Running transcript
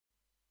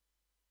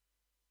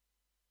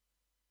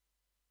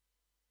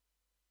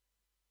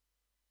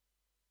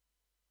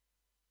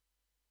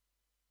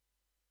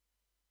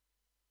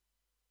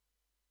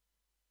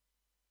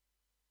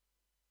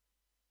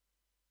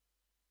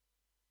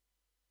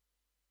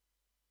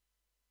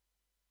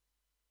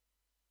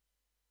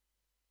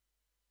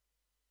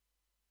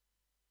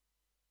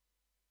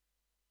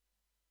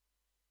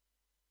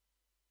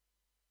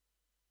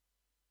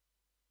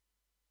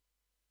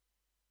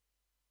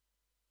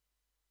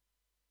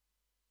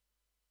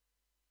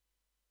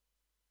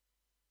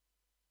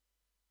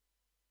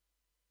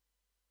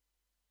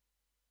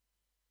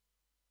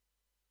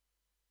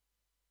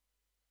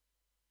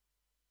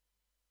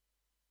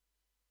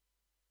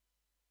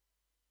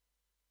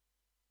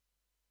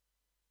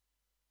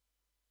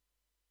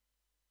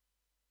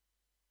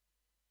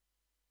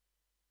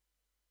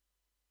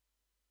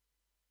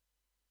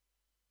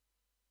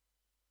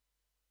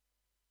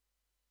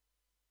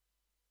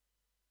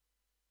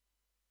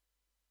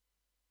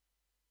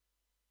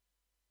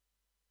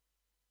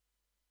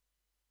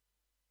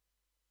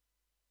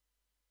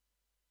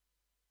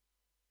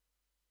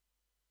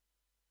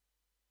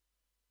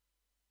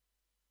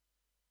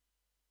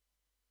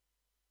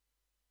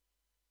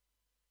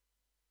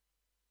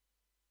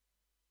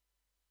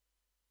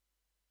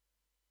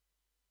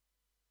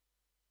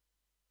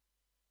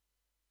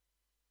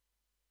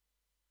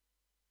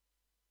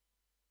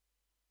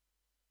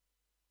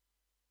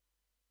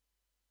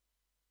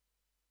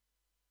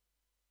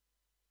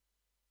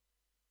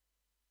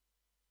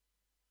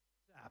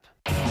app.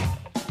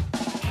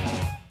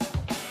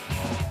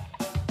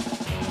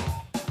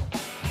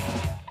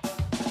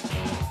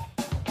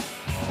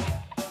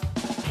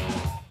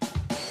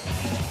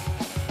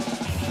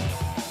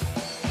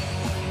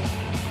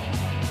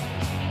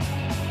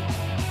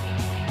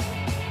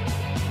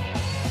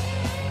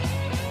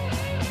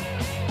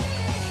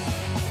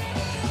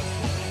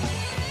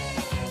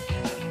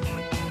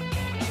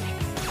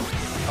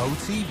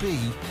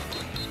 OTB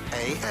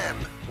AM.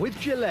 With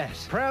Gillette,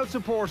 proud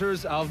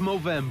supporters of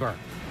Movember.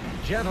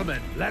 Gentlemen,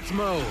 let's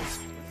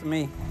move. It's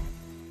me.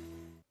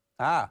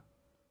 And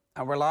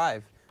we're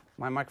live.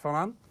 My microphone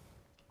on?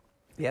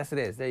 Yes, it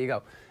is. There you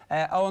go.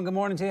 Owen, good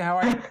morning to you. How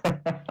are you?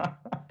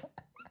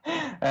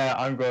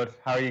 I'm good.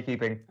 How are you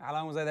keeping? How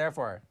long was I there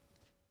for?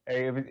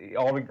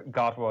 All we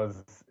got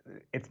was,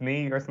 it's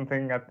me or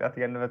something at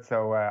the end of it,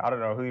 so I don't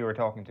know who you were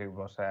talking to,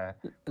 but...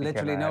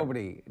 Literally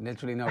nobody.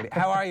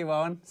 How are you,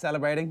 Owen?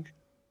 Celebrating?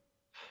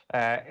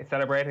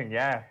 Celebrating,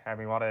 yeah. I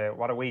mean, what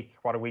a week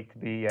to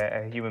be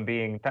a human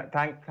being.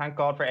 Thank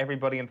God for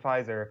everybody in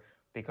Pfizer,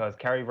 because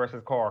Kerry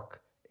versus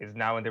Cork is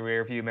now in the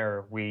rear-view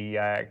mirror. We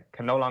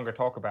can no longer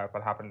talk about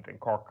what happened in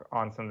Cork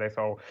on Sunday,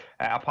 so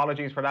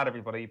apologies for that,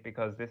 everybody,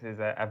 because this is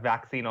a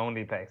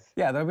vaccine-only place.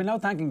 Yeah, there'll be no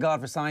thanking God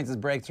for science's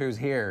breakthroues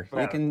here.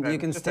 Well, you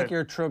can stick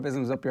your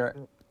Trumpisms up your...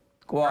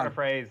 Go on. A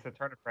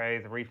turn of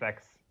phrase, a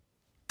reflex.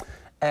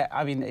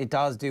 I mean, it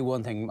does do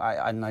one thing,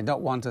 and I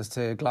don't want us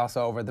to gloss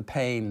over the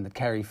pain that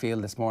Kerry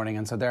feel this morning,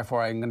 and so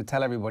therefore I'm going to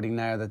tell everybody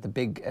now that the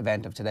big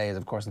event of today is,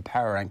 of course, the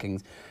power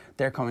rankings.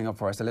 They're coming up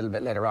for us a little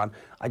bit later on.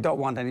 I don't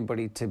want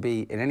anybody to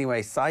be in any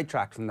way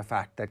sidetracked from the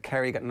fact that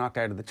Kerry got knocked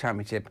out of the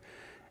championship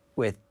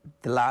with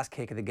the last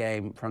kick of the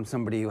game from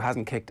somebody who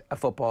hasn't kicked a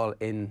football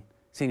in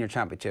senior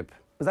championship.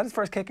 Was that his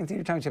first kick in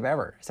senior championship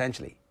ever,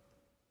 essentially?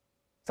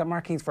 Is that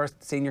Marquinh's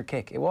first senior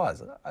kick? It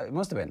was. It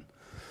must have been.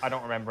 I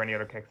don't remember any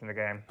other kicks in the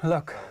game.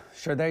 Look,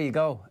 sure, there you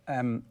go.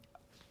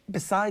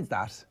 Besides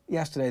that,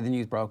 yesterday the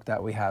news broke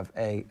that we have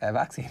a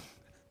vaccine.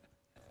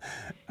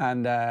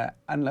 and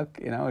look,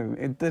 you know,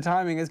 the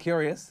timing is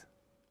curious.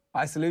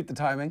 I salute the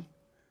timing.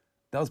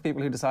 Those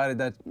people who decided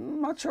that,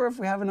 not sure if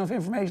we have enough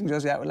information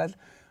just yet. I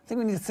think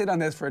we need to sit on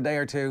this for a day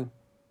or two.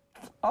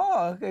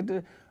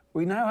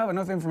 We now have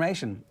enough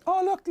information.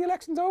 Oh, look, the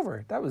election's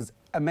over. That was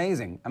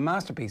amazing. A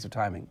masterpiece of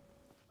timing.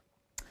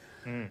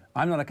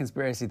 I'm not a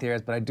conspiracy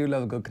theorist, but I do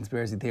love a good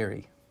conspiracy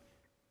theory.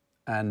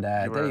 And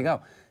there you go.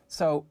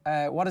 So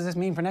what does this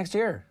mean for next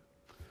year?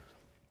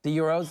 The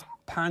Euros,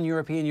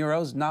 pan-European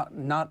Euros, not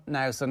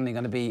now suddenly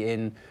going to be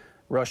in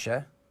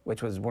Russia,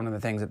 which was one of the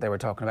things that they were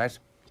talking about.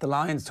 The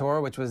Lions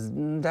Tour, which was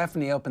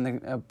definitely up in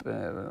the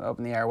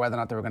air whether or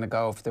not they were going to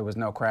go if there was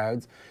no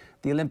crowds.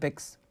 The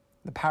Olympics,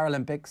 the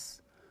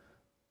Paralympics,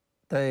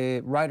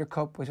 the Ryder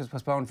Cup, which was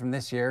postponed from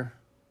this year.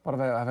 What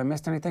have I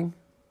missed anything?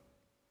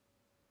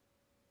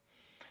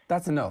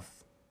 That's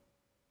enough.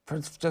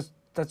 That's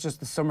just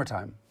the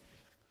summertime.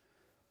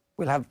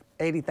 We'll have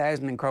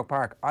 80,000 in Croke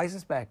Park. I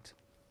suspect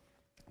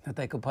that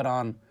they could put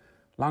on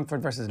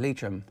Longford versus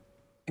Leitrim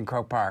in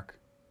Croke Park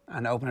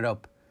and open it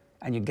up,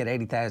 and you'd get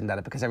 80,000 at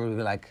it because everybody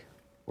would be like,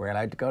 we're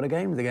allowed to go to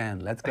games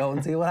again. Let's go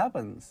and see what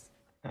happens.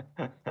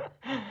 Like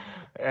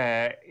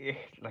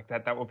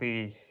that would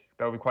be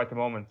quite the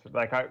moment.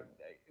 Like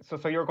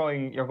so you're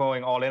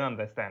going all in on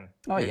this then?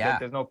 Oh yeah.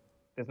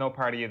 There's no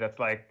part of you that's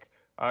like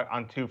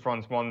on two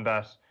fronts. One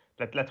that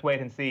let's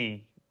wait and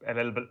see a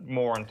little bit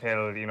more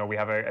until we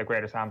have a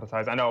greater sample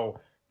size. I know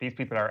these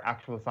people are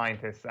actual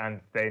scientists and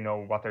they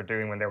know what they're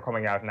doing when they're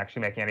coming out and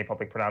actually making any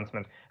public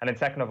pronouncement. And then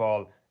second of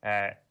all,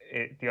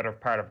 the other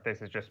part of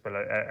this is just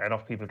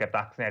enough people get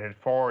vaccinated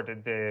for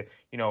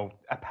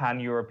a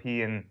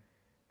pan-European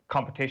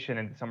competition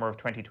in the summer of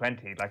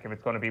 2020. Like if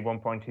it's going to be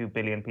 1.2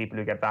 billion people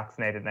who get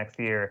vaccinated next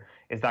year,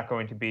 is that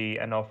going to be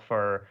enough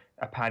for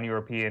a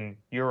pan-European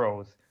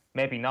Euros?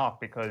 Maybe not,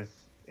 because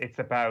it's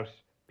about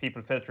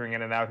people filtering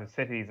in and out of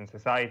cities and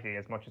society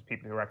as much as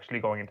people who are actually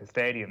going into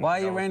stadiums. Why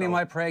are you raining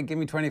my parade? Give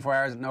me 24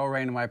 hours. No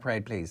rain in my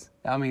parade, please.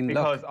 I mean,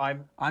 because look,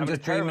 I'm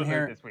just dreaming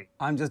here. This week.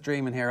 I'm just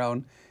dreaming here,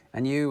 Owen.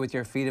 And you with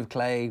your feet of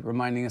clay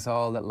reminding us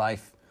all that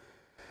life,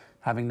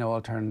 having no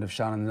alternative,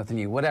 Sean, and nothing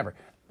new. Whatever.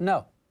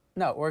 No,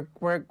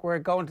 we're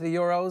going to the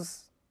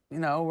Euros.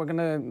 We're going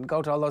to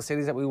go to all those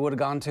cities that we would have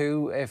gone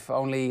to if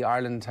only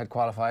Ireland had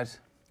qualified.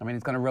 I mean,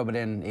 it's going to rub it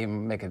in,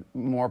 even make it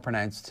more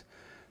pronounced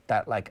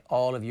that like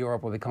all of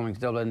Europe will be coming to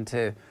Dublin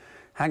to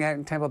hang out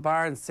in Temple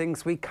Bar and sing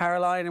Sweet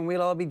Caroline, and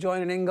we'll all be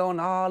joining in going,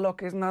 oh,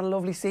 look, isn't that a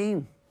lovely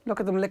scene? Look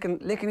at them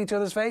licking each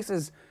other's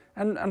faces,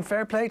 and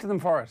fair play to them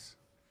for it.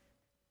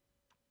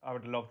 I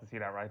would love to see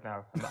that right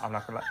now. I'm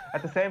not going to lie.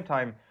 At the same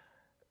time,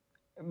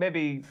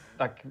 maybe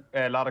like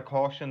a lot of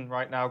caution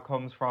right now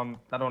comes from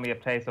not only a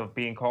place of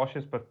being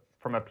cautious, but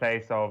from a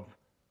place of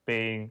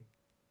being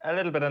a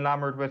little bit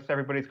enamored with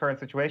everybody's current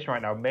situation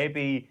right now.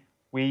 Maybe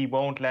we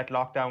won't let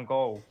lockdown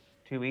go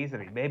too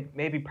easily.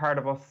 Maybe part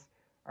of us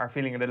are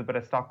feeling a little bit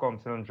of Stockholm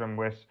syndrome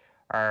with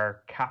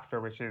our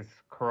captor, which is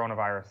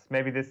coronavirus.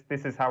 Maybe this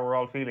is how we're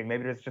all feeling.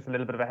 Maybe there's just a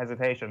little bit of a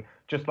hesitation,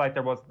 just like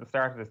there was at the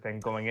start of this thing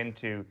going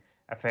into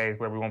a phase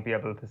where we won't be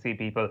able to see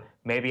people.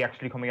 Maybe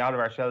actually coming out of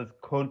our shells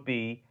could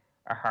be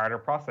a harder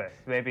process.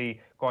 Maybe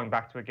going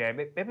back to a game.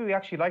 Maybe we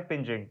actually like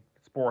binging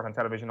sport on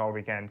television all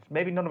weekend.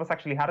 Maybe none of us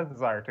actually had a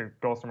desire to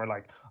go somewhere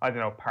like, I don't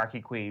know,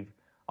 Parky Queeve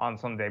on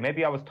Sunday.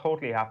 Maybe I was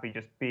totally happy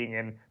just being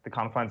in the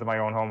confines of my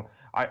own home.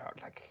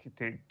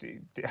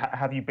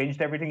 Have you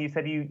binged everything you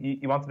said you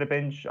wanted to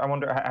binge? I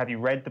wonder, have you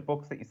read the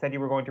books that you said you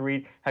were going to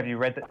read? Have you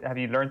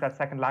learned that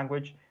second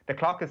language? The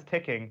clock is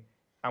ticking,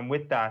 and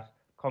with that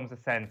comes a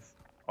sense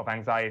of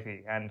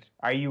anxiety. And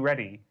are you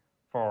ready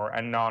for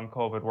a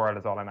non-COVID world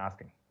is all I'm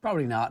asking.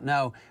 Probably not.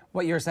 No.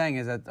 What you're saying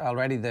is that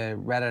already the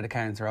Reddit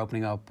accounts are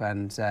opening up,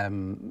 and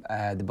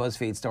the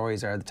BuzzFeed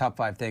stories are the top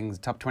 5 things,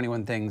 top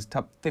 21 things,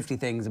 top 50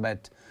 things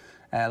about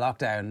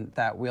lockdown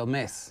that we'll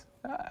miss.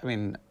 I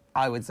mean,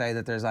 I would say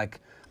that there's like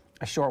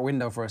a short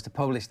window for us to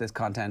publish this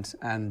content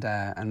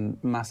and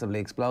massively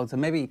explode. So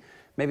maybe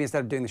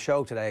instead of doing the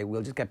show today,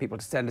 we'll just get people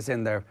to send us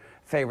in their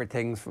favourite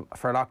things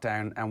for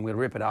lockdown, and we'll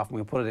rip it off and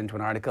we'll put it into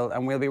an article,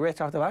 and we'll be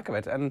rich off the back of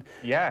it. And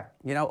yeah,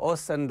 you know,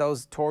 us and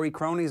those Tory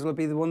cronies will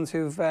be the ones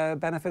who've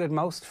benefited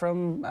most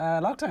from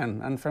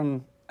lockdown and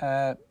from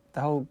the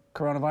whole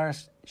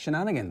coronavirus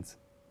shenanigans.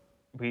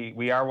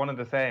 We are one of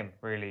the same,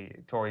 really,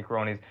 Tory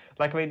cronies.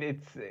 Like, I mean,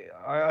 it's,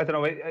 I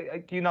don't know,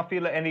 do you not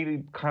feel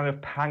any kind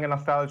of pang of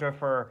nostalgia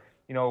for,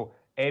 you know,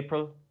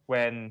 April,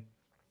 when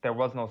there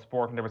was no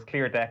sport and there was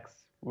clear decks,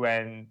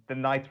 when the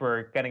nights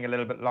were getting a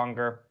little bit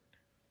longer,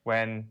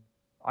 when,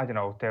 I don't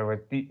know,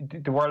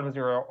 the world was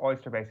your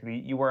oyster, basically.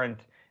 You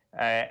weren't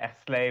a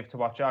slave to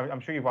watch. I'm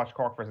sure you've watched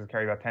Cork versus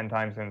Kerry about 10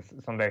 times since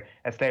Sunday.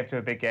 A slave to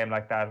a big game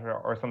like that,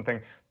 or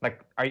something.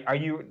 Like, are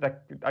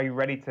you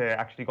ready to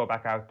actually go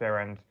back out there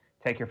and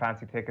take your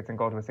fancy tickets and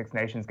go to a Six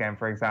Nations game,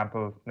 for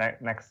example,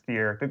 next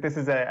year? This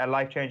is a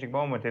life-changing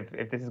moment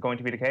if this is going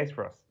to be the case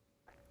for us.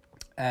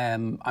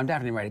 I'm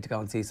definitely ready to go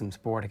and see some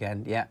sport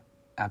again. Yeah,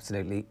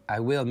 absolutely. I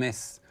will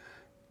miss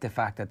the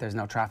fact that there's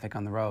no traffic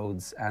on the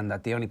roads and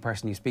that the only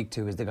person you speak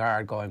to is the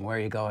guard going, "Where are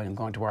you going?" "I'm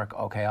going to work."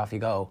 "Okay, off you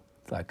go."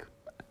 It's like,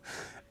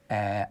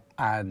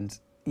 and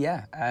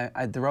yeah,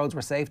 the roads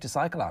were safe to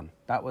cycle on.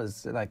 That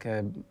was like,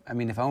 I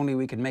mean, if only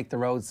we could make the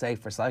roads safe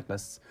for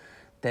cyclists,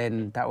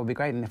 then that would be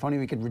great. And if only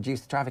we could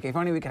reduce the traffic, if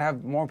only we could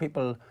have more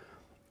people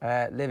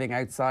living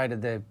outside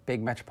of the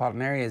big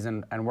metropolitan areas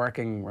and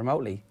working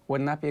remotely,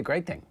 wouldn't that be a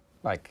great thing?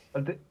 Like,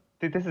 well,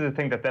 this is a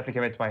thing that definitely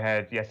came into my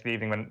head yesterday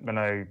evening when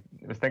I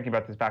was thinking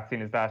about this vaccine,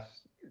 is that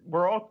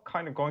we're all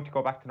kind of going to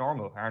go back to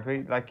normal, aren't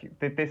we? Like,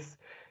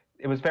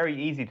 it was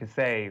very easy to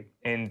say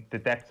in the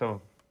depths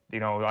of, you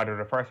know, either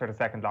the first or the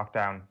second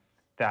lockdown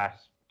that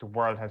the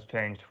world has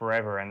changed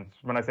forever. And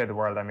when I say the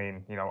world, I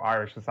mean, you know,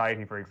 Irish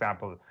society, for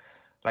example.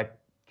 Like,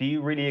 do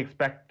you really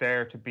expect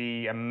there to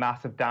be a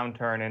massive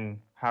downturn in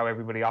how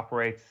everybody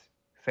operates,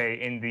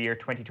 say, in the year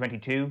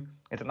 2022?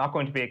 Is it not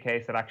going to be a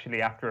case that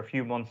actually after a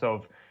few months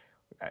of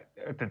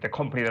the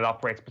company that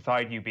operates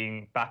beside you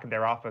being back in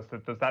their office,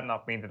 does that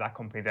not mean that that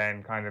company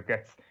then kind of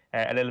gets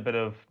a little bit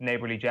of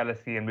neighbourly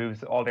jealousy and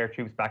moves all their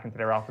troops back into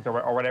their office,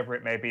 or whatever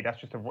it may be? That's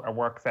just a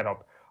work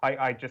setup.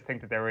 I just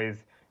think that there is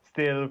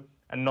still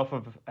enough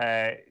of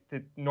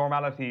the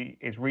normality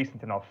is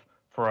recent enough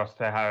for us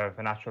to have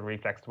a natural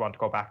reflex to want to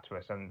go back to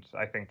it. And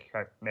I think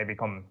maybe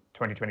come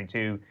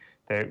 2022,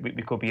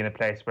 we could be in a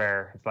place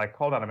where it's like,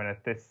 hold on a minute,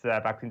 this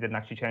vaccine didn't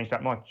actually change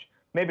that much.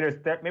 Maybe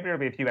there'll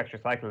be a few extra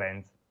cycle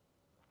lanes,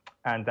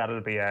 and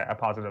that'll be a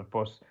positive.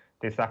 But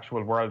this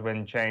actual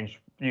whirlwind change,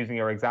 using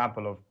your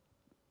example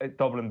of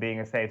Dublin being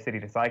a safe city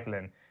to cycle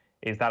in,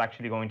 is that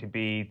actually going to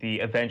be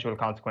the eventual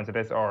consequence of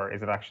this, or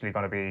is it actually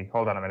going to be,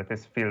 hold on a minute,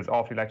 this feels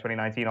awfully like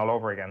 2019 all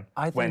over again,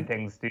 when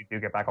things do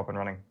get back up and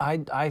running?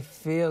 I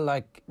feel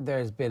like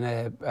there's been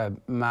a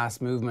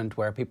mass movement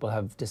where people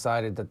have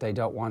decided that they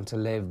don't want to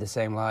live the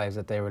same lives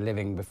that they were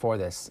living before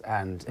this,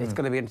 and it's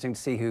going to be interesting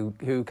to see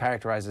who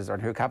characterises or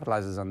who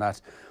capitalises on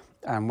that,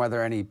 and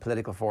whether any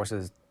political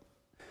forces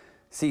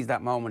seize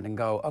that moment and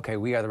go, okay,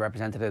 we are the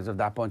representatives of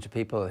that bunch of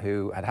people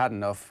who had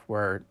enough,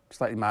 were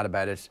slightly mad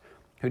about it,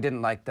 who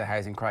didn't like the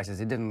housing crisis,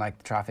 who didn't like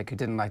the traffic, who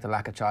didn't like the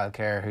lack of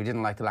childcare, who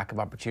didn't like the lack of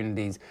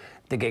opportunities,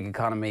 the gig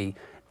economy,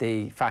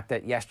 the fact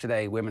that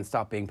yesterday women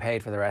stopped being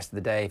paid for the rest of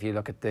the day, if you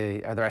look at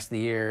the rest of the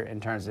year in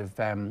terms of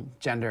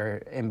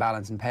gender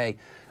imbalance in pay.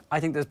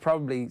 I think there's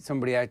probably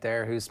somebody out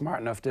there who's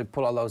smart enough to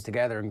pull all those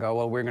together and go,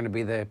 well, we're going to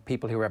be the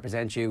people who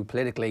represent you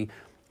politically,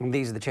 and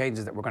these are the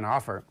changes that we're going to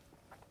offer.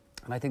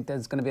 And I think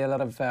there's going to be a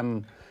lot of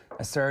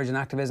a surge in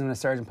activism and a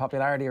surge in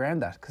popularity around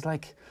that. Because,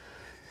 like,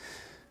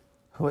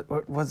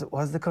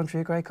 was the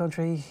country a great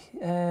country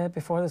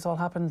before this all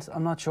happened?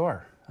 I'm not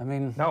sure. I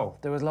mean, no.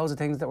 There was loads of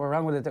things that were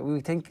wrong with it that we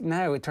think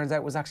now, it turns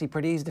out, was actually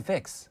pretty easy to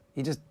fix.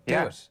 You just do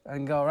it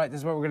and go, right, this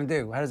is what we're going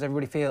to do. How does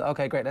everybody feel?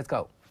 Okay, great, let's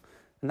go.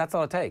 And that's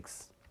all it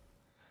takes.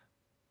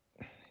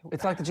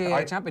 It's like the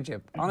GAA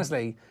Championship.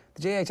 Honestly,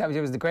 the GAA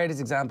Championship is the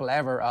greatest example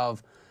ever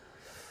of,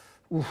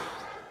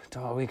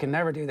 we can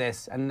never do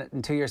this. And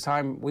in 2 years'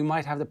 time, we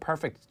might have the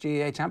perfect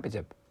GAA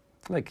Championship.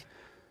 Like,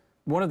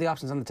 one of the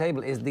options on the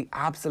table is the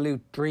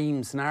absolute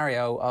dream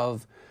scenario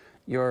of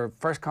your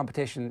first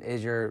competition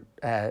is your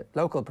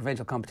local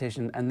provincial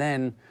competition, and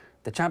then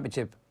the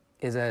championship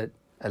is a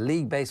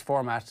league-based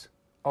format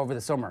over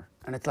the summer.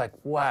 And it's like,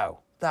 wow,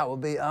 that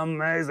would be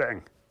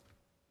amazing.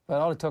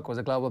 But all it took was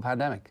a global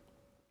pandemic.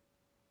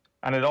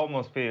 And it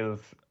almost feels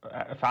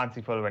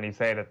fanciful when you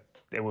say that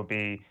it would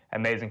be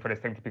amazing for this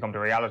thing to become the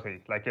reality.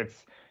 Like,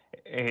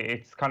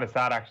 it's kind of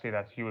sad, actually,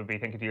 that you would be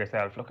thinking to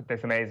yourself, look at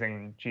this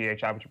amazing GAA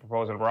championship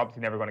proposal. We're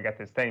obviously never going to get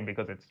this thing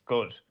because it's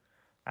good.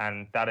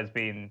 And that has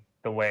been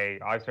the way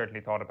I've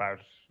certainly thought about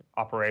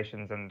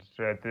operations and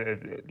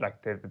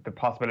the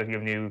possibility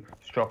of new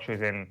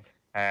structures in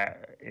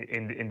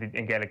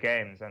Gaelic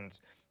games. And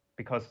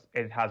because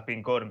it has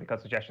been good and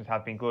because suggestions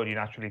have been good, you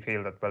naturally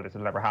feel that, well, this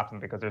will never happen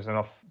because there's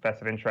enough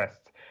vested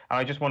interests. And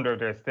I just wonder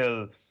if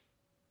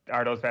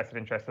are those vested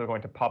interests still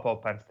going to pop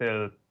up and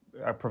still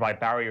provide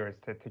barriers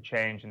to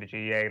change in the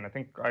GAA? And I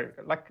think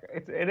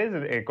it is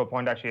a good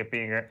point, actually, of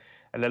being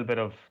a little bit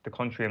of the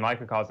country in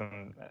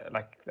microcosm.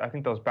 I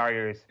think those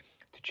barriers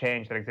to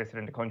change that existed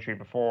in the country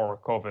before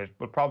COVID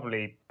would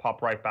probably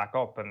pop right back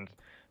up. And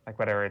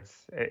whether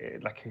it's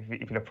if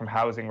you look from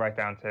housing right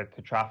down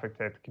to traffic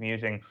to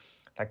commuting,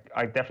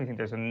 I definitely think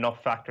there's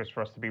enough factors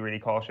for us to be really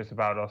cautious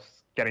about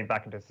us getting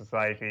back into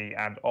society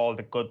and all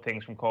the good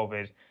things from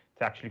COVID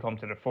to actually come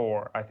to the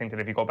fore. I think that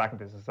if you go back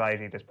into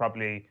society,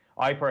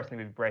 I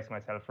personally would be bracing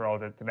myself for all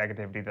the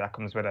negativity that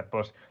comes with it.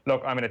 But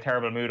look, I'm in a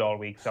terrible mood all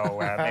week, so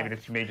maybe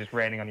this is me just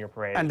raining on your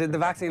parade. And did the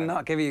vaccine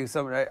not give you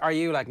some? Are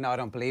you like, no, I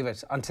don't believe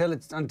it until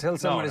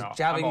someone is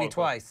jabbing me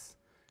twice,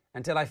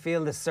 until I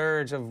feel the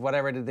surge of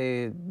whatever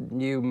the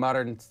new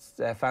modern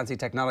fancy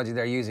technology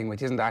they're using,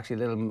 which isn't actually a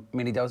little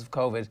mini dose of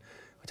COVID,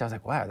 which I was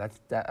like, wow,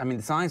 I mean,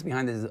 the science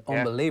behind this is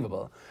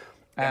unbelievable.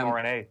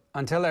 mRNA.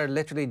 Until they're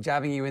literally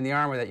jabbing you in the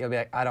arm with it, you'll be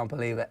like, I don't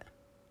believe it.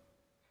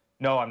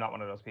 No, I'm not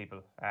one of those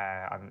people.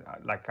 I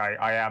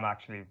am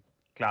actually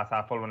glass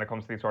half full when it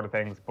comes to these sort of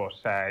things. But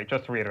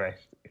just to reiterate,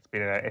 it's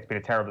been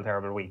a terrible,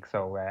 terrible week.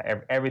 So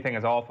everything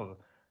is awful,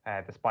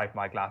 despite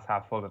my glass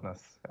half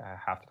fulness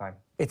half the time.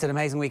 It's an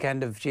amazing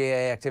weekend of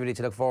GAA activity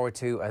to look forward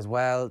to as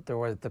well. There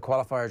was the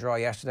qualifier draw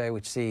yesterday,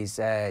 which sees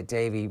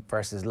Davy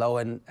versus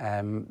Lohan.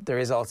 There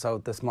is also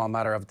the small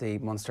matter of the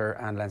Munster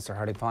and Leinster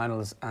hurling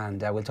finals,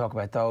 and we'll talk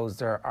about those.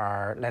 There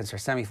are Leinster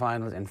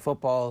semi-finals in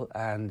football,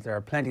 and there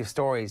are plenty of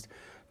stories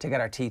to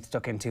get our teeth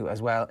stuck into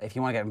as well. If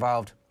you want to get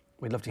involved,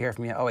 we'd love to hear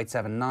from you.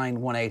 0879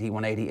 180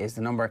 180 is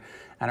the number.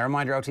 And a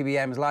reminder, OTB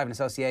AM is live in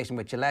association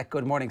with Gillette.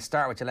 Good morning,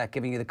 start with Gillette,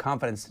 giving you the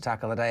confidence to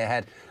tackle the day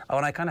ahead. Oh,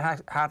 and I kind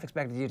of half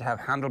expected you to have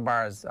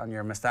handlebars on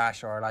your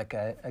moustache or like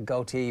a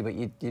goatee, but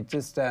you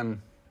just...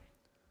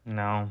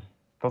 No,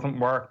 doesn't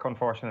work,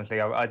 unfortunately.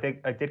 I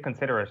did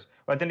consider it.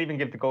 Well, I didn't even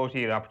give the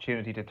goatee an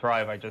opportunity to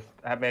thrive. I just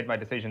had made my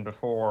decision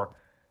before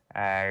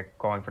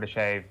going for the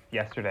shave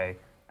yesterday.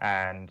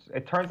 And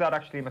it turns out,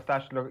 actually,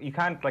 moustache look, you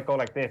can't go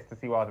like this to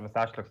see what the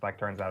moustache looks like.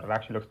 Turns out it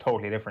actually looks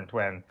totally different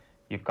when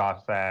you've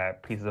got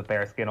pieces of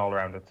bare skin all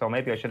around it. So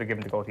maybe I should have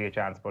given the goatee a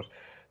chance, but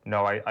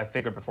no, I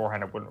figured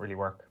beforehand it wouldn't really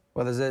work.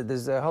 Well,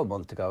 there's a whole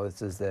month to go.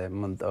 This is the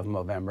month of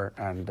November,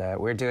 and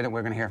we're doing it.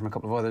 We're going to hear from a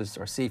couple of others,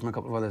 or see from a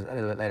couple of others a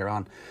little bit later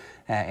on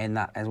in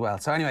that as well.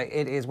 So anyway,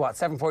 it is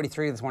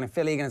 7:43 this morning.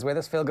 Phil Egan is with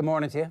us. Phil, good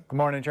morning to you. Good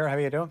morning, Ger. How are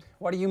you doing?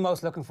 What are you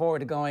most looking forward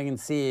to going and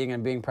seeing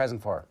and being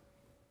present for?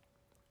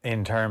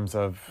 In terms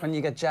of... When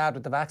you get jabbed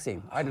with the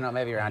vaccine. I don't know,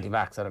 maybe you're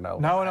anti-vax, I don't know.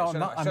 No,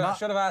 I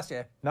should have asked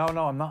you. No,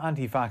 I'm not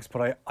anti-vax,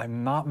 but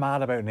I'm not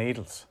mad about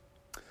needles.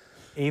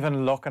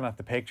 Even looking at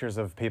the pictures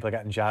of people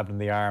getting jabbed in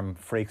the arm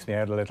freaks me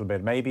out a little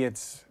bit. Maybe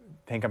it's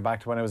thinking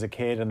back to when I was a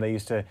kid and they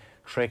used to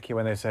trick you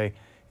when they say,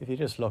 if you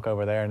just look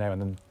over there now,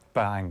 and then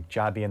bang,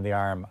 jab you in the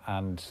arm,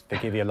 and they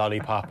give you a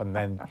lollipop, and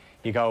then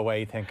you go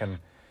away thinking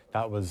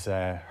that was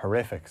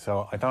horrific.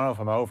 So I don't know if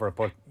I'm over it,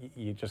 but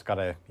you just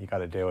gotta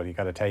do it. You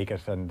gotta take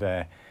it,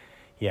 and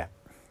yeah,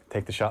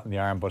 take the shot in the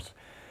arm. But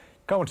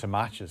going to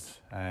matches,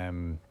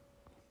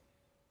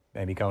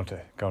 maybe going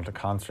to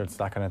concerts,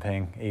 that kind of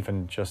thing.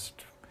 Even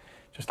just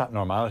that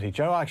normality.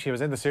 Do you know, actually, I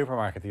was in the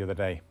supermarket the other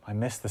day. I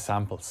missed the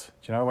samples.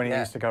 Do you know when you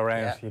used to go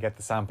around, you get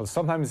the samples?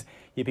 Sometimes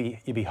you'd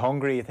be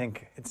hungry. You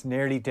think it's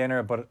nearly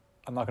dinner, but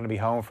I'm not going to be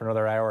home for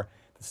another hour.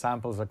 The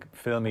samples will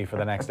fill me for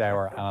the next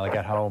hour, and I'll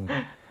get home.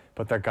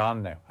 But they're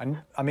gone now. And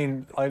I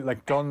mean,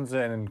 like Dunn's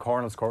in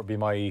Cornell's Court would be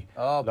my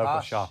local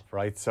posh shop,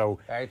 right? So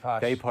very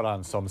posh. They put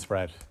on some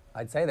spread.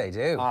 I'd say they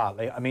do.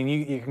 I mean,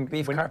 you can...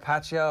 Beef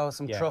carpaccio,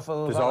 some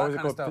truffles, all that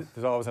kind of stuff.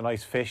 There's always a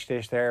nice fish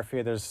dish there for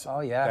you. There's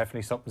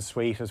definitely something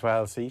sweet as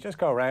well. So you just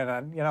go around,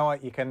 and you know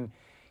what, you can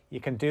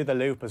do the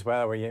loop as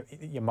well, where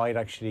you might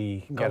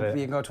actually you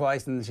can go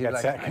twice and she's like...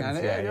 seconds,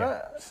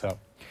 So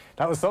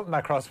that was something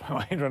that crossed my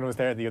mind when I was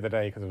there the other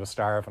day, because I was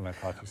starving. I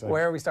thought,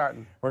 where are we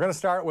starting? We're going to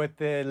start with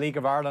the League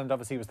of Ireland.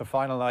 Obviously, it was the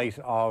final night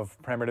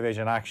of Premier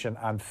Division action,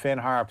 and Finn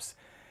Harps,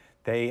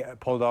 they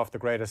pulled off the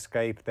great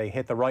escape. They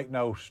hit the right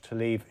note to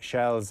leave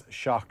Shells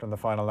shocked on the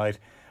final night.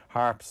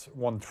 Harps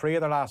won 3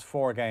 of their last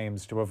 4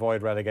 games to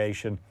avoid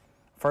relegation.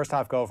 First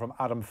half goal from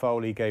Adam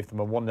Foley gave them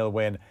a 1-0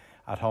 win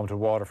at home to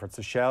Waterford.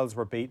 So Shells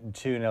were beaten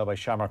 2-0 by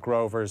Shamrock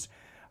Rovers.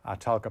 at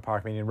Talca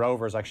Park, meaning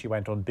Rovers actually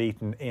went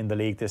unbeaten in the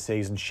league this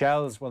season.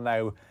 Shells will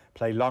now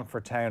play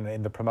Longford Town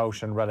in the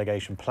promotion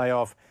relegation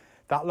playoff.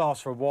 That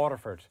loss for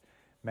Waterford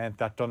meant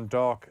that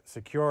Dundalk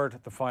secured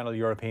the final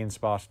European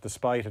spot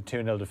despite a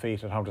 2-0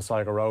 defeat at home to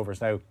Sligo Rovers.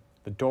 Now,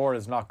 the door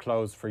is not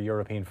closed for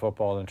European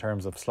football in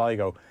terms of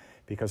Sligo,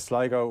 because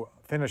Sligo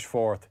finished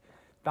 4th.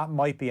 That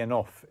might be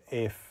enough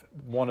if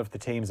one of the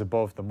teams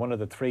above them, one of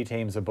the 3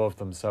 teams above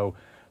them, so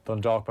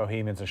Dundalk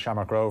Bohemians and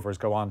Shamrock Rovers,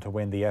 go on to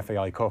win the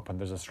FAI Cup, and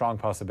there's a strong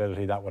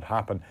possibility that would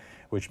happen,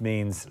 which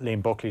means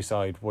Liam Buckley's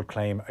side would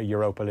claim a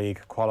Europa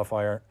League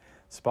qualifier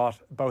spot.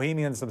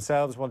 Bohemians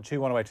themselves won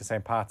 2-1 away to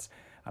St Pat's,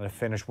 and it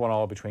finished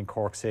 1-1 between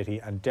Cork City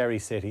and Derry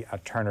City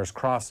at Turner's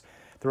Cross.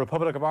 The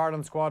Republic of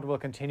Ireland squad will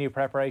continue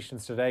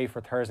preparations today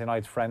for Thursday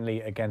night's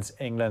friendly against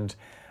England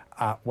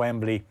at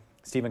Wembley.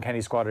 Stephen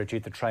Kenny's squad are due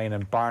to train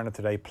in Barnet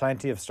today.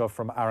 Plenty of stuff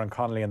from Aaron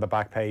Connolly in the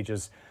back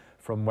pages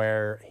from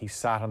where he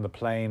sat on the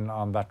plane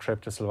on that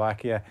trip to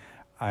Slovakia,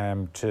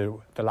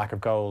 to the lack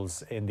of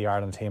goals in the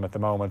Ireland team at the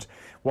moment.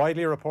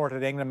 Widely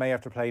reported England may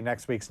have to play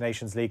next week's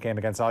Nations League game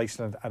against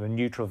Iceland at a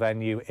neutral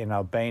venue in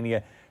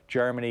Albania.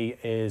 Germany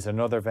is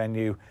another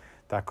venue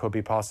that could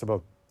be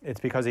possible. It's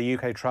because a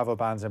UK travel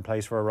ban's in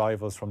place for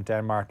arrivals from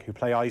Denmark, who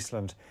play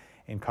Iceland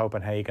in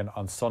Copenhagen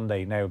on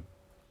Sunday. Now,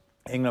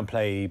 England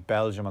play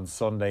Belgium on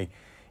Sunday.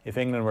 If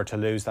England were to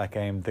lose that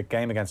game, the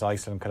game against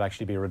Iceland could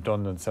actually be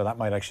redundant, so that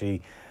might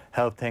actually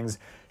help things.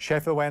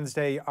 Sheffield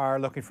Wednesday are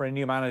looking for a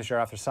new manager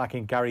after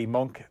sacking Gary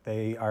Monk.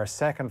 They are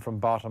second from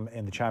bottom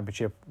in the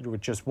championship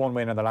with just 1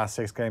 win in the last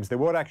 6 games. They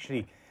would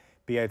actually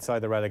be outside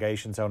the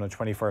relegation zone in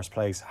 21st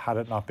place had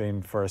it not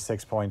been for a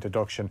 6-point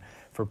deduction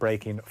for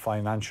breaking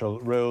financial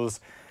rules.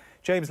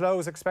 James Lowe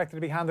is expected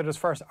to be handed his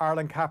first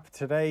Ireland cap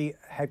today.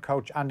 Head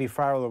coach Andy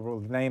Farrell will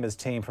name his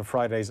team for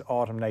Friday's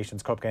Autumn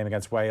Nations Cup game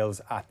against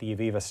Wales at the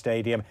Aviva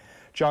Stadium.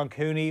 John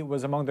Cooney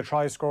was among the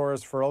try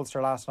scorers for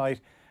Ulster last night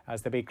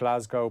as they beat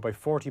Glasgow by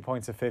 40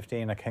 points to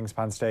 15 at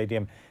Kingspan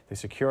Stadium. They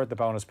secured the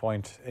bonus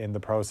point in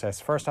the process.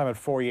 First time in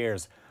 4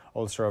 years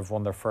Ulster have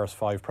won their first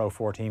 5 Pro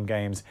 14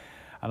 games.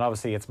 And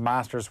obviously it's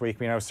Masters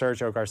week. We know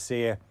Sergio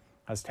Garcia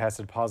has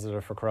tested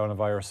positive for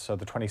coronavirus, so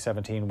the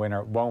 2017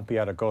 winner won't be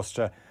at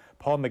Augusta.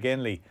 Paul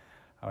McGinley,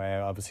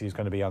 obviously he's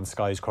going to be on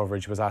Sky's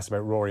coverage, was asked about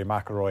Rory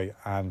McIlroy,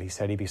 and he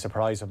said he'd be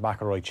surprised if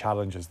McIlroy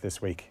challenges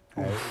this week.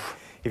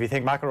 If you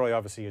think McIlroy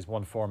obviously has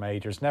won 4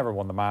 majors, never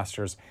won the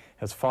Masters,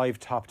 has 5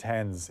 top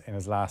 10s in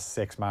his last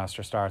 6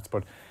 Master starts,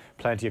 but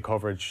plenty of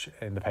coverage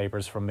in the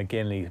papers from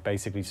McGinley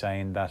basically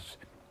saying that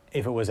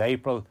if it was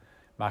April,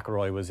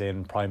 McIlroy was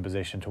in prime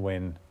position to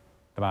win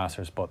the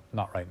Masters, but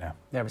not right now.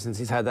 Ever since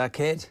he's had that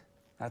kid,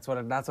 that's what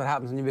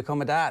happens when you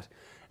become a dad.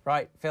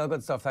 Right, Phil,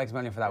 good stuff. Thanks a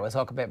million for that. We'll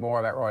talk a bit more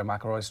about Rory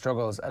McIlroy's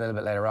struggles a little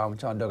bit later on with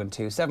John Duggan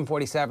too.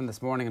 7:47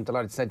 this morning. I'm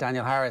delighted to say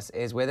Daniel Harris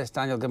is with us.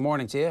 Daniel, good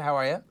morning to you. How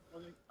are you?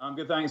 I'm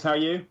good, thanks. How are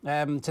you?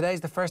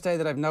 Today's the first day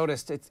that I've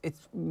noticed.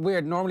 It's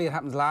weird. Normally it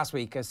happens last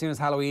week. As soon as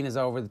Halloween is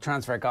over, the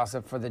transfer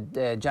gossip for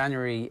the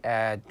January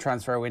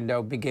transfer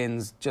window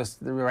begins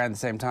just around the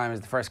same time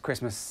as the first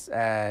Christmas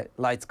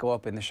lights go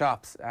up in the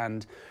shops.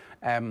 And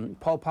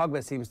Paul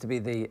Pogba seems to be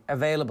the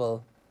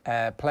available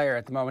player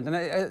at the moment.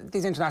 And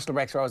these international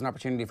breaks are always an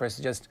opportunity for us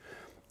to just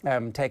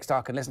take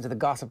stock and listen to the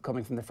gossip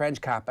coming from the French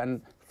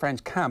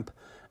camp.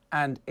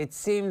 And it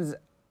seems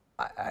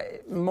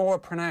more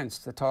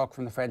pronounced, the talk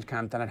from the French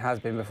camp, than it has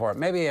been before.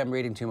 Maybe I'm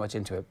reading too much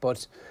into it,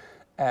 but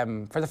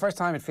for the first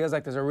time it feels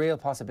like there's a real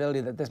possibility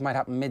that this might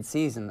happen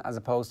mid-season as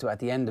opposed to at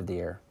the end of the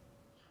year.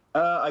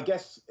 I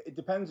guess it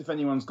depends if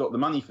anyone's got the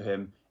money for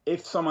him.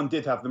 If someone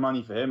did have the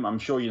money for him, I'm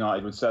sure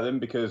United would sell him,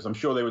 because I'm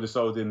sure they would have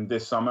sold him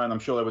this summer, and I'm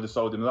sure they would have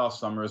sold him last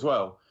summer as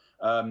well.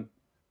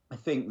 I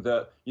think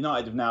that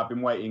United have now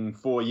been waiting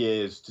 4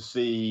 years to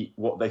see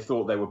what they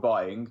thought they were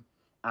buying,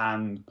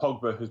 and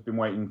Pogba has been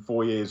waiting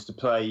 4 years to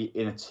play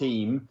in a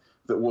team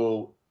that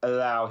will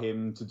allow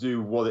him to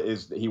do what it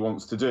is that he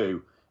wants to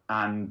do.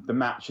 And the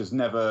match has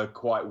never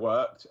quite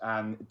worked,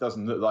 and it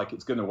doesn't look like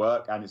it's going to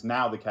work. And it's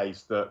now the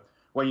case that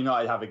when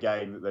United have a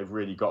game that they've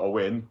really got to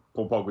win,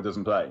 Paul Pogba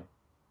doesn't play.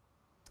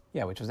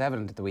 Yeah, which was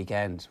evident at the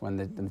weekend. When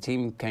the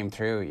team came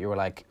through, you were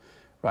like,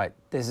 right,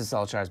 this is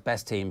Solskjaer's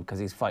best team because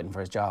he's fighting for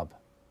his job.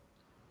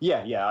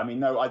 Yeah. I mean,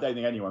 no, I don't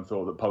think anyone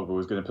thought that Pogba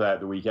was going to play at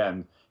the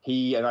weekend.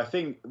 And I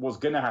think what's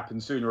going to happen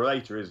sooner or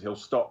later is he'll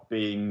stop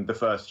being the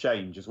first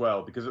change as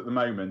well, because at the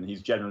moment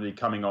he's generally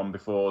coming on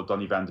before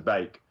Donny van de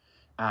Beek.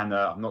 And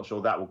I'm not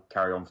sure that will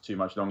carry on for too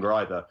much longer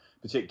either,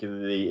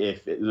 particularly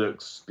if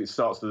it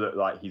starts to look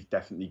like he's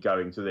definitely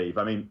going to leave.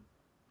 I mean,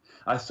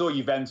 I saw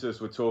Juventus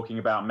were talking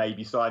about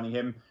maybe signing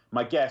him.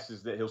 My guess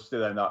is that he'll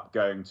still end up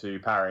going to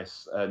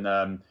Paris,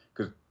 and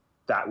because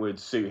that would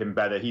suit him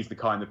better. He's the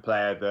kind of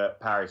player that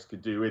Paris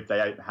could do with. They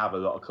don't have a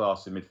lot of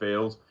class in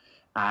midfield,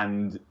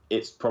 and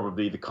it's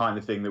probably the kind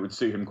of thing that would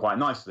suit him quite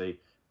nicely,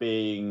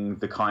 being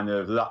the kind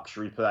of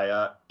luxury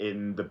player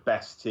in the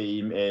best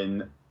team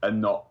in a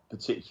not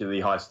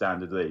particularly high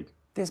standard league.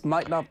 This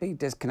might not be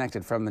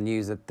disconnected from the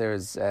news that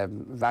there's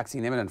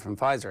vaccine imminent from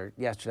Pfizer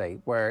yesterday,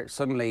 where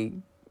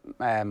suddenly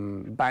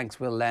banks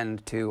will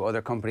lend to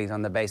other companies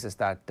on the basis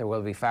that there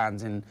will be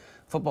fans in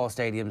football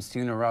stadiums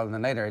sooner rather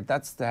than later.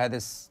 That's how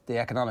the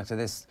economics of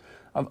this,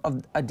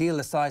 of a deal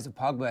the size of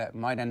Pogba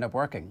might end up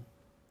working.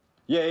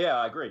 Yeah,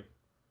 I agree.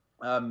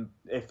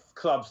 If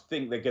clubs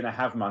think they're going to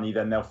have money,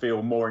 then they'll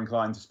feel more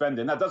inclined to spend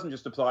it. And that doesn't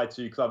just apply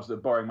to clubs that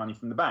are borrowing money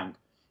from the bank.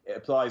 It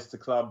applies to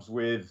clubs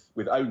with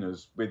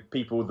owners, with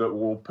people that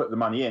will put the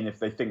money in if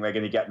they think they're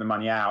going to get the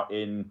money out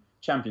in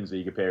Champions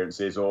League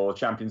appearances or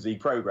Champions League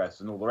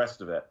progress and all the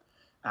rest of it.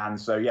 And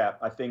so, yeah,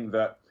 I think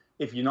that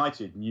if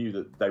United knew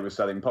that they were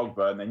selling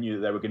Pogba and they knew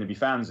that there were going to be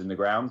fans in the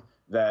ground,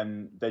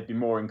 then they'd be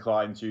more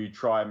inclined to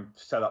try and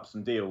set up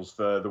some deals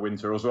for the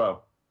winter as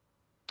well.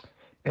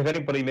 If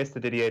anybody missed the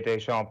Didier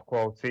Deschamps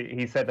quotes,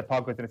 he said that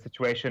Pogba's in a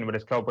situation with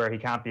his club where he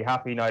can't be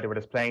happy neither with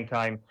his playing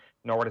time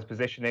nor with his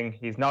positioning.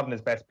 He's not in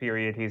his best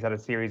period. He's had a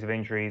series of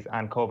injuries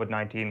and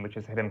COVID-19, which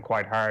has hit him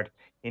quite hard.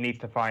 He needs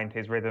to find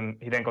his rhythm.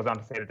 He then goes on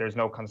to say that there's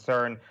no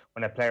concern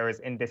when a player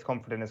is in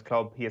discomfort in his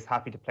club. He is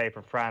happy to play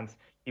for France.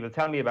 He will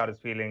tell me about his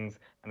feelings,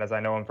 and as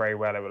I know him very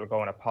well, it will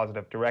go in a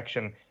positive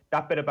direction.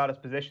 That bit about his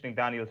positioning,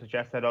 Daniel,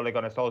 suggests that Ole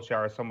Gunnar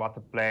Solskjaer is somewhat to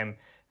blame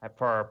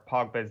for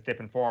Pogba's dip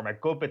in form. A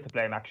good bit to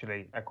blame,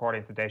 actually,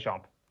 according to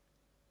Deschamps.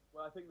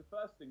 Well, I think the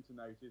first thing to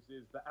notice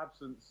is the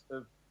absence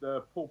of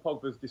Paul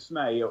Pogba's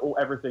dismay at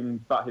everything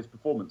but his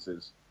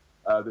performances.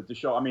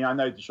 Deschamps, I mean, I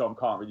know Deschamps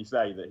can't really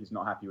say that he's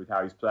not happy with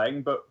how he's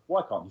playing, but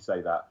why can't he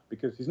say that?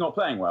 Because he's not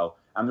playing well.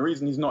 And the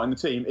reason he's not in the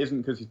team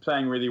isn't because he's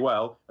playing really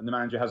well and the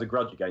manager has a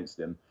grudge against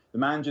him. The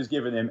manager's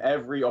given him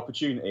every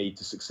opportunity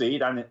to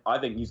succeed, and I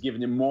think he's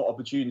given him more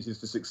opportunities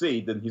to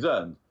succeed than he's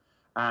earned.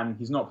 And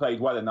he's not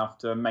played well enough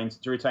to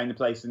retain the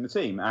place in the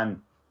team.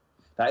 And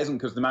that isn't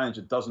because the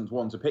manager doesn't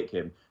want to pick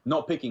him.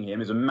 Not picking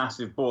him is a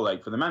massive ball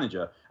ache for the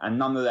manager. And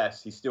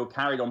nonetheless, he still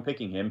carried on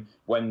picking him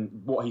when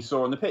what he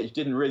saw on the pitch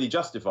didn't really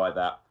justify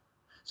that.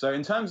 So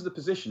in terms of the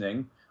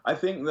positioning, I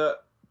think that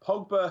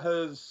Pogba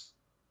has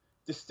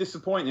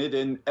disappointed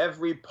in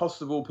every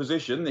possible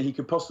position that he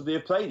could possibly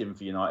have played in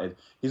for United.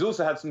 He's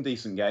also had some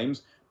decent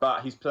games,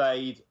 but he's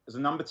played as a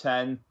number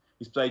 10.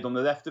 He's played on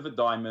the left of a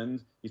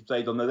diamond. He's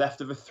played on the left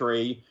of a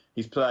 3.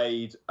 He's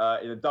played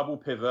in a double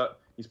pivot.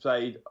 He's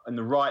played on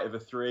the right of a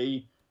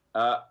 3.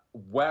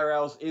 Where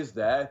else is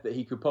there that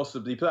he could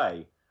possibly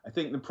play? I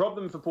think the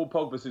problem for Paul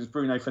Pogba since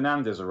Bruno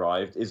Fernandes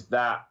arrived is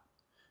that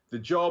the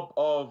job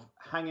of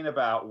hanging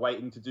about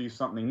waiting to do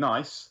something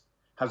nice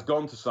has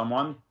gone to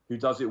someone who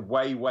does it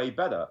way, way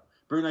better.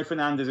 Bruno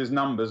Fernandes'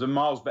 numbers are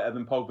miles better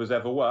than Pogba's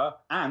ever were,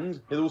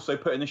 and he'll also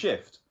put in a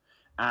shift.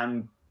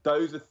 And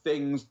those are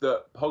things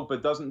that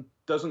Pogba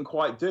doesn't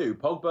quite do.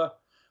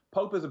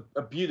 Pogba's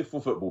a beautiful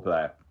football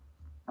player,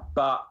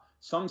 but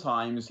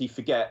sometimes he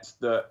forgets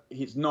that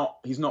he's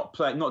not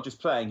just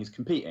playing, he's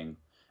competing,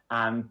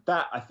 and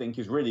that I think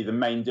is really the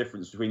main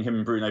difference between him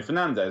and Bruno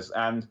Fernandes.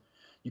 And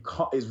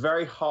it's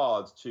very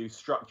hard to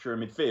structure a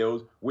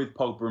midfield with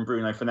Pogba and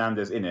Bruno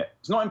Fernandes in it.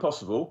 It's not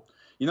impossible.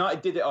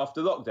 United did it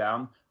after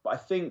lockdown, but I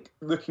think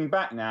looking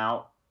back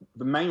now,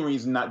 the main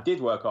reason that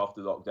did work after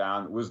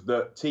lockdown was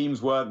that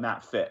teams weren't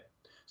that fit.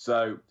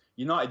 So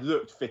United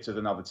looked fitter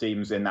than other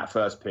teams in that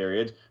first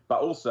period,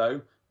 but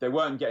also they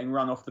weren't getting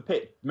run off the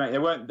pitch. They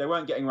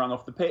weren't getting run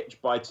off the pitch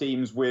by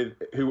teams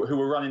who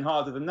were running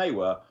harder than they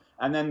were.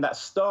 And then that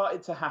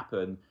started to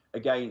happen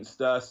against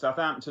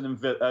Southampton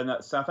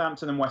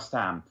and West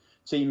Ham,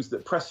 teams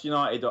that pressed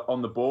United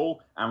on the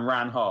ball and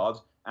ran hard.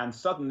 And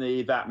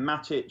suddenly that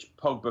Matic,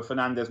 Pogba,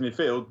 Fernandes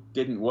midfield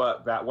didn't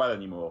work that well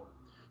anymore.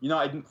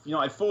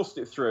 United forced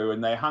it through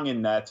and they hung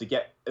in there to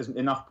get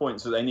enough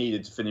points that they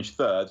needed to finish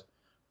third.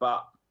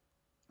 But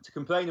to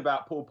complain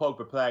about Paul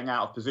Pogba playing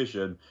out of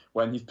position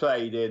when he's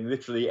played in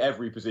literally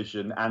every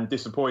position and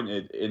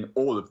disappointed in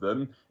all of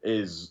them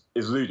is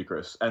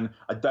ludicrous. And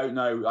I don't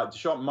know,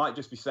 Deschamps might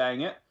just be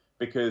saying it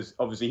because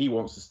obviously he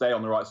wants to stay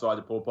on the right side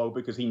of Paul Pogba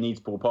because he needs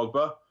Paul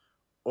Pogba,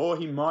 or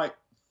he might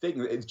think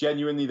that it's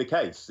genuinely the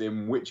case,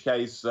 in which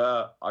case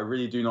I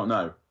really do not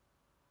know.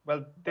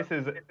 Well, this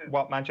is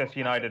what Manchester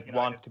United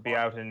want to be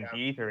out in the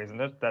ether, isn't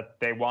it? That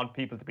they want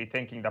people to be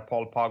thinking that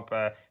Paul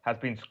Pogba has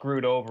been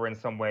screwed over in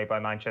some way by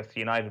Manchester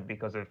United,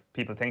 because if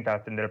people think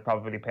that, then they'll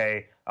probably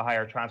pay a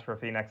higher transfer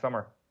fee next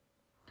summer.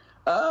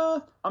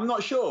 I'm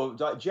not sure.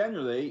 Like,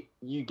 generally,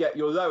 you get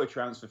your lower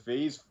transfer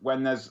fees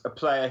when there's a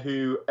player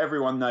who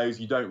everyone knows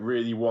you don't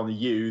really want to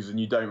use and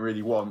you don't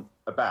really want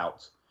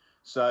about.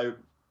 So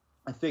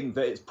I think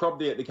that it's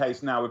probably the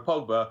case now with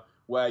Pogba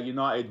where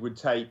United would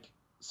take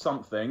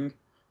something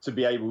to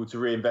be able to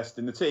reinvest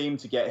in the team,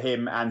 to get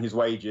him and his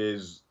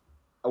wages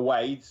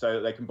away so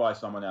that they can buy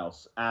someone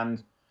else.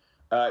 And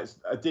it's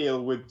a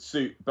deal would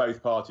suit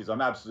both parties.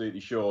 I'm absolutely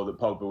sure that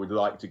Pogba would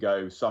like to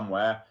go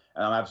somewhere,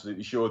 and I'm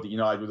absolutely sure that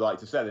United would like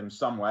to sell him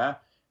somewhere.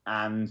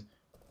 And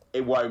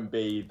it won't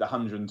be the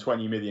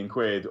 120 million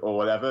quid or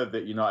whatever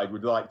that United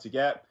would like to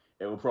get.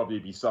 It will probably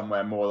be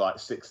somewhere more like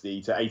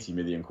 60 to 80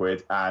 million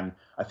quid. And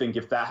I think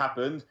if that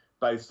happened,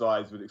 both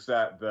sides would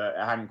accept that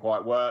it hadn't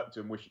quite worked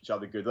and wish each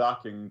other good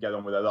luck and get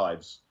on with their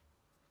lives.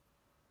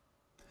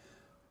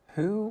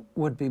 Who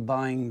would be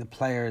buying the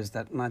players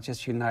that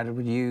Manchester United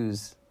would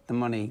use the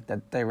money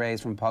that they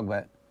raised from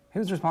Pogba.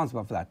 Who's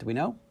responsible for that? Do we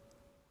know?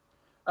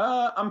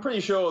 I'm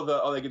pretty sure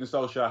that Ole Gunnar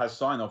Solskjaer has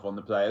sign-off on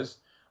the players.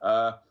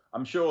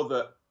 I'm sure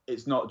that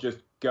it's not just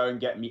go and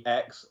get me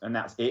X and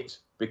that's it,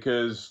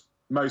 because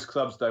most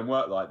clubs don't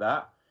work like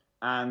that,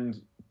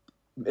 and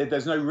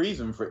there's no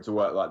reason for it to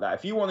work like that.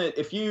 If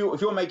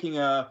you're making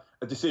a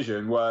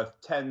decision worth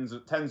tens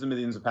of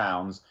millions of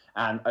pounds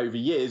and over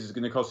years is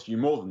going to cost you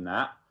more than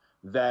that,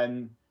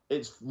 then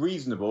it's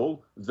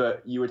reasonable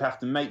that you would have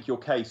to make your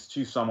case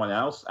to someone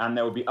else, and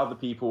there will be other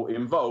people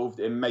involved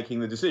in making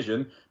the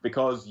decision,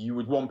 because you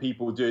would want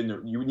people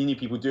you need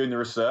people doing the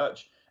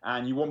research,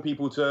 and you want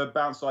people to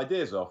bounce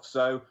ideas off.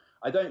 So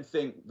I don't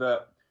think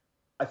that.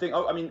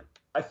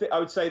 I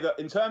would say that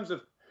in terms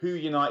of who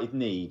United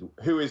need,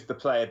 who is the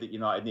player that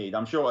United need,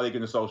 I'm sure Ole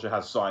Gunnar Solskjaer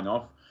has sign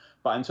off.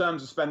 But in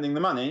terms of spending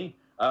the money,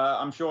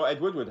 I'm sure Ed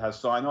Woodward has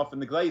sign off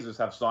and the Glazers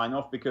have sign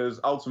off,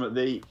 because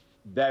ultimately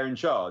they're in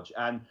charge.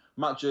 And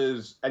much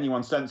as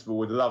anyone sensible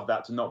would love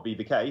that to not be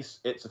the case,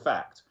 it's a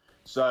fact.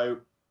 So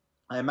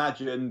I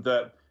imagine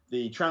that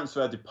the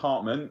transfer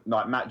department,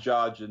 like Matt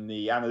Judge and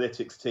the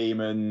analytics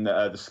team and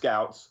the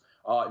scouts,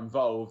 are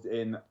involved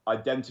in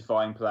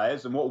identifying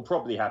players. And what will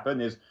probably happen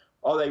is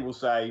Ole will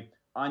say,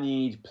 I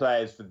need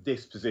players for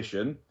this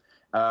position.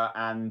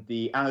 And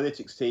the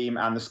analytics team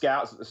and the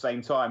scouts at the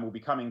same time will be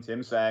coming to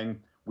him saying,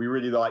 we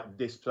really like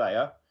this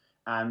player.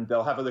 And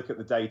they'll have a look at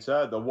the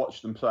data, they'll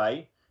watch them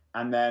play,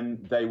 and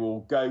then they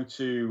will go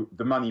to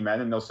the money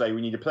men and they'll say,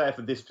 we need a player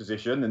for this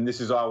position, and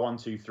this is our 1,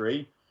 2,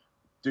 3,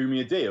 do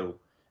me a deal.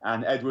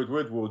 And Ed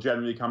Woodward will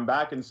generally come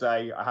back and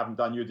say, I haven't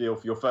done you a deal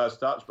for your first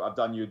touch, but I've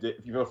done you a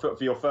deal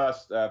for your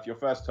first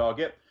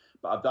target,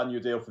 but I've done you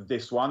a deal for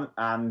this one.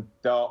 And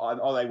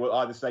Ole will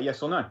either say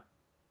yes or no.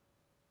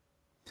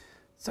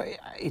 So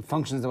it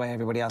functions the way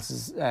everybody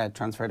else's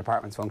transfer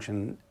departments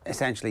function,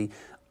 essentially.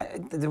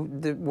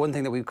 The one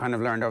thing that we've kind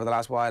of learned over the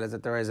last while is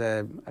that there is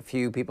a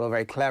few people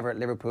very clever at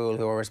Liverpool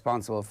who are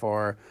responsible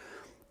for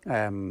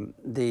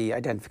the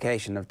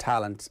identification of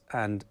talent,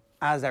 and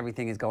as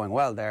everything is going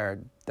well there,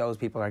 those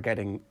people are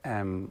getting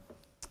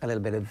a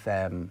little bit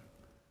of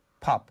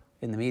pop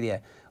in the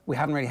media. We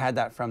haven't really had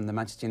that from the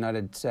Manchester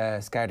United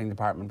scouting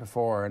department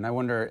before, and I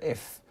wonder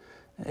if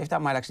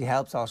that might actually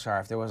help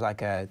Solskjaer, if there was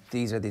like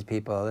these are these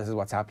people, this is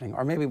what's happening.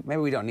 Or maybe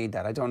we don't need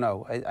that, I don't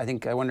know.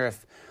 I wonder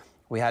if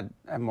we had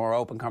a more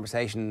open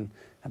conversation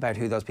about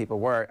who those people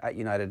were at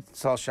United.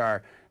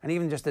 Solskjaer, and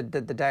even just the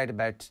doubt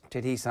about,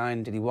 did he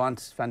sign, did he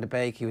want Van de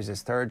Beek? He was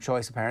his third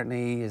choice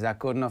apparently. Is that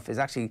good enough? Is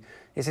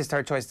his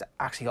third choice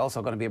actually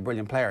also going to be a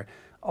brilliant player?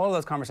 All of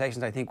those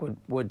conversations I think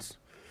would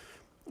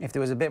if there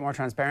was a bit more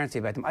transparency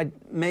about them,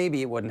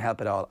 maybe it wouldn't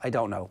help at all. I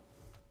don't know.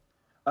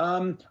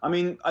 I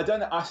mean, I don't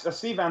know. I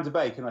see Van de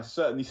Beek, and I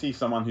certainly see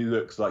someone who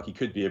looks like he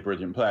could be a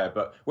brilliant player.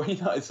 But when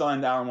United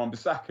signed Aaron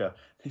Wan-Bissaka,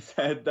 they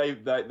said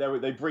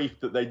they briefed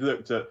that they'd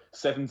looked at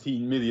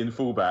 17 million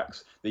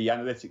fullbacks, the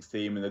analytics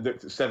team, and they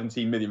looked at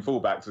 17 million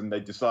fullbacks, and they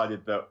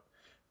decided that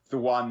the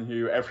one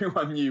who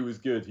everyone knew was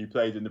good, who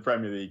played in the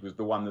Premier League, was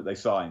the one that they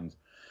signed.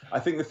 I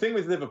think the thing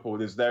with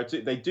Liverpool is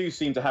they do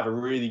seem to have a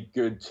really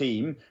good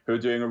team who are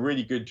doing a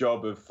really good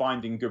job of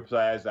finding good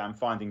players and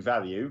finding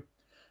value.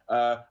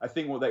 I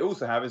think what they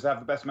also have is the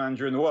best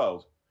manager in the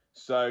world.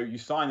 So you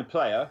sign a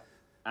player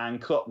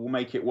and Klopp will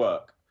make it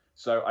work.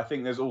 So I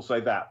think there's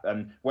also that.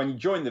 And when you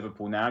join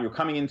Liverpool now, you're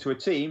coming into a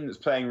team that's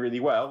playing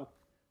really well.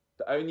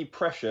 The only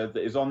pressure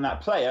that is on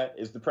that player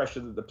is the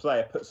pressure that the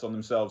player puts on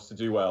themselves to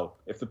do well.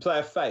 If the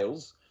player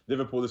fails,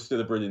 Liverpool is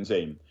still a brilliant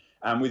team.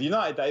 And with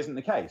United, that isn't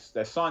the case.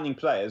 They're signing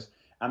players,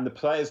 and the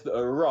players that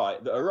arrive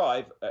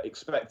are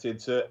expected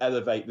to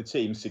elevate the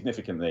team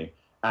significantly.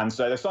 And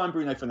so they signed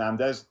Bruno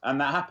Fernandes, and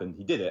that happened.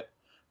 He did it.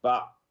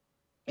 But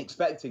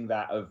expecting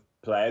that of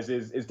players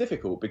is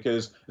difficult,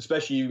 because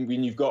especially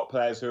when you've got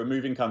players who are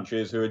moving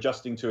countries, who are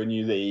adjusting to a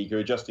new league, who are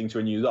adjusting to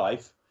a new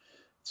life,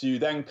 to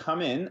then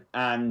come in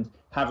and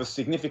have a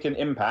significant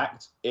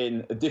impact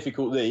in a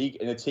difficult league,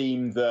 in a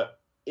team that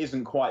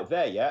isn't quite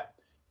there yet,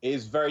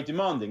 is very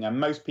demanding, and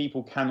most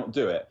people cannot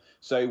do it.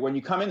 So when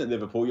you come in at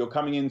Liverpool, you're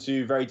coming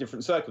into very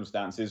different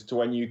circumstances to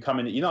when you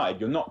come in at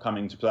United. You're not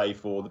coming to play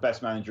for the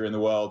best manager in the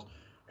world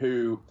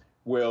who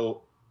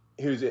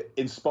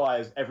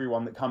inspires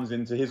everyone that comes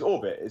into his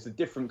orbit. It's a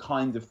different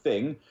kind of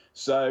thing.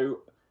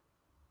 So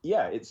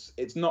yeah, it's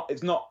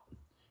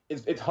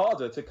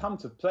harder to come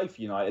to play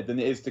for United than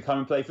it is to come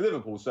and play for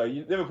Liverpool. So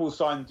Liverpool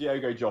signed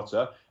Diogo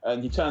Jota,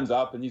 and he turns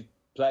up and he's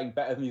playing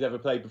better than he's ever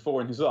played before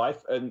in his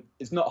life. And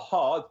it's not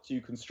hard to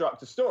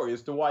construct a story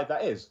as to why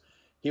that is.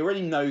 He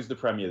already knows the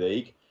Premier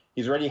League.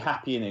 He's already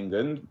happy in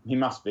England. He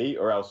must be,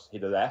 or else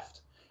he'd have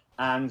left.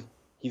 And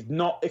he's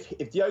not.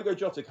 If Diogo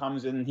Jota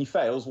comes in and he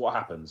fails, what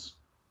happens?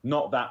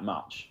 Not that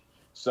much.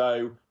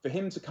 So for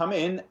him to come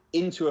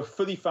into a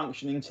fully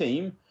functioning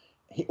team,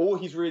 all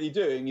he's really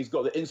doing, he's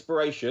got the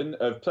inspiration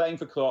of playing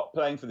for Klopp,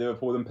 playing for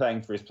Liverpool, and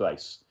playing for his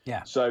place.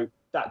 Yeah. So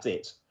that's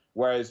it.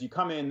 Whereas you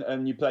come in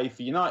and you play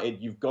for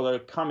United, you've got to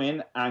come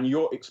in and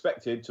you're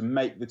expected to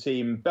make the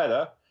team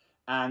better.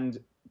 And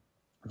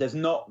there's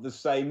not the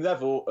same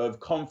level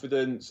of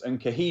confidence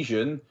and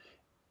cohesion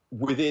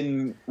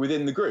within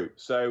the group.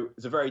 So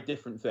it's a very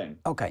different thing.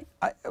 Okay.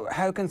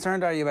 How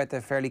concerned are you about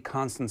the fairly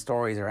constant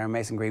stories around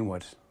Mason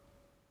Greenwood?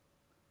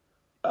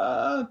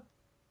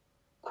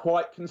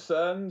 Quite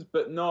concerned,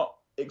 but not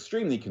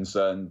extremely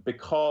concerned,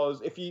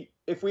 because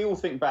if we all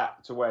think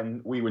back to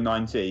when we were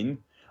 19,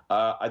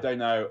 I don't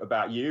know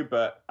about you,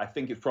 but I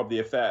think it's probably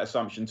a fair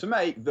assumption to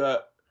make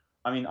that,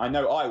 I mean, I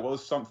know I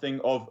was something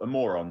of a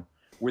moron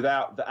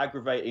without the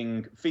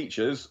aggravating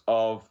features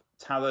of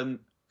talent,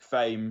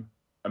 fame,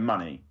 and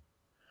money.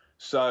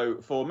 So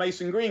for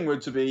Mason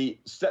Greenwood to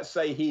be, let's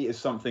say he is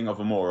something of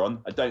a moron,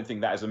 I don't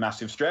think that is a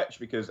massive stretch,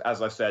 because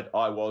as I said,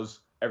 I was,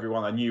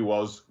 everyone I knew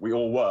was, we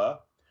all were.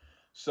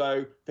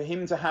 So for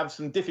him to have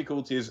some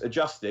difficulties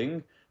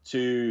adjusting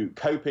to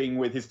coping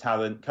with his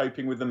talent,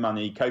 coping with the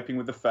money, coping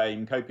with the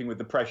fame, coping with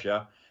the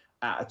pressure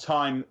at a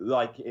time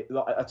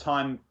a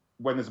time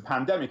when there's a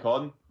pandemic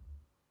on,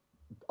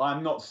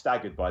 I'm not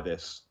staggered by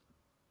this.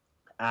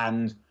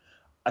 And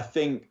I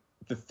think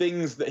the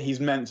things that he's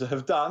meant to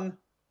have done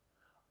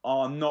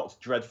are not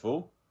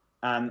dreadful,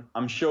 and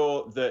I'm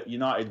sure that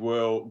United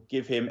will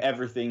give him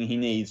everything he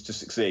needs to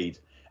succeed.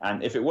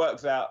 And if it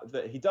works out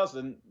that he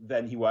doesn't,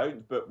 then he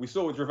won't. But we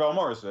saw with Ravel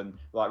Morrison,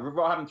 like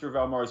what happened to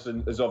Ravel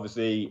Morrison is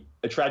obviously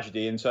a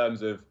tragedy in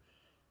terms of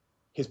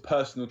his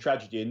personal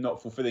tragedy and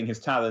not fulfilling his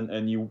talent,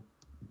 and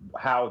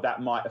how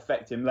that might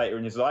affect him later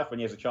in his life when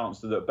he has a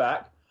chance to look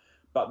back.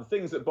 But the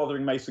things that are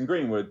bothering Mason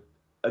Greenwood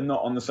are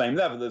not on the same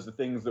level as the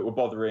things that were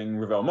bothering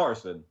Ravel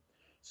Morrison.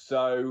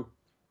 And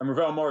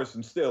Ravel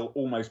Morrison still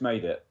almost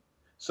made it.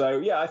 So,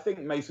 yeah, I think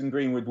Mason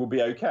Greenwood will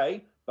be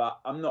okay, but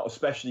I'm not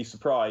especially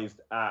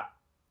surprised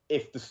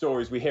if the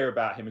stories we hear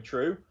about him are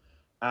true.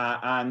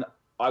 And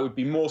I would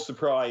be more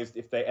surprised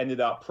if they ended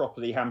up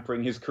properly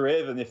hampering his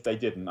career than if they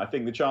didn't. I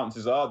think the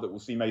chances are that we'll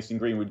see Mason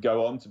Greenwood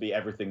go on to be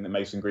everything that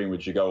Mason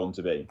Greenwood should go on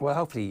to be. Well,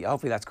 hopefully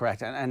that's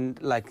correct.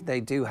 And like, they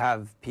do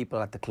have people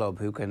at the club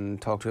who can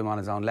talk to him on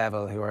his own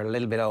level, who are a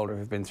little bit older,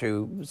 who've been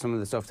through some of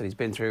the stuff that he's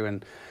been through.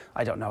 And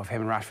I don't know if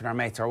him and Rashford are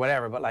mates or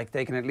whatever, but like,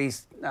 they can at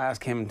least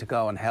ask him to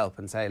go and help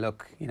and say,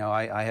 look,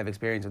 I have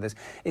experience with this.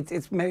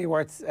 It's maybe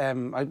worth,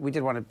 we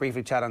did want to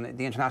briefly chat on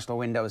the international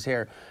windows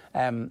here.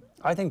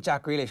 I think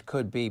Jack Grealish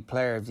could be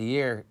Player of the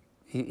Year.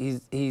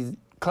 He's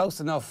close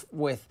enough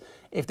with,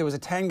 if there was a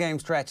 10-game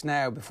stretch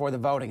now before the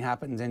voting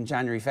happens in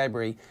January,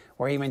 February,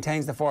 where he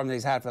maintains the form that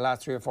he's had for the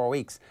last 3 or 4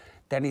 weeks,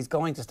 then he's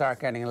going to start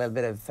getting a little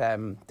bit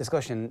of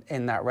discussion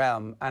in that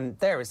realm. And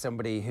there is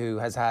somebody who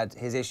has had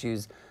his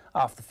issues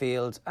off the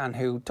field and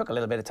who took a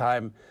little bit of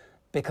time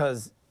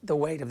because the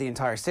weight of the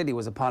entire city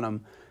was upon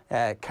him,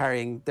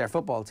 carrying their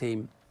football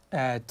team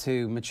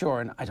to mature.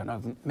 And I don't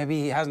know,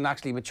 maybe he hasn't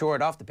actually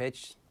matured off the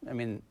pitch. I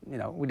mean,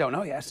 we don't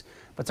know yet,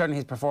 but certainly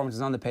his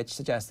performances on the pitch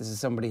suggest this is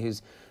somebody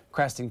who's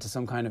cresting to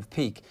some kind of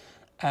peak.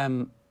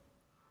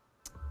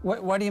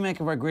 What do you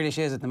make of where Grealish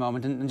is at the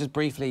moment? And just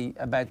briefly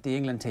about the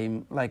England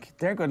team, like,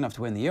 they're good enough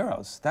to win the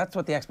Euros. That's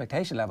what the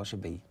expectation level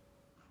should be.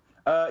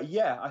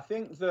 Yeah, I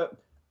think that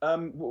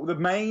the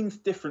main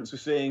difference we're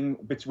seeing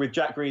with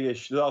Jack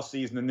Grealish last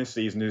season and this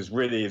season is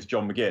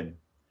John McGinn,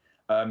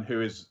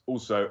 who is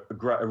also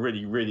a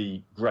really,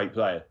 really great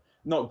player.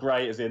 Not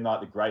great as in like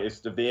the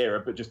greatest of the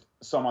era, but just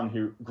someone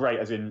who great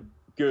as in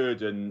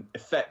good and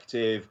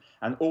effective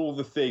and all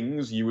the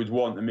things you would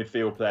want a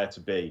midfield player to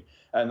be.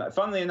 And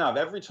funnily enough,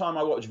 every time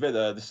I watch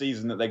Villa the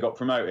season that they got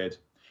promoted,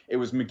 it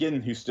was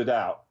McGinn who stood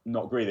out,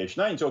 not Grealish.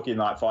 Now you're talking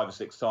like 5 or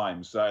 6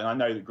 times. So, and I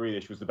know that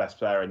Grealish was the best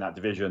player in that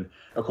division,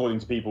 according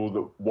to people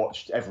that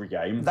watched every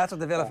game. That's what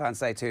the Villa fans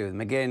say too.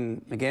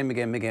 McGinn,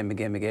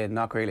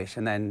 not Grealish.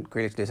 And then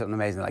Grealish do something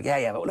amazing. Like,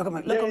 yeah, but look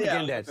what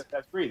McGinn did.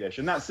 That's Grealish.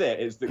 And that's it.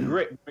 It's the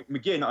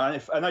McGinn,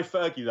 I know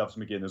Fergie loves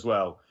McGinn as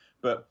well.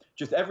 But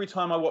just every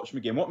time I watch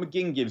McGinn, what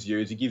McGinn gives you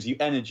is he gives you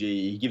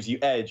energy, he gives you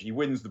edge, he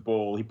wins the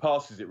ball, he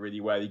passes it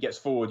really well, he gets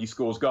forward, he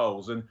scores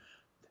goals. And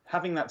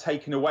having that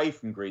taken away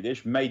from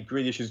Grealish made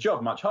Grealish's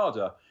job much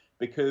harder,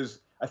 because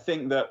I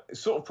think that it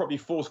sort of probably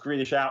forced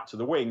Grealish out to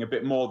the wing a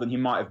bit more than he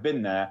might have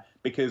been there,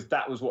 because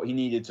that was what he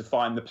needed to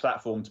find the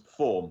platform to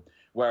perform.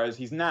 Whereas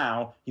he's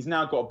now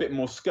got a bit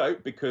more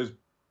scope because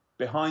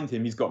behind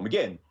him he's got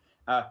McGinn.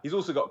 He's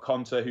also got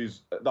Conte,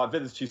 who's like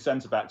Villa's 2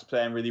 centre-backs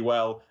playing really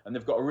well, and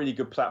they've got a really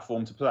good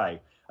platform to play.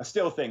 I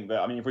still think that,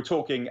 I mean, if we're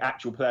talking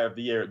actual Player of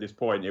the Year at this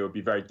point, it would be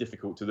very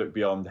difficult to look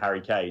beyond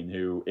Harry Kane,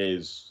 who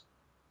is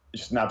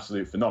just an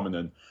absolute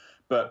phenomenon.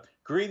 But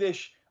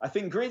Grealish, I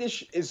think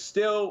Grealish is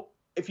still,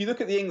 if you look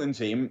at the England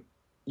team,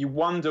 you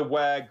wonder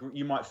where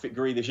you might fit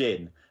Grealish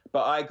in.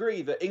 But I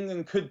agree that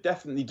England could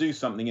definitely do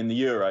something in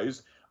the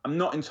Euros. I'm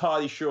not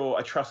entirely sure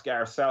I trust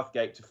Gareth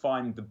Southgate to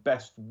find the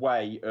best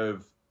way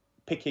of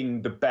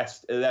picking the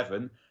best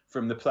 11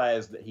 from the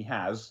players that he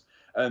has.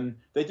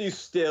 They do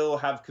still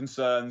have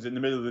concerns in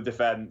the middle of the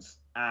defence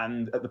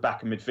and at the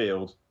back of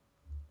midfield.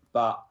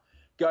 But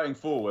going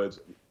forward,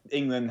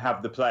 England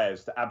have the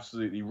players to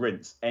absolutely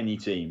rinse any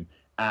team,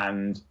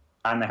 and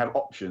they have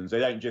options. They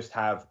don't just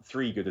have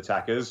 3 good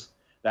attackers;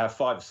 they have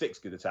 5 or 6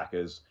 good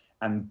attackers.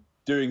 And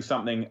doing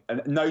something,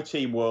 and no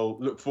team will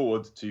look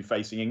forward to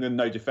facing England.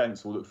 No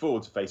defence will look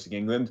forward to facing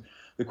England.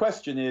 The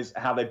question is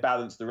how they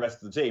balance the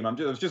rest of the team. I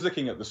was just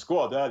looking at the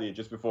squad earlier,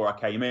 just before I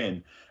came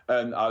in,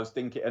 and I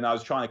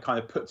was trying to kind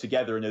of put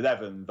together an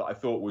 11 that I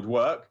thought would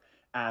work.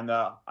 And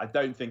I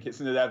don't think it's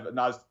an 11.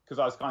 Because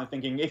I was kind of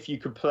thinking, if you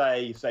could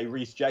play, say,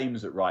 Reece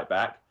James at right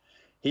back,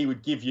 he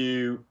would give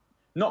you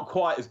not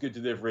quite as good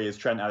delivery as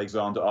Trent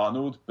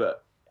Alexander-Arnold,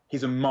 but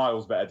he's a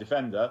miles better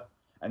defender.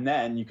 And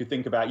then you could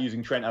think about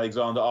using Trent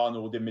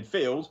Alexander-Arnold in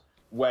midfield,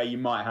 where you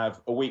might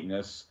have a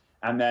weakness.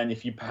 And then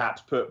if you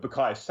perhaps put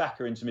Bukayo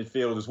Saka into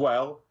midfield as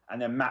well,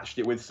 and then matched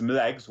it with some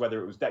legs,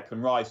 whether it was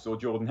Declan Rice or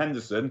Jordan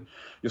Henderson,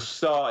 you're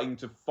starting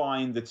to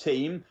find the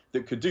team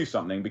that could do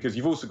something, because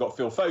you've also got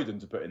Phil Foden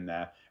to put in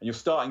there. And you're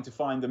starting to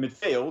find the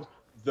midfield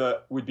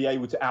that would be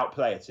able to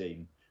outplay a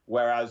team.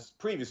 Whereas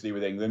previously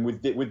with England,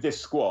 with this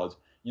squad,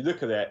 you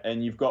look at it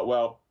and you've got,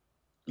 well,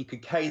 you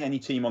could cane any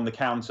team on the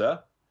counter,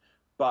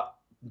 but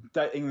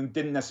England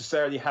didn't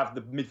necessarily have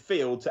the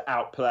midfield to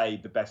outplay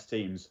the best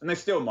teams. And they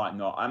still might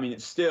not. I mean,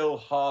 it's still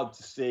hard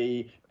to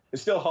see.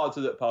 It's still hard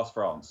to look past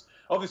France.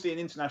 Obviously, in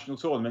international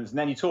tournaments and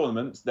any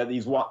tournaments, that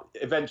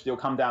eventually will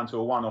come down to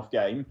a one-off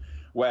game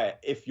where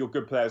if your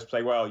good players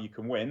play well, you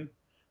can win.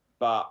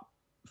 But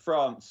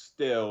France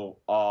still,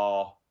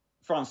 I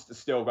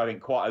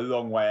think, quite a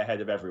long way ahead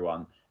of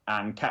everyone.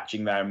 And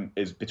catching them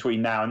is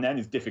between now and then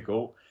is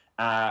difficult.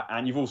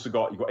 And you've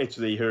got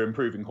Italy, who are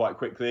improving quite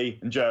quickly,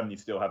 and Germany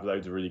still have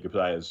loads of really good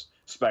players.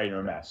 Spain are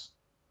a mess.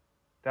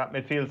 That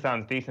midfield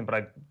sounds decent, but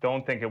I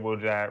don't think it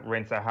would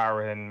rinse a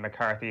Harahan,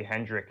 McCarthy,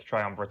 Hendrick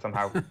triumvirate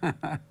somehow.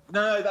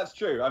 No, that's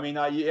true. I mean,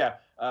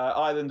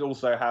 Ireland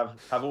also have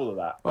all of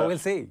that. Well, we'll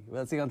see.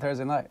 We'll see on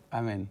Thursday night.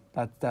 I mean,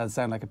 that does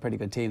sound like a pretty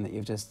good team that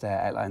you've just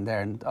outlined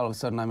there, and all of a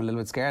sudden I'm a little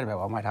bit scared about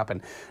what might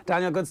happen.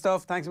 Daniel, good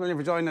stuff. Thanks a million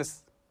for joining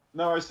us.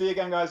 No worries. See you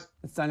again, guys.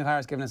 It's Daniel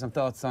Harris giving us some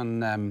thoughts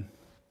on...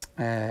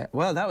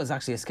 well, that was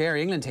actually a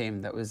scary England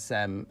team that was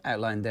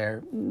outlined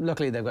there.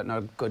 Luckily, they've got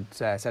no good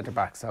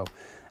centre-back, so...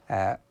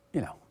 you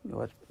know,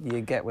 what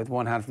you get with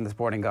one hand from the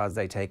sporting gods,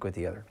 they take with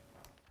the other.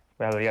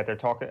 Well, yeah, they're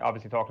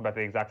obviously talking about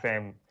the exact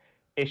same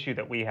issue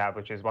that we have,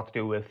 which is what to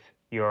do with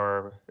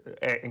your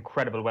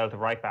incredible wealth of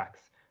right-backs.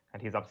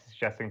 And he's obviously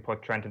suggesting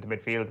put Trent into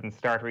midfield and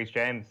start Reece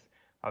James.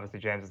 Obviously,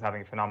 James is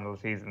having a phenomenal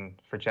season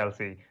for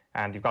Chelsea.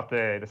 And you've got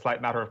the slight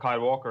matter of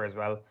Kyle Walker as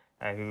well,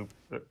 who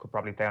could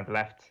probably play on the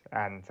left.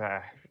 And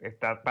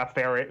that's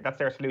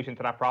their solution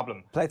to that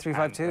problem. Play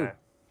 3-5-2.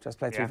 Just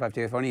play 3-5-2.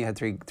 If only you had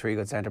three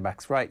good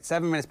centre-backs. Right,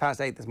 7 minutes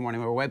past 8 this morning.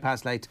 We're way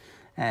past late,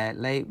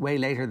 way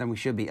later than we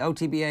should be.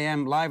 OTB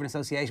AM, live in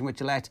association with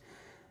Gillette.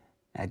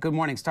 Good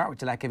morning. Start with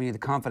Gillette, giving you the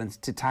confidence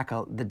to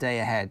tackle the day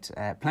ahead.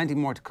 Plenty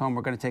more to come.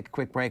 We're going to take a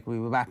quick break.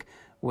 We'll be back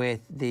with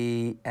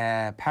the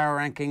power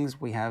rankings.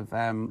 We have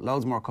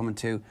loads more coming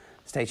too.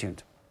 Stay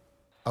tuned.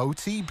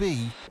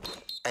 OTB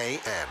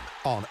AM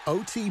on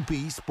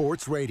OTB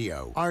Sports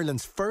Radio,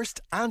 Ireland's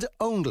first and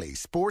only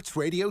sports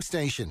radio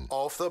station.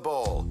 Off the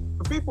ball.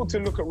 For people to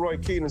look at Roy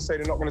Keane and say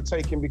they're not going to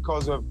take him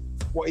because of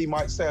what he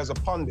might say as a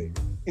pundit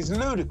is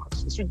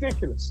ludicrous. It's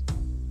ridiculous.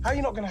 How are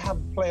you not going to have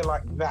a player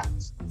like that,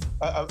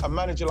 a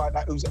manager like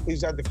that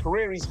who's had the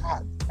career he's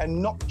had,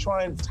 and not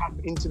try and tap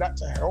into that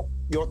to help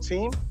your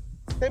team?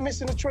 They're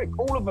missing a trick.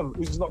 All of them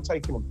who's not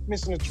taking them.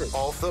 Missing a trick.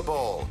 Off the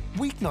ball.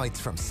 Weeknights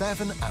from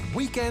 7 and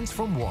weekends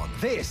from 1.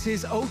 This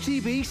is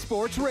OTB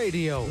Sports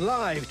Radio.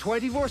 Live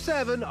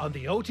 24/7 on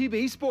the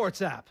OTB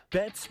Sports app.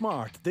 Bet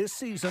smart this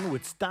season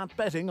with stat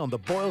betting on the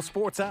Boyle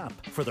Sports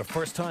app. For the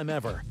first time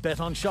ever, bet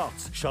on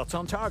shots, shots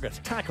on target,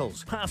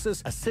 tackles,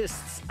 passes,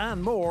 assists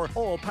and more,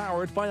 all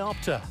powered by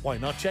Opta. Why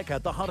not check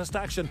out the hottest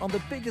action on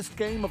the biggest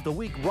game of the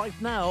week right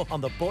now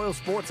on the Boyle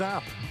Sports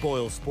app.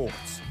 Boyle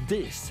Sports.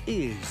 This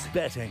is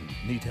betting.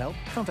 Need help?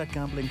 Contact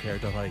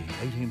gamblingcare.ie.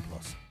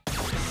 18+.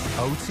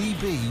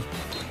 OTB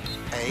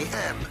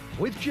AM.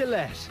 With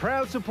Gillette,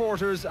 proud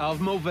supporters of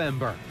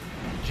Movember.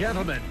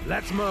 Gentlemen,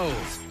 let's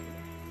move.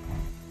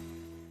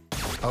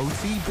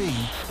 OTB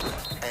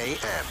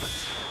AM.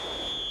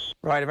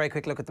 Right, a very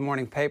quick look at the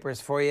morning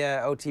papers for you.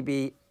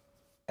 OTB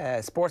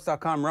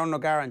sports.com, Ronan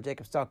O'Gara and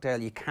Jacob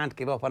Stockdale. You can't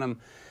give up on him.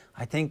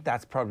 I think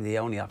that's probably the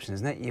only option,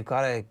 isn't it? You've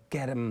got to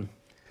get him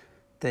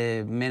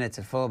the minutes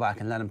at fullback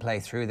and let him play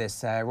through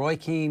this. Roy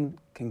Keane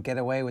can get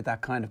away with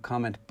that kind of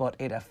comment, but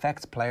it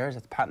affects players.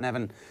 It's Pat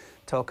Nevin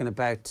talking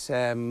about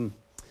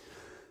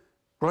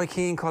Roy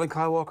Keane calling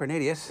Kyle Walker an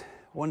idiot.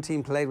 One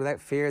team played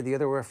without fear, the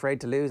other were afraid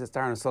to lose. It's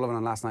Darren O'Sullivan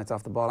on last night's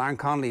Off the Ball. Aaron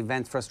Connolly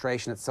vents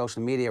frustration at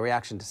social media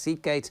reaction to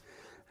Seatgate,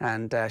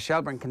 and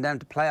Shelburne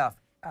condemned to playoff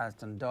as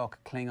Dundalk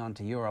cling on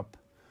to Europe.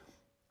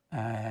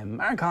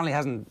 Aaron Connolly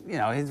hasn't, you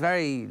know, he's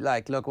very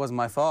like, look, it wasn't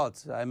my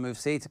fault. I moved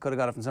seats, I could have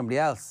got it from somebody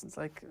else. It's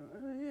like,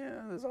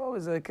 yeah, there's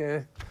always like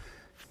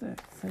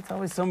it's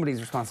always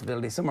somebody's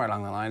responsibility somewhere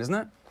along the line, isn't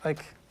it?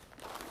 Like,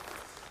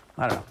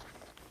 I don't know.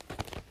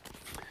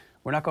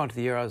 We're not going to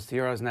the Euros. The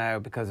Euros now,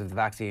 because of the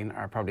vaccine,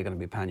 are probably going to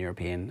be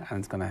pan-European, and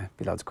it's going to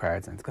be loads of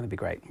crowds, and it's going to be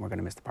great. We're going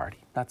to miss the party.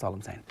 That's all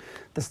I'm saying.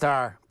 The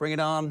Star, bring it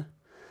on.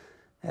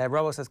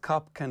 Robo says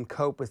Cop can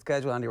cope with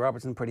schedule. Andy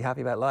Robertson pretty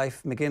happy about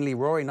life. McGinley,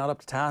 Rory not up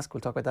to task.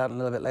 We'll talk about that in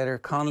a little bit later.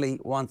 Connolly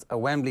wants a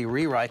Wembley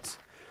rewrite.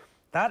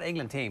 That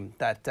England team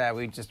that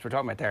we just were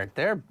talking about there,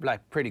 they're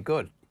like pretty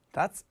good.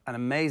 That's an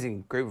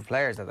amazing group of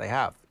players that they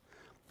have.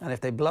 And if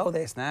they blow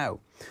this now,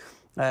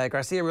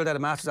 Garcia ruled out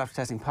of Masters after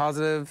testing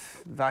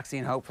positive.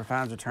 Vaccine hope for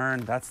fans return.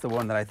 That's the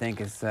one that I think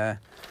is going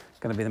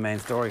to be the main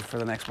story for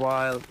the next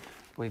while.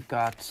 We've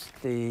got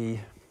the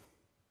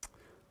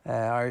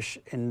Irish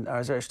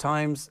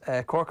Times.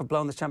 Cork have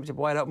blown this championship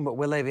wide open, but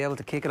will they be able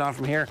to kick it on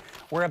from here?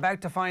 We're about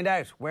to find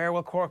out. Where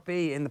will Cork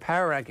be in the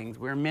power rankings?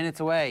 We're minutes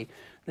away.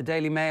 The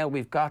Daily Mail,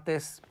 we've got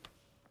this.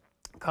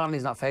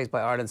 Connolly's not fazed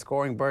by Ireland's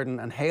scoring burden,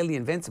 and hail the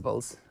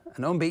Invincibles,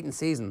 an unbeaten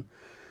season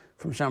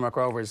from Shamrock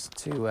Rovers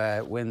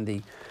to win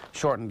the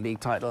shortened league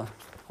title,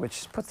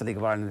 which puts the League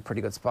of Ireland in a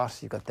pretty good spot.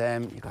 You've got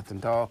them, you've got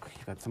Dundalk,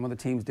 you've got some other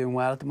teams doing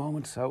well at the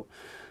moment, so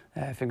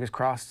fingers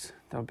crossed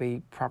there'll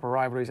be proper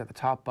rivalries at the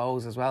top,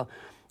 Bows as well.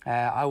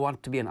 I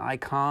want to be an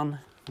icon.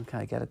 Okay,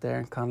 I get it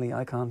there. Connolly,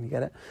 icon, you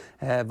get it.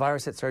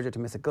 Virus hit Sergio to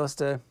miss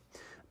Augusta.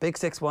 Big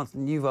Six wants a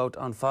new vote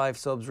on 5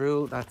 subs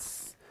rule.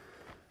 That's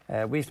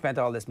we've spent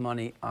all this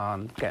money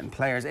on getting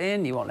players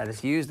in. You won't let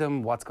us use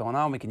them. What's going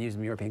on? We can use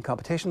them in European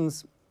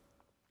competitions.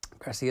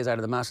 Garcia's out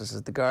of the Masters,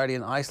 says The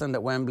Guardian. Iceland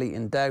at Wembley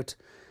in doubt.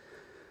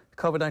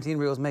 COVID-19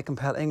 rules may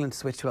compel England to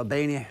switch to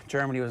Albania.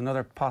 Germany was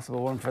another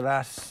possible one for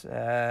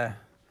that.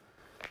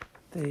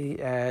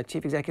 The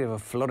chief executive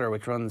of Flutter,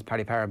 which runs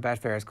Paddy Power and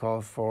Betfair, has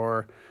called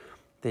for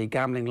the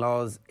gambling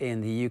laws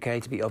in the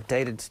UK to be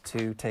updated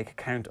to take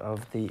account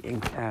of the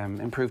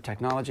improved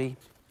technology.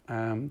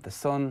 The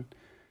Sun,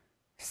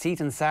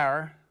 Seat and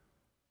Sour,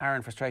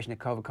 Aaron frustration at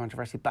COVID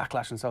controversy,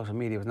 backlash on social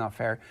media was not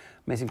fair.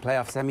 Missing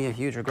playoff semi, a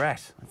huge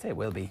regret. I'd say it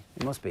will be.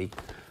 It must be.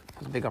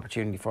 It's a big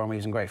opportunity for him. He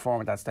was in great form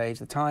at that stage.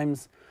 The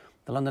Times,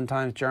 the London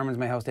Times, Germans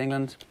may host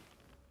England.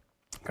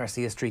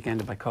 Garcia's streak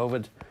ended by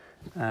COVID.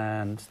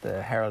 And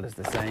the Herald is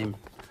the same.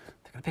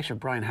 They've got a picture of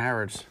Brian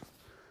Howard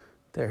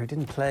there, who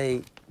didn't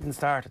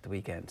start at the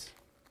weekend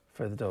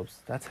for the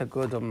Dubs. That's how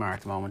good Dublin are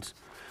at the moment.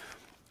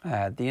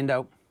 The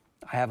Indo,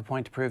 I have a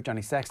point to prove,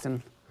 Johnny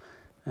Sexton.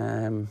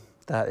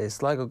 That is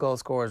Sligo goal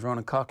scorers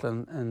Ronan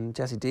Coughlin and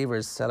Jesse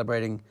Devers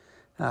celebrating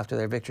after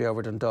their victory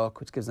over Dundalk,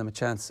 which gives them a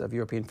chance of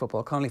European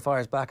football. Connolly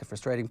fires back at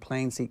frustrating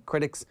plain seat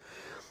critics,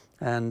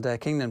 and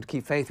Kingdom to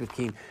keep faith with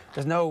Keane.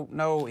 There's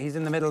no he's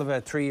in the middle of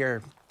a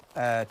 3-year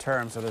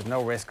term, so there's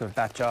no risk of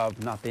that job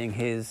not being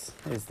his,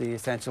 is the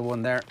essential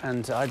one there.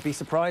 And I'd be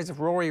surprised if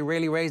Rory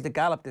really raised a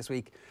gallop this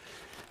week,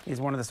 is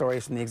one of the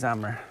stories from the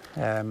Examiner.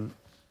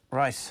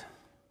 Right,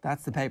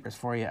 that's the papers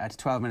for you at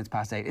 12 minutes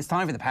past 8. It's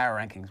time for the power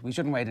rankings. We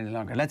shouldn't wait any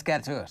longer. Let's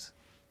get to it.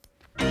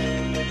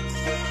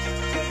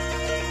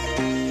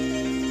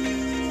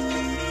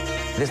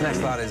 This next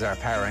slot is our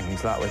power ranking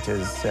slot, which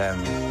has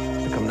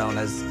become known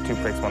as Two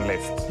Pricks, One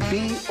List.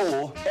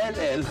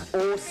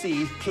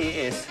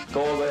 BOLLOCKS.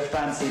 Galway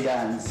fancy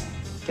dance.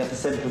 Get the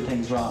simple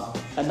things wrong.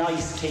 A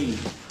nice tea.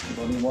 There's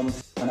only one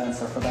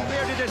answer for that.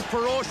 Where did this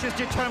ferocious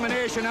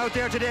determination out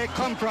there today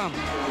come from?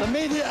 The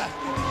media.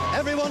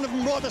 Every one of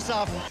them wrote us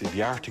off.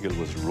 The article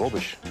was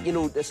rubbish. You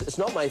know, it's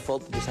not my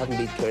fault that just haven't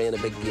beat Kerry in a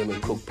big game in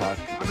Croke Park.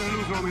 I'm going to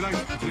lose all my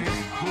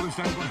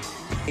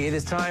life. It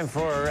is time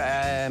for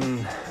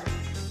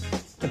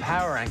the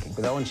power ranking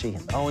with Eoin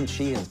Sheahan. Eoin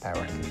Sheahan's power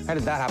ranking. How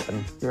did that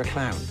happen? You're a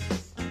clown.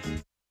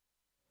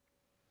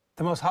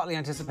 The most hotly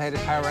anticipated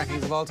power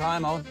rankings of all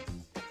time, Eoin.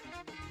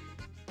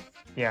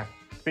 Yeah,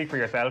 speak for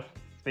yourself.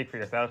 Speak for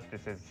yourself.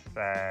 This is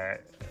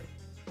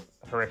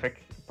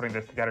horrific, putting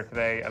this together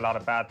today. A lot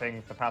of bad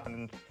things have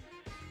happened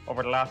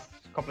over the last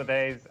couple of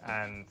days,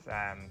 and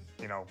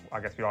you know, I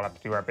guess we all have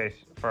to do our bit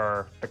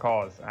for the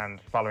cause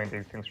and following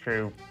these things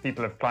through.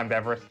 People have climbed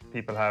Everest,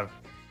 people have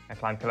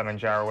climbed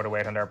Kilimanjaro with a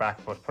weight on their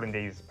back, but putting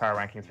these power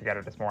rankings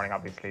together this morning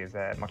obviously is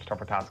a much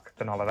tougher task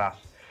than all of that.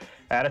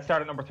 Let's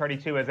start at number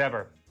 32 as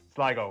ever.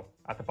 Sligo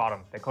at the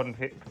bottom. They couldn't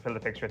fulfill the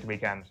fixture at the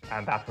weekend,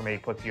 and that for me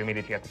puts you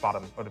immediately at the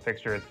bottom of the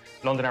fixtures.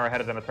 London are ahead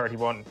of them at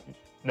 31.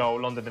 No,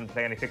 London didn't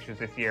play any fixtures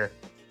this year.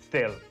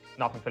 Still,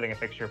 not fulfilling a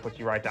fixture puts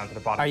you right down to the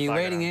bottom. Are you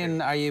rating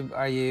in? Are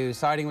you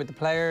siding with the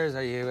players?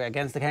 Are you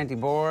against the county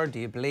board? Do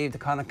you believe the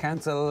Connacht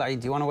Council? Do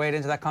you want to wade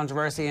into that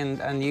controversy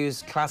and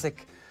use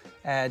classic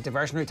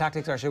diversionary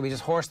tactics, or should we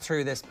just horse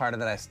through this part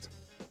of the list?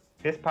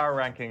 This power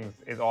rankings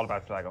is all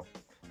about Sligo.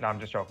 No, I'm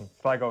just joking.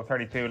 Sligo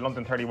 32,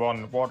 London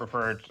 31,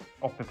 Waterford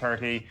up to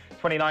 30,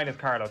 29 is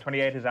Carlow,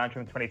 28 is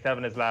Antrim,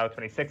 27 is Louth,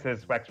 26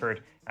 is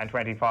Wexford, and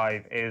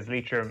 25 is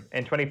Leitrim.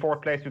 In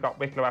 24th place, we've got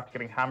Wicklow after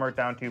getting hammered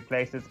down 2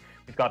 places.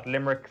 We've got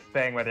Limerick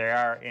staying where they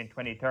are in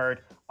 23rd,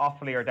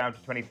 Offaly are down to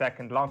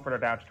 22nd, Longford are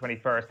down to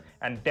 21st,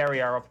 and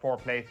Derry are up 4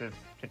 places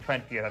to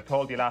 20th. I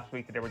told you last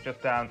week that they were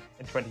just down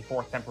in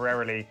 24th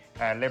temporarily.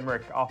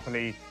 Limerick,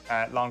 Offaly,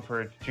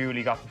 Longford,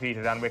 Julie got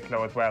defeated, and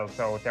Wicklow as well.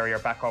 So Derry are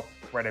back up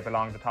where they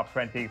belong, the top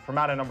 20.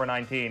 Fermanagh number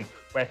 19,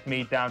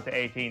 Westmeath down to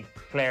 18th,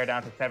 Clare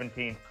down to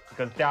 17th,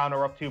 because Down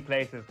are up 2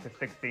 places to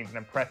 16th, an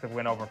impressive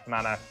win over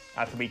Fermanagh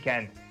at the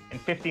weekend. In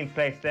 15th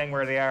place, staying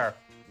where they are,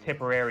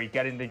 Tipperary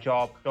getting the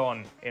job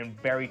done in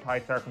very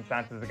tight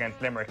circumstances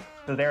against Limerick.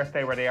 Kildare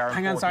stay where they are.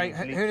 Hang on, sorry.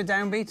 Who did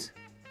Down beat?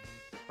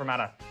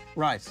 Fermanagh.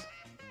 Right.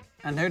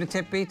 And who did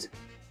Tip beat?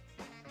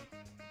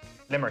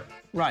 Limerick.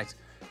 Right.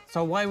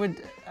 So why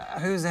would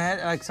who's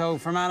ahead? Like, so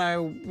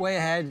Fermanagh way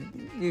ahead.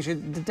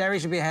 Derry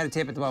should be ahead of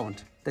Tip at the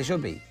moment. They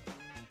should be.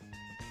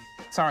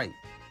 Sorry.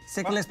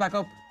 Stick the list back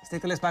up.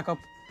 Stick the list back up.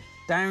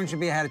 Down should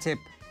be ahead of Tip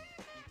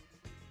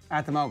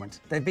at the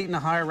moment. They've beaten a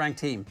higher ranked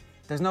team.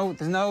 There's no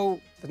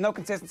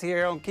consistency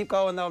here. Keep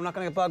going though. I'm not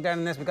going to get bogged down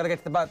in this. We've got to get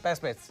to the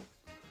best bits.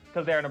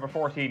 Kildare number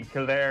 14,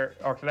 Kildare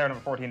number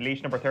 14,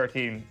 Laois number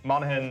 13,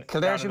 Monaghan.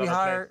 Kildare should be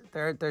higher.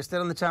 They're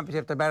still in the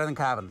championship. They're better than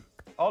Cavan.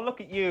 Oh,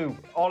 look at you!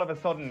 All of a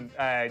sudden,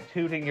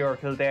 tooting your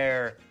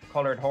Kildare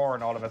coloured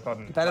horn. All of a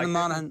sudden, better than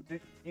Monaghan.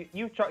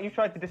 You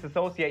tried to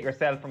disassociate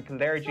yourself from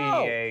Kildare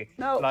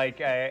GAA,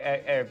 like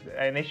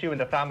an issue in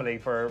the family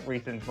for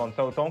recent months.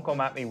 So don't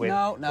come at me with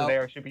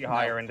Kildare should be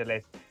higher in the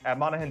list.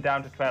 Monaghan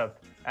down to 12th.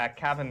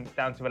 Cavan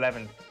down to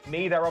 11th.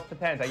 Meath are up to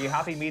 10th. Are you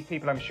happy, Meath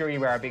people? I'm sure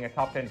you are. Being a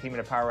top 10 team in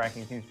the power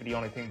ranking seems to be the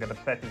only thing that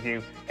obsesses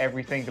you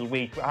every single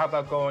week. How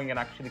about going and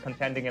actually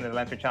contending in the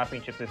Leinster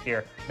Championship this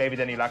year? Maybe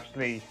then you'll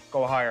actually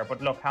go higher.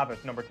 But look, have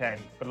it, number 10.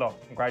 Good luck.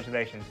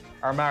 Congratulations.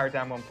 Armagh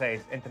down 1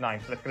 place into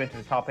 9th. Let's get into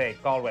the top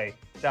 8. Galway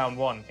down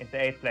 1 into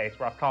 8th place.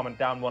 Roscommon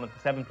down 1 into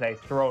 7th place.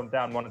 Tyrone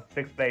down 1 into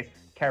 6th place.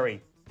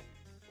 Kerry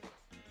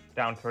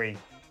down 3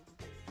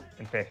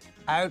 in 5th.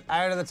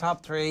 Out of the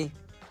top 3.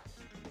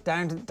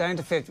 Down to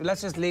 5th.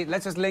 Let's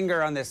just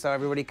linger on this so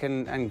everybody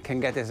can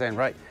get this in,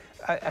 right?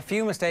 A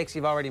few mistakes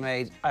you've already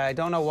made. I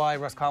don't know why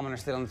Roscommon are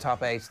still in the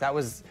top 8. That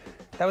was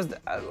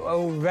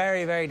a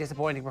very, very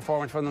disappointing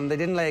performance from them. They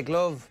didn't lay a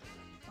glove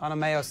on a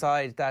Mayo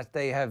side that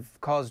they have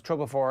caused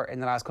trouble for in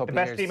the last couple of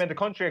years. The best team in the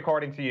country,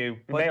 according to you.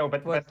 Mayo,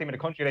 but the best team in the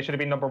country. They should have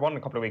been number 1 a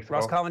couple of weeks ago.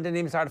 Roscommon didn't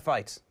even start a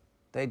fight.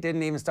 They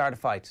didn't even start a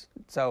fight.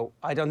 So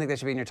I don't think they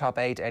should be in your top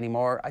 8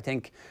 anymore. I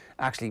think,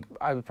 actually,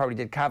 I probably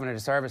did Cavan a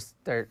disservice.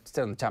 They're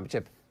still in the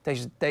championship.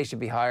 They should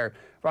be higher.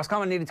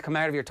 Roscommon needed to come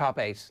out of your top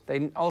 8.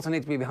 They also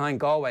need to be behind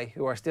Galway,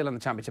 who are still in the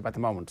championship at the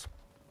moment.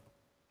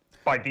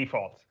 By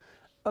default.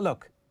 But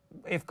look,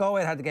 if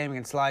Galway had the game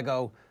against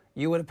Sligo,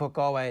 you would have put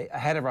Galway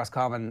ahead of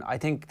Roscommon. I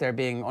think they're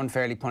being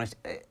unfairly punished.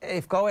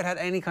 If Galway had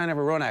any kind of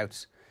a run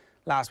out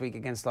last week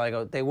against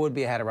Sligo, they would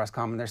be ahead of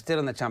Roscommon. They're still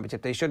in the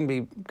championship. They shouldn't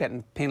be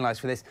getting penalised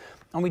for this.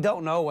 And we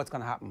don't know what's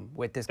going to happen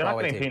with this Galway team.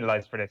 They're not getting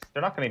penalised for this.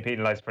 They're not getting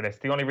penalised for this.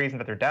 The only reason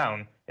that they're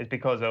down is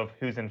because of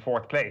who's in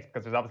 4th place,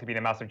 because there's obviously been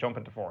a massive jump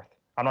into 4th.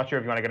 I'm not sure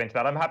if you want to get into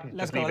that. I'm happy to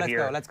just leave it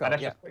here. Let's go.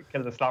 Let's just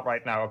kill the slot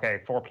right now.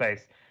 Okay, 4th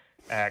place.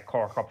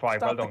 Cork up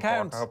 5. Well done,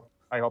 Cork.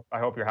 I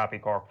hope you're happy,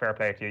 Cork. Fair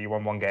play to you. You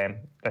won 1 game.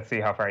 Let's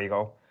see how far you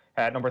go.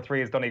 Number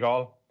 3 is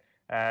Donegal.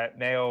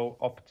 Mayo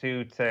up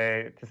 2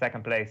 to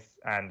 2nd place,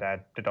 and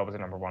the Dubs are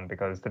number 1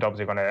 because the Dubs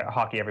are going to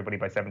hockey everybody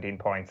by 17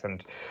 points.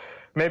 And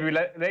maybe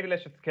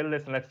let's just kill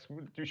this and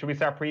should we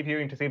start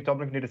previewing to see if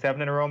Dublin can do the 7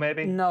 in a row?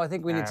 Maybe. No, I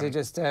think we need to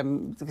just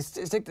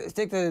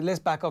stick the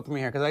list back up from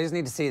here because I just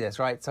need to see this,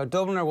 right? So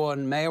Dublin are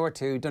 1, Mayo are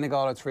 2,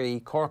 Donegal are 3,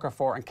 Cork are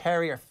 4, and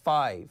Kerry are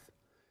 5.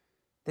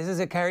 This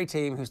is a Kerry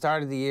team who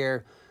started the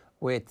year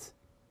with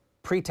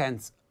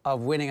pretense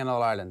of winning an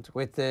All-Ireland.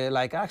 With the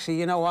actually,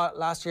 you know what?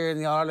 Last year in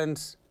the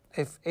All-Ireland,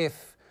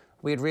 if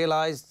we had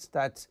realised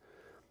that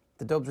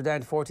the Dubs were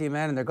down to 14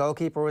 men and their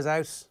goalkeeper was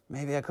out,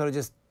 maybe I could have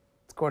just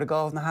scored a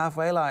goal from the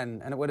halfway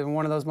line and it would have been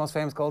one of those most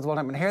famous goals of all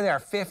time. And here they are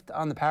 5th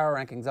on the power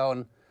rankings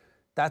zone.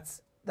 That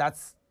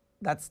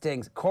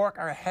stings. Cork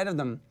are ahead of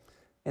them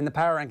in the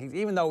power rankings,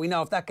 even though we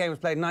know if that game was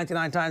played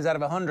 99 times out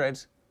of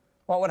 100,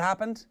 what would have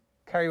happened?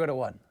 Kerry would have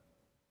won.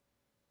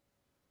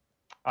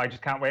 I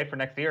just can't wait for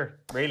next year,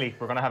 really.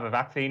 We're going to have a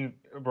vaccine.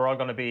 We're all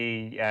going to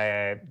be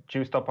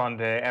juiced up on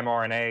the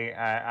mRNA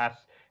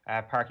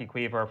at Páirc Uí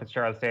Chaoimh or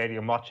Fitzgerald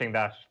Stadium watching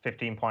that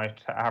 15-point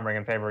hammering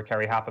in favour of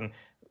Kerry happen.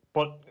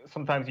 But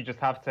sometimes you just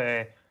have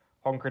to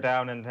hunker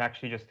down and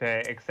actually just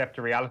accept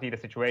the reality of the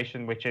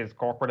situation, which is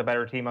Cork were the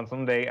better team on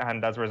Sunday,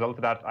 and as a result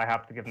of that, I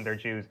have to give them their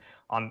dues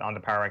on the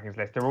power rankings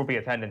list. There will be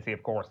a tendency,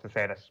 of course, to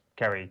say that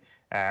Kerry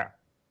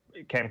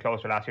came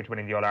closer last year to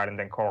winning the All-Ireland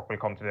than Cork will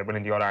come to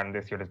winning the All-Ireland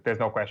this year. There's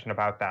no question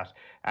about that.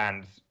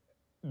 And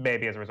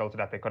maybe as a result of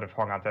that, they could have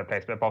hung on to a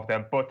place above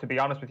them. But to be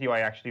honest with you,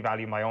 I actually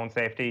value my own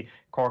safety.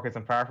 Cork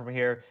isn't far from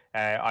here.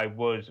 I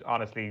would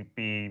honestly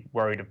be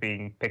worried of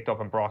being picked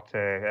up and brought to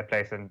a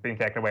place and being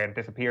taken away and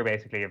disappear,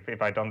 basically,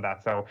 if I'd done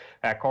that. So,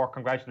 Cork,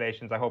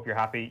 congratulations. I hope you're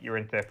happy. You're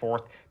into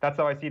 4th. That's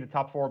how I see the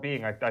top 4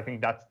 being. I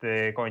think that's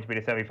going to be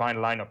the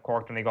semi-final lineup.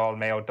 Cork, Donegal,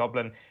 Mayo,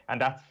 Dublin.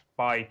 And that's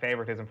by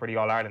favouritism for the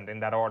All-Ireland in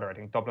that order. I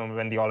think Dublin will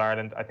win the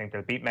All-Ireland. I think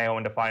they'll beat Mayo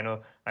in the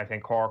final. I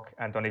think Cork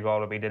and Donegal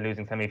will be the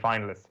losing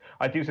semi-finalists.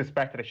 I do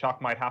suspect that a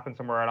shock might happen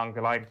somewhere along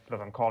the line, but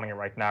I'm calling it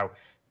right now.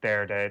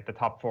 They're the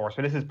top 4.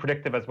 So this is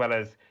predictive as well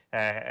as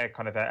a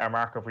kind of a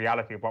mark of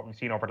reality of what we've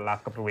seen over the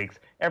last couple of weeks.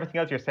 Everything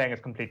else you're saying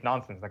is complete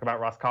nonsense. Like about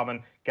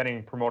Roscommon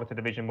getting promoted to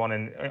Division 1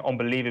 in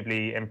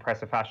unbelievably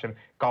impressive fashion.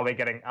 Galway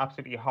getting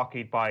absolutely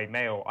hockeyed by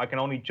Mayo. I can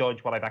only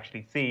judge what I've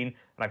actually seen,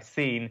 and I've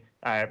seen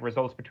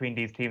results between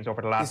these teams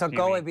over the last few weeks. You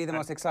saw Galway be the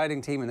most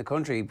exciting team in the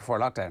country before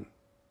lockdown.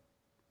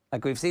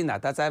 Like, we've seen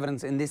that. That's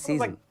evidence in this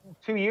season.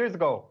 Like 2 years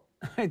ago.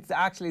 It's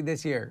actually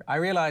this year. I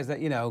realised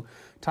that, you know,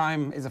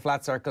 time is a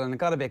flat circle and it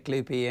got a bit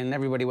gloopy and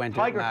everybody went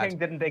mad. Tiger King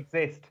didn't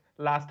exist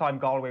last time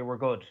Galway were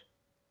good.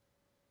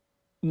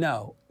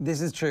 No,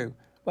 this is true.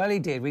 Well, he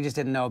did. We just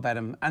didn't know about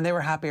him. And they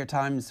were happier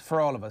times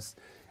for all of us.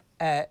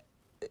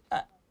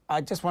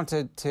 I just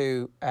wanted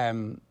to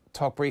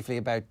talk briefly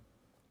about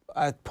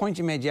a point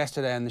you made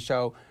yesterday on the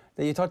show,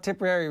 that you thought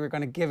Tipperary were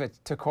going to give it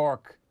to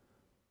Cork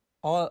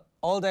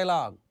all day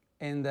long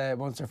in the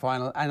Munster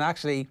final. And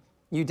actually,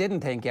 you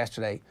didn't think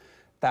yesterday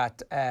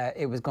that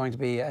it was going to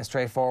be a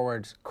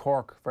straightforward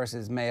Cork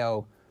versus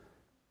Mayo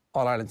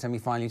All-Ireland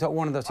semi-final. You thought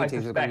one of those two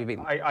teams was going to be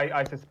beaten.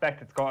 I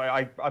suspect it's going.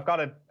 I've got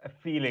a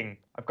feeling.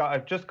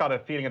 I've just got a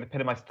feeling at the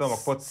pit of my stomach.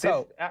 But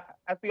so, this,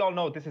 as we all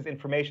know, this is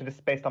information. This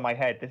is based on my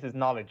head. This is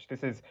knowledge.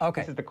 This is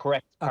the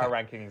correct power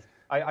rankings.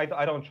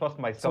 I don't trust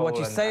my soul. So what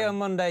you say on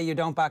Monday, you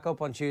don't back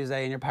up on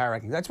Tuesday in your power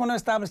rankings. I just want to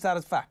establish that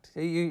as fact.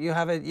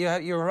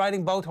 You're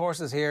riding both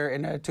horses here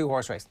in a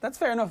 2-horse race. That's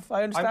fair enough.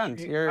 I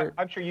understand.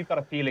 I'm sure you've got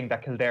a feeling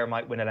that Kildare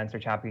might win a Leinster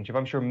Championship.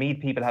 I'm sure Meath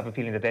people have a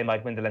feeling that they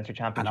might win the Leinster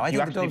Championship. I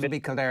think the Dubs will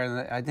beat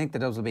Kildare. I think the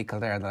Dubs will beat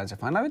Kildare in the Leinster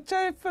final. I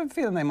have a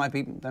feeling they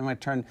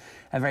might turn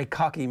a very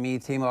cocky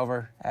Meath team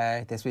over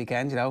this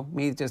weekend. You know,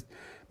 Meath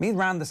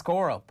ran the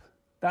score up.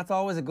 That's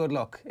always a good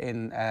look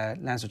in a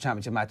Leinster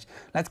Championship match.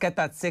 Let's get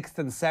that 6th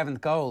and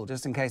 7th goal,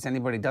 just in case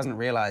anybody doesn't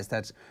realise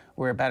that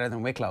we're better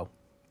than Wicklow.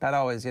 That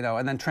always, you know,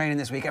 and then training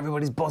this week,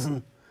 everybody's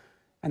buzzing.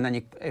 And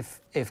then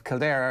if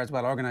Kildare are as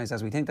well organised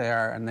as we think they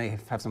are, and they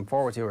have some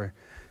forwards who are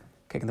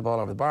kicking the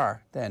ball over the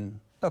bar, then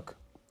look,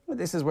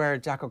 this is where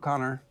Jack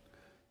O'Connor,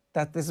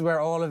 this is where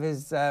all of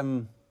his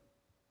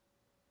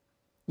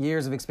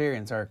years of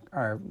experience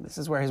this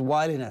is where his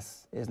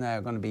wiliness is now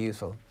going to be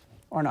useful.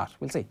 Or not,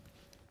 we'll see.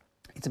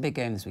 It's a big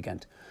game this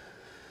weekend.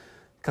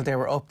 Kildare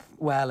were up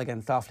well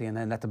against Offaly and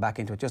then let them back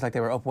into it, just like they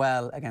were up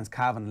well against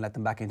Cavan and let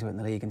them back into it in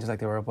the league, and just like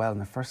they were up well in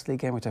the first league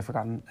game, which I've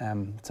forgotten.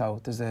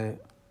 So there's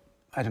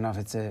I don't know if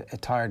it's a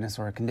tiredness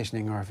or a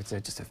conditioning, or if it's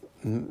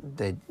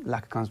the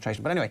lack of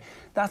concentration. But anyway,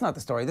 that's not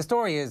the story. The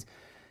story is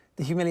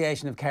the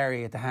humiliation of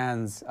Kerry at the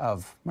hands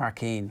of Mark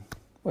Keane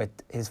with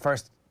his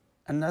first,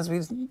 and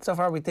so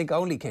far we think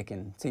only kick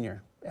in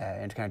senior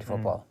intercounty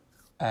football.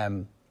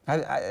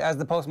 As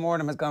the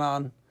post-mortem has gone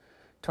on,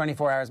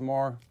 24 hours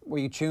more. Were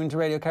you tuned to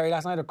Radio Kerry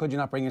last night, or could you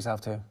not bring yourself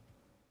to?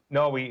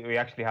 No, we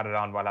actually had it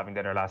on while having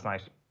dinner last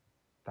night.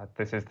 That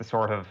this is the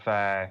sort of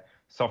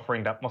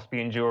suffering that must be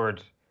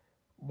endured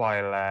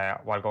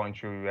while going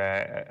through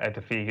a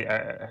defeat,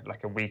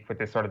 like a week with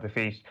this sort of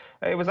defeat.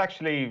 It was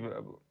actually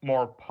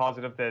more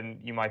positive than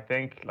you might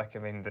think. Like, I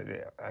mean,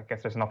 I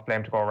guess there's enough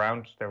blame to go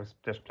around.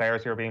 There's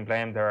players who are being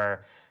blamed. There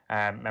are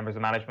members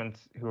of management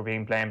who are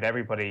being blamed.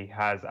 Everybody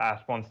has,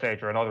 at one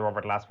stage or another over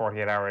the last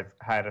 48 hours,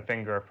 had a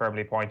finger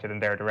firmly pointed in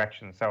their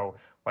direction. So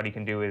what you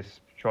can do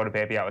is throw the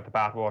baby out with the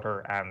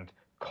bathwater and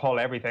cull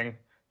everything.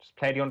 Just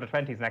play the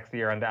under-20s next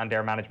year and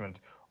their management.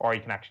 Or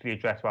you can actually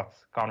address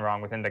what's gone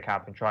wrong within the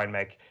camp and try and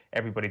make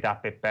everybody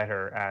that bit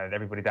better and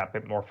everybody that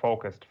bit more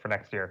focused for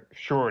next year.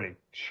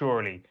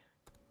 Surely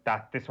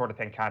that this sort of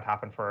thing can't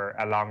happen for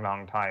a long,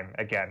 long time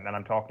again. And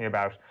I'm talking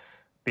about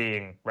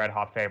being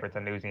red-hot favourites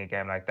and losing a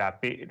game like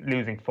that,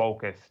 losing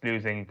focus,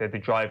 losing the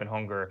drive and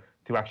hunger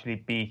to actually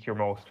beat your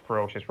most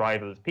ferocious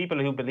rivals, people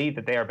who believe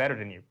that they are better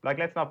than you. Like,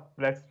 let's not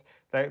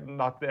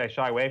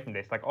shy away from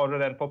this. Like, other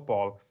than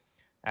football,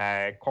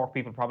 Cork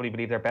people probably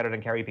believe they're better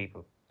than Kerry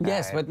people.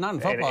 Yes, but not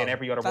in football. In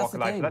every other walk of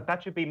life. So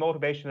that should be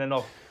motivation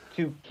enough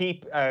to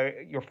keep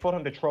your foot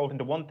on the throat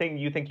into one thing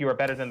you think you are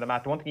better than them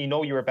at. The one thing you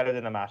know you are better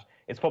than them at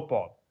is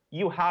football.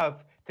 You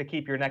have to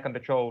keep your neck on the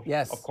throat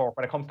of Cork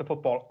when it comes to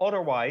football.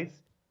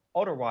 Otherwise,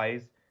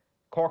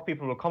 Cork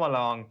people will come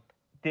along,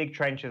 dig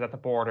trenches at the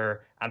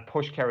border and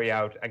push Kerry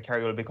out, and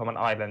Kerry will become an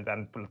island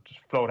and will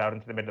just float out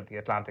into the middle of the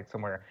Atlantic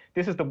somewhere.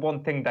 This is the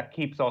one thing that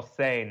keeps us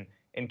sane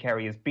in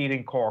Kerry, is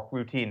beating Cork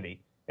routinely.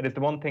 It is the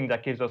one thing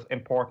that gives us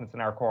importance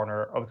in our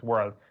corner of the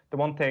world. The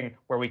one thing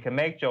where we can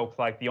make jokes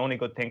like the only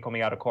good thing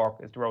coming out of Cork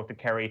is the road to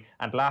Kerry,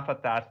 and laugh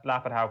at that,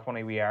 laugh at how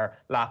funny we are,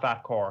 laugh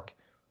at Cork.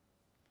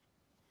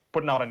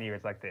 But not on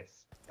years like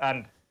this.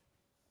 And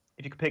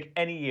if you could pick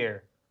any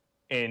year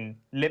in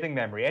living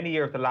memory, any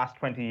year of the last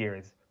 20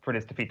 years for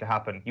this defeat to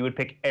happen, you would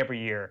pick every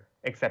year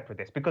except for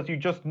this, because you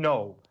just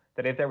know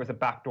that if there was a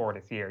backdoor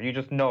this year, you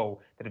just know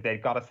that if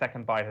they'd got a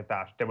second bite at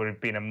that, they would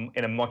have been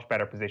in a much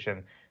better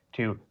position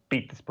to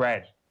beat the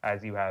spread,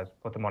 as you had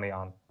put the money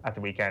on at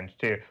the weekend,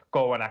 to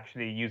go and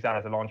actually use that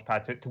as a launch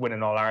pad to win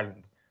in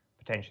All-Ireland,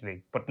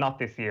 potentially. But not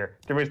this year.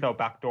 There is no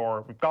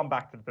backdoor. We've gone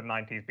back to the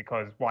 90s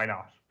because why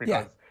not?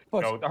 Because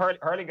the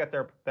Hurling get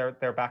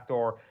their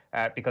backdoor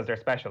because they're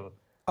special.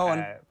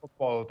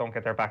 Football don't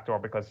get their backdoor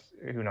because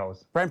who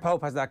knows. Brent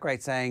Pope has that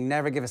great saying,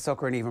 never give a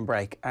sucker an even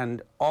break.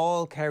 And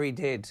all Kerry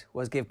did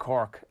was give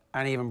Cork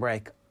an even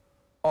break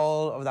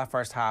all of that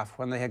first half,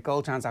 when they had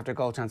goal chance after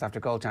goal chance after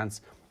goal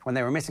chance, when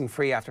they were missing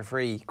free after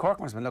free. Cork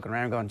must have been looking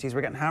around going, geez,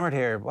 we're getting hammered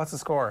here. What's the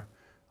score?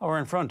 Oh, we're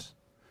in front.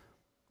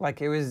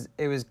 Like, it was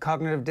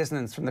cognitive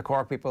dissonance from the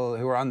Cork people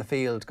who were on the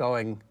field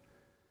going,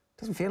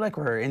 Doesn't feel like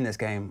we're in this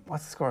game.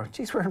 What's the score?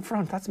 Jeez, we're in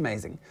front. That's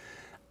amazing.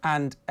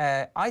 And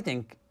I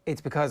think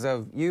it's because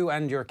of you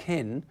and your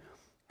kin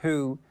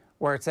who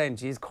were saying,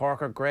 geez,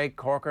 Cork are great,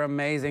 Cork are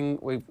amazing.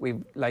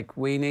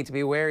 We need to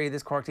be wary of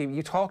this Cork team.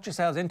 You talked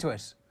yourselves into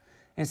it.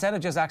 Instead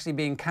of just actually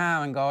being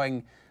calm and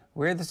going,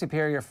 we're the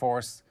superior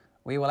force.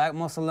 We will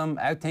outmuscle them,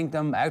 outthink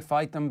them,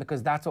 outfight them,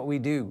 because that's what we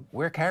do.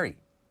 We're Kerry.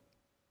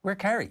 We're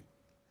Kerry.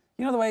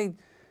 You know the way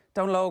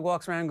Don Logue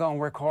walks around going,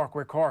 we're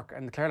Cork,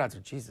 and the Clare lads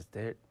are, Jesus,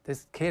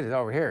 this kid is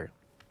over here.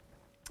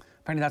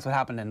 Apparently that's what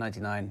happened in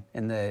 '99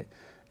 in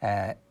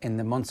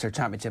the Munster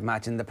Championship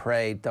match. In the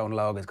parade, Don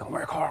Logue is going,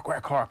 we're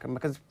Cork, and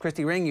because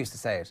Christy Ring used to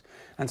say it.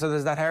 And so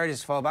there's that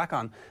heritage to fall back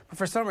on. But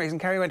for some reason,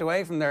 Kerry went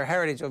away from their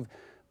heritage of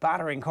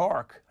battering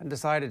Cork and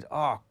decided,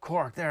 oh,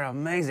 Cork, they're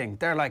amazing.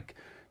 They're like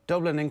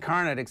Dublin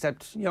incarnate,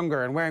 except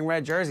younger and wearing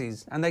red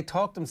jerseys. And they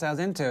talked themselves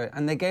into it,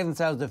 and they gave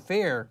themselves the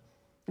fear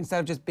instead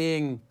of just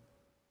being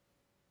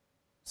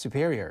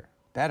superior,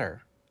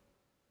 better,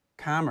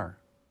 calmer.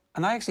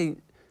 And I actually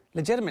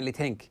legitimately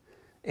think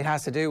it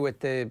has to do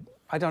with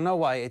I don't know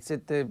why, it's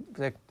the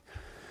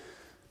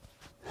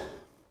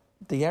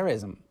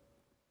Yerism,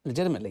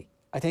 legitimately.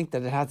 I think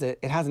that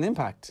it has an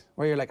impact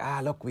where you're like,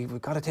 look,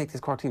 we've got to take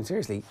this Cork team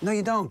seriously. No,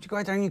 you don't. You go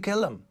out there and you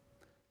kill them.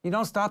 You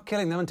don't stop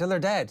killing them until they're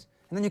dead.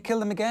 And then you kill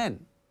them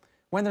again.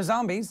 When they're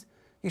zombies,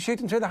 you shoot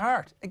them through the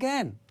heart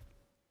again.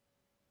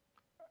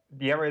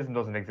 The Yerism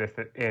doesn't exist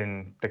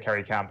in the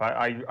Kerry camp.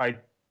 I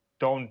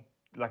don't,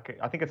 like,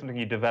 I think it's something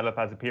you develop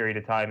as a period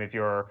of time. If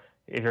you're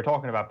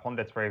talking about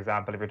pundits, for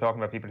example, if you're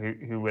talking about people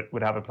who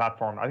would have a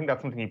platform, I think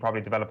that's something you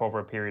probably develop over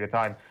a period of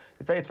time.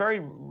 It's very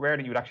rare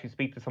that you would actually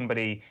speak to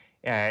somebody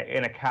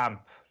in a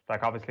camp,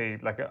 like obviously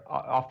like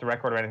off the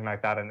record or anything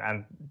like that,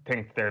 and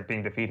think they're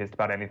being defeatist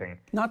about anything.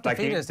 Not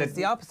defeatist, it's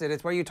the opposite.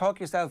 It's where you talk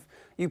yourself,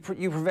 you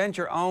prevent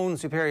your own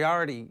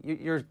superiority.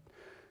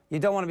 You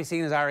don't want to be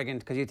seen as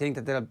arrogant because you think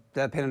that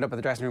they'll pin it up at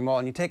the dressing room wall,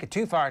 and you take it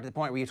too far to the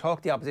point where you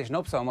talk the opposition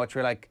up so much,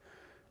 you're like,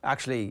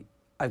 actually,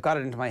 I've got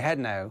it into my head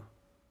now.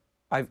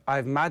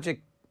 My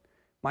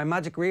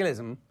magic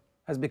realism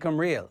has become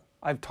real.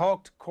 I've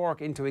talked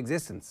Cork into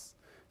existence.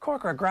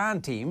 Cork are a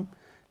grand team,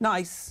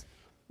 nice,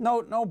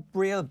 no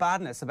real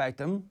badness about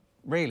them,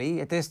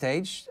 really, at this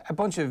stage. A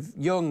bunch of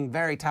young,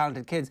 very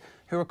talented kids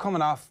who are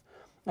coming off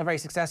a very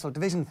successful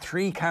Division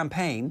 3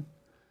 campaign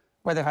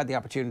where they've had the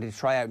opportunity to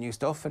try out new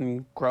stuff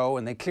and grow,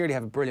 and they clearly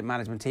have a brilliant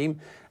management team,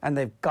 and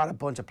they've got a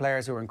bunch of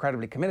players who are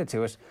incredibly committed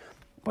to it.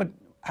 But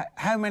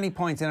how many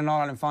points in an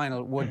All-Ireland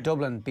final would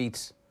Dublin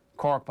beat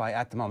Cork by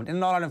at the moment? In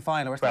an All-Ireland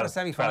final, it's not a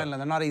semi-final,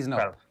 and they're not easing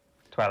up.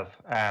 12.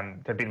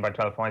 They're beaten by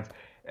 12 points.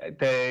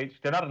 They're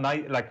not a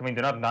nice, they're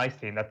not a nice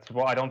team.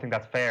 I don't think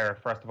that's fair.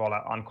 First of all,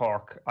 on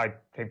Cork, I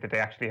think that they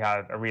actually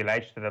have a real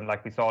edge to them.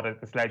 Like we saw the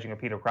sledging of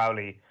Peter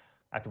Crowley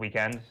at the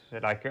weekend.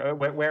 Like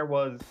where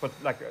was, but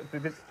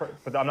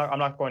I'm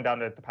not going down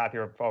the path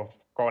here of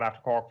going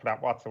after Cork for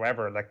that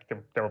whatsoever. Like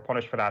they were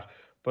punished for that.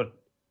 But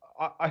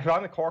if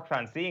I'm a Cork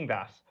fan seeing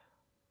that,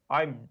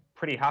 I'm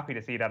pretty happy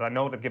to see that. I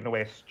know they've given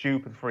away a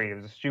stupid free. It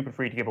was a stupid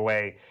free to give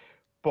away.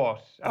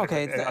 But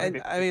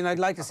okay, I mean, I'd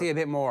like to see a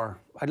bit more.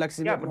 I'd like to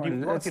see a bit more.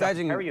 You want to see that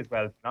from Kerry as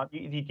well. Do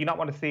you not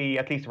want to see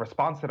at least a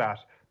response to that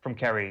from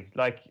Kerry?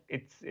 Like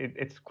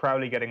it's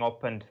Crowley getting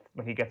up, and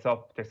when he gets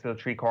up, there's still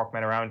 3 Cork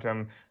men around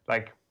him.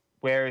 Like,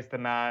 where's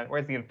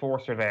the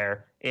enforcer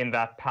there in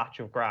that patch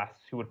of grass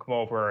who would come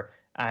over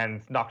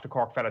and knock the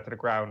Cork fella to the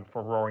ground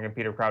for roaring in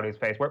Peter Crowley's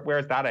face?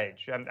 Where's that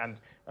edge? And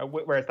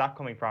where's that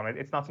coming from?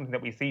 It's not something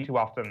that we see too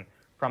often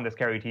from this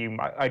Kerry team.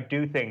 I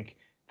do think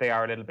they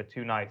are a little bit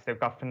too nice. They've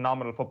got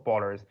phenomenal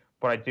footballers,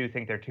 but I do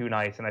think they're too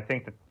nice. And I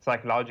think that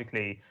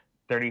psychologically,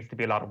 there needs to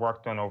be a lot of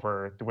work done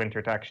over the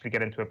winter to actually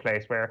get into a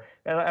place where,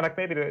 and like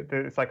maybe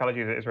the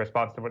psychology is a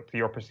response to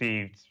your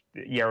perceived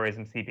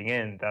Yerism seeping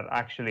in, that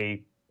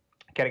actually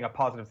getting a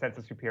positive sense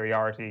of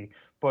superiority,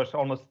 but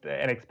almost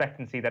an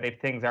expectancy that if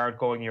things aren't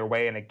going your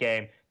way in a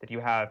game, that you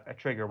have a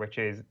trigger, which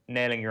is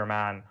nailing your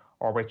man,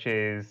 or which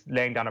is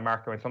laying down a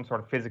marker in some sort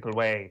of physical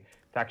way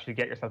to actually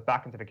get yourself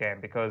back into the game.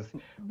 Because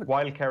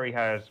while Kerry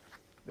had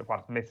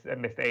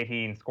missed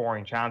 18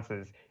 scoring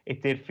chances,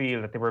 it did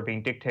feel that they were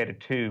being dictated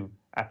to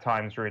at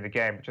times during the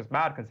game, which is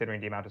mad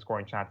considering the amount of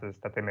scoring chances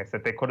that they missed.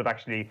 That they could have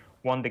actually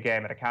won the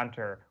game at a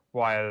canter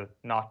while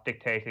not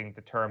dictating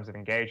the terms of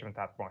engagement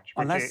that much.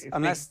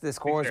 Unless the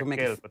scores would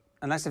make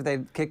unless if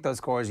they'd kicked those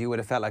scores, you would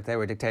have felt like they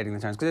were dictating the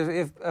terms. Because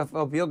if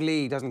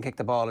Buglee doesn't kick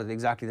the ball at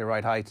exactly the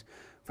right height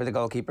for the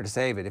goalkeeper to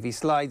save it, if he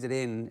slides it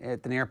in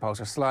at the near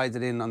post or slides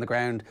it in on the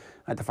ground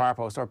at the far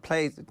post, or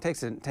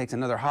takes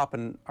another hop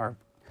or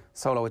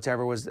solo,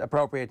 whichever was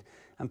appropriate,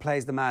 and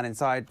plays the man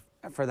inside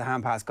for the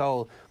hand pass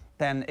goal,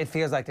 then it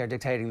feels like they're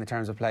dictating the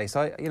terms of play.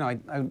 So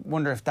I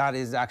wonder if that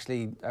is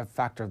actually a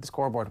factor of the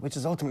scoreboard, which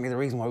is ultimately the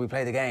reason why we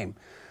play the game.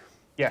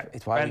 Yeah,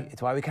 it's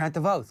why we count the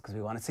votes, because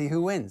we want to see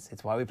who wins.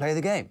 It's why we play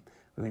the game.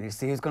 We need to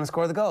see who's going to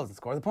score the goals and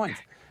score the points.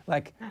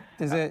 Like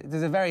there's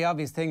a very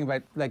obvious thing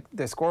about like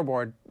the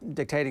scoreboard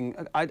dictating.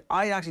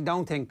 I actually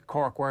don't think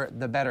Cork were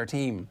the better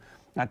team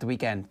at the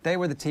weekend. They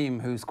were the team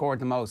who scored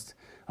the most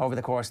over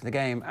the course of the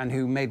game and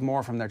who made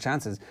more from their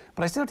chances.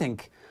 But I still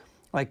think,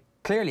 like,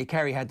 clearly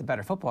Kerry had the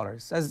better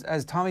footballers.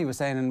 As Tommy was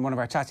saying in one of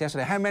our chats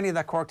yesterday, how many of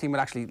that Cork team would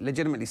actually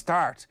legitimately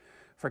start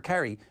for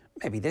Kerry?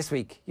 Maybe this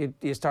week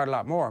you start a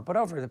lot more, but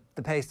over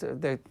the pace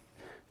of the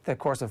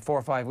course of 4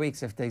 or 5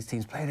 weeks, if these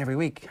teams played every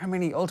week, how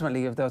many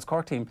ultimately of those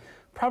Cork team?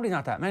 Probably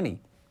not that many.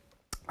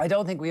 I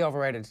don't think we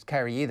overrated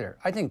Kerry either.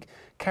 I think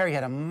Kerry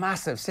had a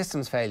massive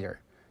systems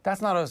failure.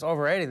 That's not us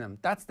overrating them.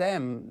 That's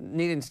them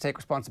needing to take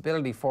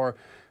responsibility for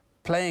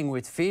playing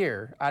with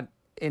fear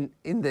in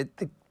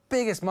the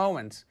biggest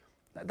moment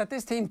that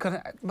this team could.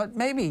 But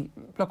maybe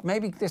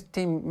this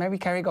team, maybe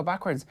Kerry go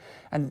backwards,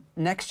 and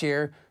next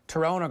year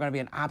Tyrone are going to be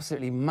an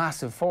absolutely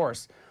massive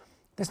force.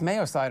 This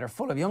Mayo side are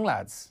full of young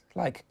lads,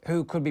 like,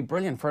 who could be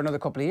brilliant for another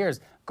couple of years.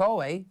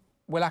 Galway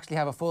will actually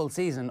have a full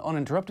season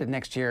uninterrupted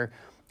next year,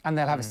 and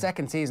they'll have a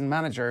second season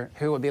manager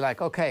who will be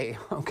like, okay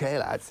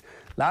lads,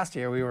 last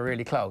year we were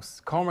really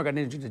close. Comer got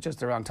injured at just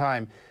the wrong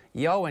time.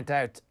 Yo went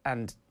out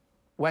and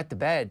wet the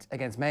bed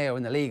against Mayo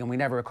in the league, and we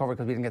never recovered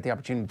because we didn't get the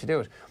opportunity to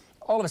do it.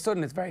 All of a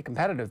sudden it's very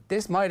competitive.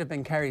 This might have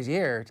been Kerry's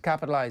year to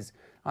capitalise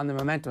on the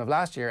momentum of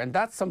last year, and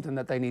that's something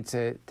that they need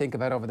to think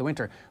about over the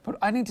winter. But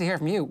I need to hear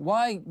from you.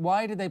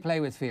 Why did they play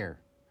with fear?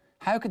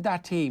 How could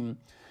that team,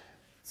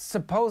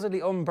 supposedly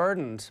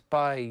unburdened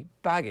by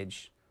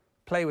baggage,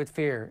 play with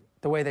fear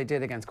the way they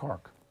did against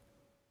Cork?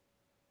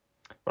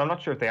 Well, I'm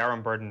not sure if they are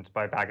unburdened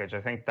by baggage. I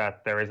think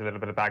that there is a little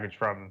bit of baggage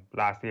from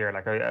last year.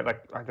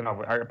 I don't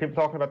know. Are people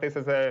talking about this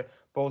as a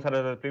Bulls had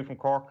a blue from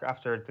Cork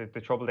after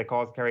the trouble they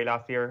caused Kerry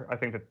last year? I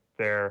think that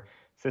their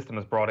system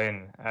was brought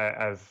in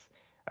as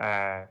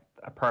a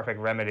perfect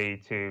remedy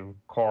to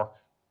Cork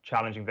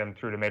challenging them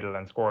through the middle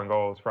and scoring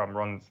goals from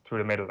runs through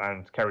the middle.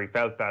 And Kerry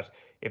felt that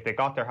if they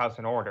got their house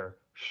in order,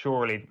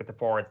 surely with the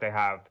forwards they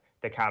have,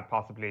 they can't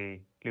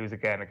possibly lose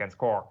again against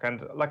Cork.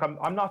 And like,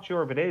 I'm not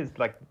sure if it is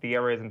like the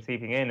heroism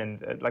seeping in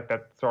and like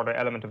that sort of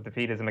element of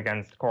defeatism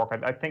against Cork.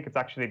 I think it's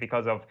actually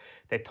because of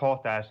they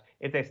thought that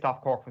if they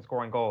stop Cork from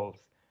scoring goals,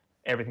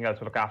 everything else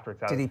will look after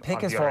itself. Did he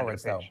pick his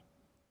forwards though?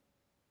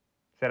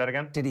 Say that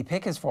again? Did he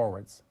pick his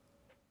forwards?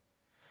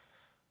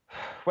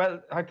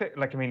 Well,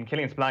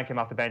 Killian Spillane came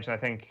off the bench, and I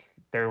think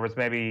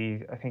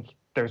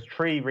there's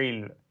 3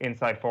 real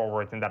inside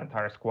forwards in that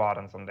entire squad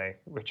on Sunday,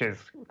 which is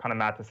kind of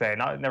mad to say.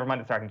 Never mind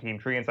the starting team,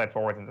 3 inside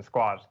forwards in the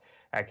squad.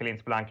 Killian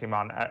Spillane came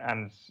on,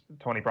 and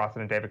Tony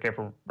Brosnan and David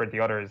Clifford were the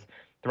others.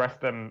 The rest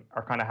of them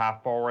are kind of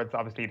half forwards.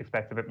 Obviously, you'd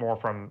expect a bit more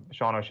from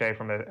Sean O'Shea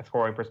from a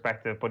scoring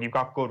perspective, but you've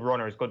got good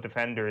runners, good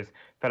defenders,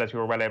 fellas who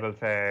are well able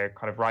to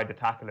kind of ride the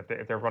tackle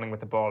if they're running with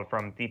the ball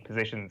from deep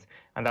positions,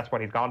 and that's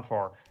what he's gone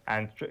for.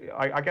 And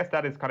I guess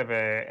that is kind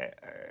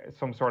of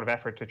some sort of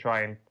effort to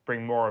try and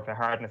bring more of a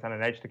hardness and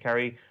an edge to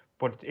Kerry.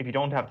 But if you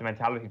don't have the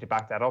mentality to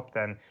back that up,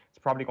 then it's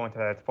probably going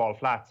to fall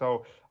flat.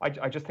 So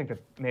I just think that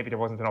maybe there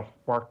wasn't enough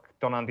work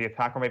done on the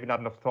attack, or maybe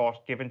not enough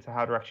thought given to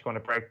how they're actually going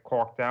to break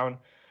Cork down.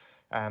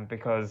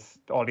 Because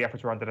all the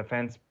efforts were on the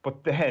defence.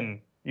 But then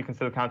you can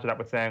still counter that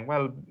with saying,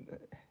 well,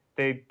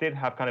 they did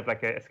have kind of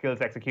like a skills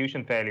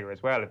execution failure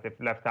as well if they've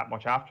left that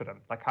much after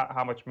them. Like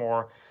how much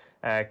more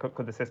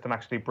could the system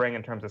actually bring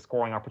in terms of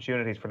scoring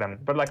opportunities for them?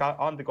 But like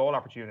on the goal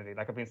opportunity,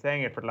 like I've been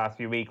saying it for the last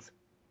few weeks,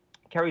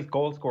 Kerry's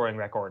goal scoring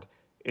record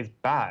is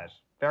bad,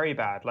 very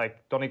bad.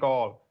 Like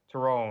Donegal,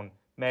 Tyrone,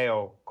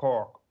 Mayo,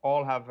 Cork,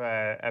 all have,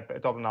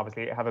 Dublin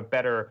obviously, have a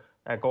better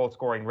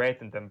goal-scoring rate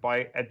than them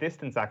by a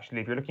distance, actually.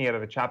 If you're looking at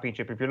it, the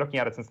championship, if you're looking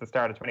at it since the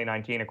start of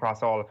 2019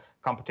 across all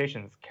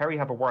competitions, Kerry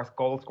have a worse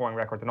goal-scoring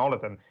record than all of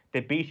them.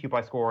 They beat you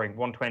by scoring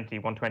 120,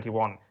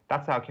 121.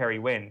 That's how Kerry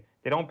win.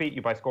 They don't beat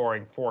you by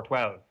scoring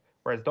 412,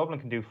 whereas Dublin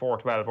can do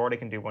 412 or they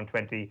can do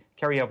 120.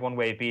 Kerry have one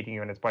way of beating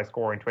you, and it's by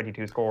scoring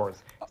 22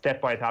 scores. It's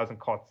death by 1,000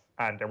 cuts,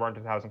 and there weren't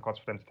 1,000 cuts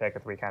for them to take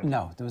at the weekend.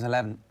 No, there was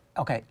 11.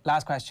 OK,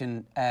 last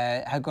question.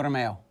 How good are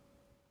Mayo?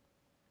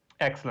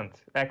 Excellent,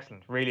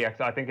 really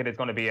excellent. I think it is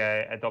going to be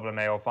a Dublin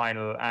Mayo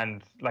final,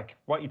 and like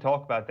what you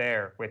talk about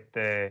there with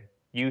the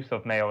use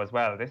of Mayo as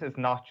well. This is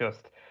not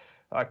just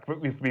like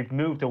we've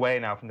moved away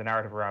now from the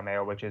narrative around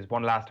Mayo, which is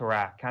one last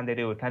hurrah. Can they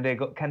do it? Can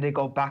they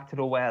go back to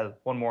the well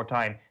one more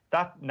time?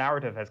 That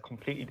narrative has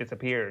completely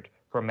disappeared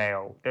from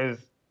Mayo.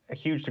 There's a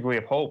huge degree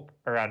of hope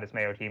around this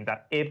Mayo team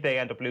that if they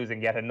end up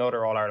losing yet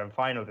another All-Ireland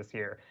final this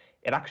year,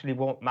 it actually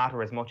won't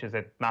matter as much as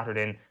it mattered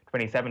in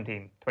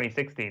 2017,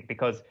 2016,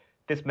 because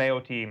this Mayo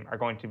team are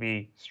going to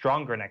be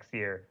stronger next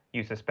year,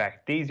 you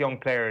suspect. These young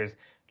players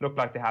look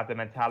like they have the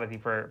mentality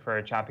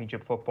for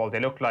championship football.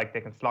 They look like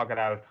they can slog it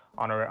out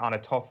on a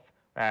tough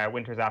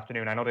winter's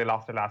afternoon. I know they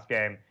lost their last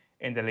game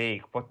in the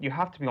league, but you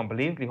have to be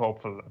unbelievably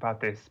hopeful about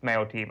this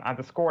Mayo team. And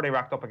the score they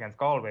racked up against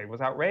Galway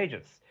was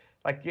outrageous.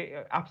 Like,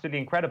 absolutely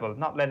incredible.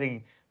 Not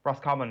letting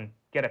Roscommon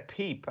get a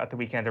peep at the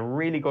weekend. A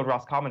really good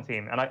Roscommon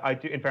team. And I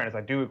do, in fairness,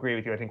 I do agree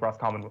with you. I think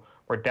Roscommon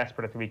were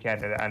desperate at the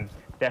weekend and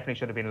definitely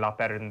should have been a lot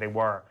better than they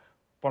were.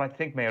 But I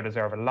think Mayo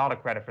deserve a lot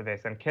of credit for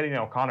this. And Cillian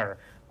O'Connor,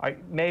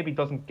 maybe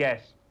doesn't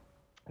get,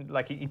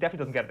 like, he definitely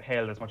doesn't get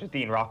hailed as much as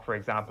Dean Rock, for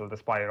example,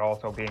 despite it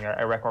also being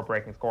a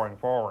record-breaking scoring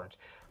forward.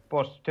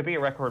 But to be a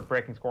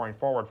record-breaking scoring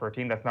forward for a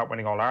team that's not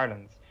winning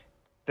All-Irelands,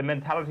 the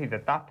mentality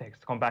that takes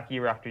to come back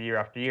year after year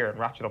after year and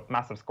ratchet up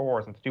massive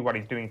scores and to do what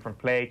he's doing from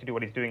play, to do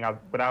what he's doing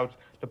without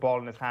the ball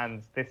in his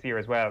hands this year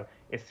as well,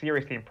 is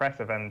seriously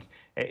impressive. And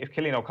if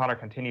Cillian O'Connor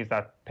continues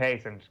that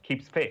pace and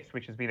keeps fit,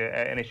 which has been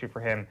an issue for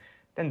him,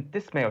 then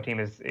this Mayo team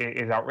is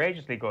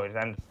outrageously good.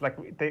 And like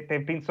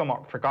they've been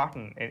somewhat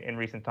forgotten in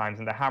recent times,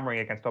 and the hammering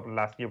against Dublin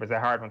last year was a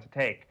hard one to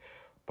take.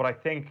 But I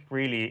think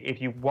really,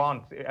 if you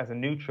want, as a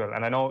neutral,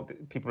 and I know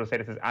people will say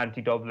this is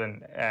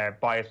anti-Dublin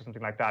bias or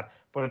something like that,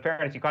 but in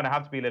fairness, you kind of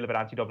have to be a little bit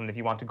anti-Dublin if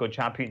you want a good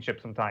championship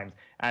sometimes.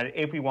 And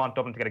if we want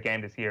Dublin to get a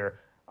game this year,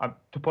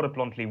 to put it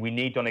bluntly, we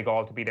need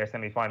Donegal to be their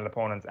semi-final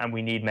opponents, and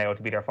we need Mayo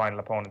to be their final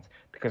opponents,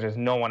 because there's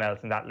no one else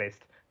in that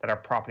list that are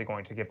properly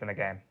going to give them a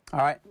game.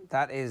 All right,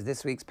 that is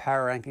this week's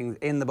power rankings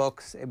in the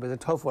books. It was a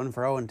tough one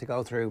for Eoin to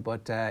go through,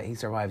 but he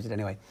survived it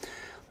anyway.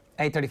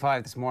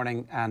 8:35 this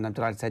morning, and I'm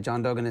delighted to say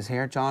John Duggan is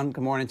here. John,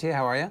 good morning to you.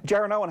 How are you?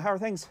 Jaron Owen, how are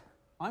things?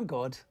 I'm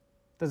good.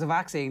 There's a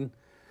vaccine.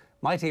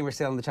 My team are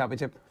still in the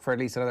championship for at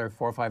least another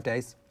 4 or 5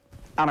 days.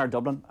 And our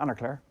Dublin, and our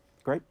Clare.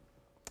 Great.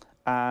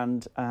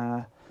 And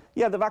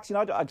yeah, the vaccine,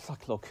 I'd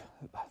look,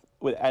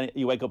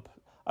 you wake up,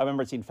 I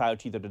remember seeing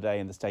Fauci the other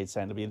day in the States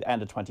saying it'll be the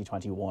end of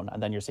 2021,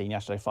 and then you're seeing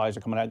yesterday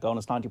Pfizer coming out going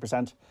it's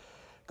 90%.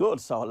 Good,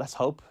 so let's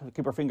hope,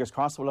 keep our fingers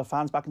crossed, we'll have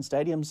fans back in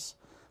stadiums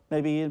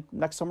maybe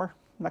next summer,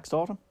 next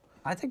autumn.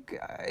 I think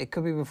it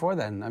could be before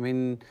then. I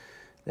mean,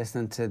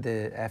 listening to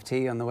the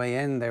FT on the way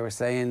in, they were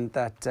saying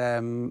that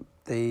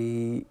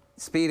the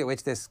speed at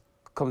which this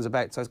comes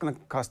about, so it's going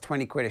to cost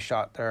 20 quid a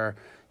shot.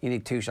 You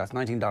need 2 shots,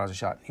 $19 a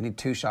shot. You need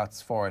 2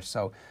 shots for it.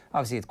 So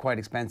obviously it's quite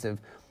expensive.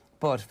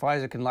 But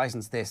Pfizer can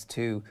license this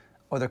to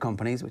other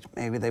companies, which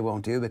maybe they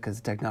won't do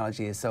because the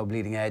technology is so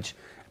bleeding edge.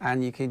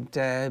 And you could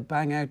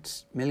bang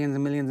out millions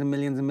and millions and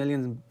millions and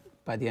millions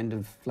by the end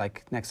of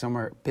like next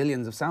summer,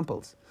 billions of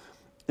samples.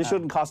 This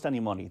shouldn't cost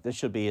any money. This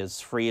should be as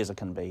free as it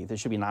can be.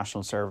 This should be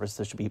national service.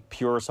 This should be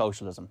pure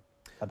socialism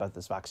about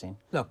this vaccine.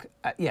 Look,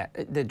 yeah,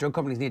 the drug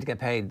companies need to get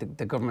paid.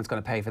 The government's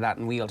going to pay for that,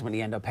 and we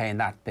ultimately end up paying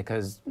that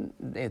because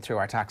through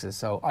our taxes.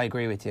 So I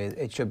agree with you.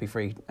 It should be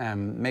free.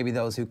 Maybe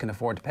those who can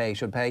afford to pay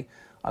should pay.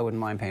 I wouldn't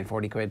mind paying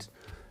 40 quid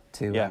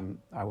to. Yeah.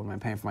 I wouldn't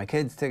mind paying for my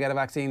kids to get a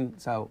vaccine.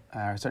 So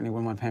I certainly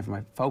wouldn't mind paying for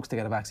my folks to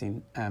get a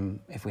vaccine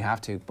if we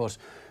have to. But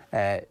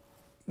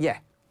yeah,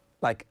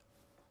 like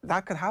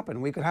that could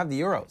happen. We could have the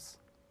Euros.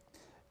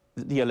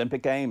 The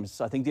Olympic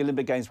Games. I think the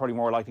Olympic Games are probably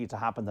more likely to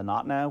happen than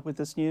not now with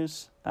this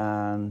news.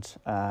 And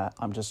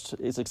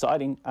it's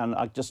exciting. And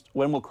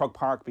when will Croke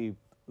Park be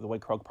the way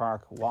Croke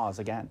Park was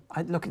again?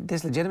 Look,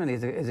 this legitimately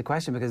is a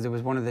question, because there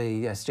was one of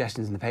the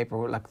suggestions in the paper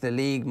where, like, the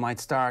league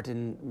might start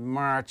in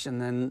March, and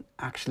then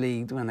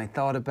actually when they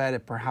thought about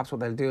it, perhaps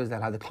what they'll do is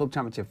they'll have the club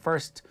championship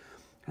first,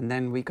 and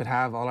then we could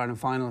have All-Ireland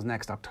finals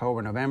next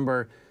October,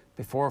 November,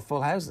 before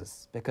full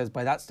houses, because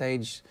by that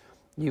stage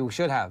you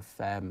should have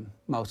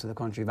most of the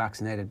country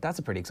vaccinated. That's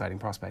a pretty exciting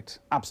prospect.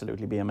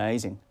 Absolutely, be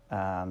amazing.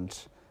 And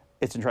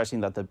it's interesting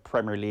that the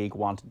Premier League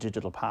want a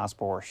digital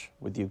passport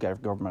with the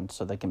UK government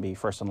so they can be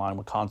first in line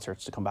with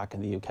concerts to come back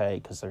in the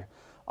UK, because they're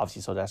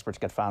obviously so desperate to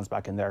get fans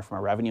back in there from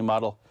a revenue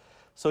model.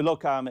 So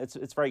look,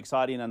 it's very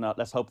exciting, and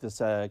let's hope this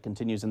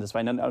continues in this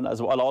vein. And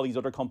as well, all these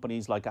other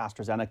companies like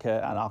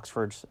AstraZeneca and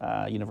Oxford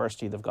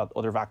University, they've got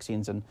other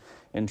vaccines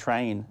in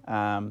train.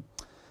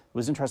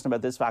 What's interesting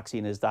about this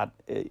vaccine is that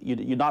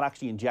you're not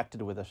actually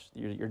injected with it.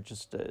 You're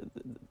just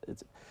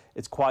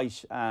it's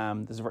quite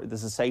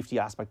there's a safety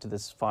aspect to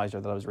this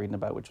Pfizer that I was reading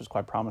about, which was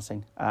quite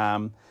promising.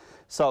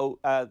 So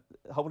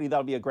hopefully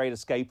that'll be a great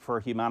escape for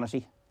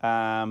humanity.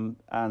 And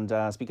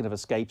speaking of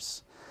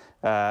escapes,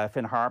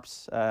 Finn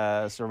Harps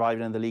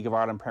surviving in the League of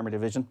Ireland Premier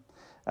Division.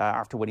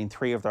 After winning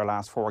 3 of their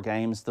last 4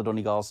 games. The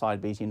Donegal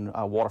side beating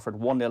Waterford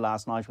 1-0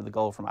 last night with a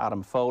goal from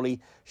Adam Foley.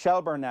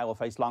 Shelburne now will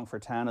face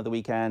Longford Town at the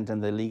weekend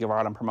in the League of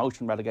Ireland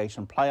promotion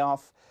relegation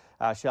playoff.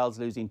 Shells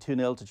losing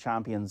 2-0 to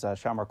champions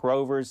Shamrock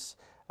Rovers,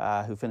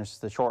 who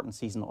finished the shortened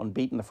season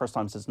unbeaten, the first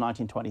time since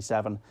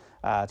 1927.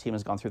 Team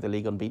has gone through the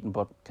league unbeaten,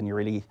 but can you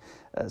really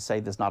say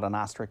there's not an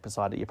asterisk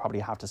beside it? You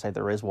probably have to say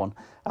there is one.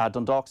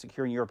 Dundalk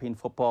securing European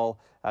football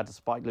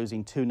despite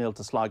losing 2-0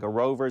 to Sligo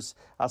Rovers.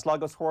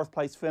 Sligo's 4th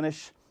place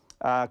finish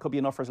could be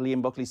enough for Liam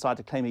Buckley's side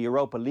to claim a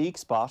Europa League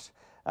spot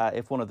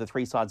if one of the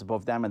 3 sides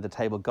above them in the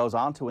table goes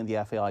on to win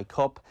the FAI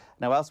Cup.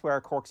 Now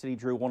elsewhere, Cork City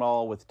drew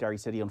 1-1 with Derry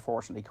City.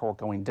 Unfortunately, Cork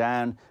going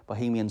down.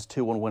 Bohemians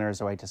 2-1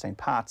 winners away to St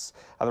Pat's.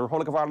 The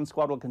Republic of Ireland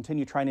squad will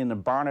continue training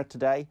in Barnet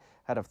today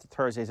ahead of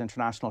Thursday's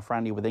international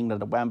friendly with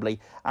England at Wembley,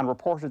 and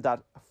reported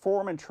that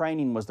form and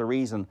training was the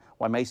reason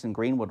why Mason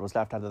Greenwood was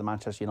left out of the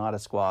Manchester United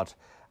squad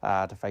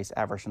to face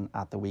Everton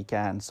at the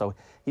weekend. So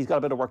he's got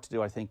a bit of work to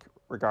do, I think,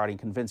 regarding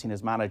convincing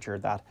his manager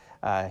that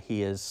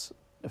he is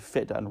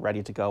fit and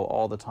ready to go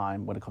all the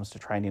time when it comes to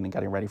training and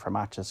getting ready for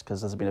matches,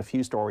 because there's been a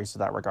few stories to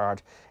that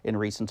regard in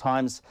recent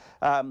times.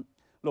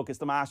 Look, it's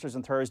the Masters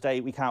on Thursday.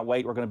 We can't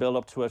wait. We're going to build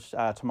up to it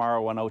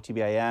tomorrow on OTB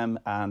AM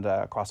and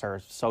across our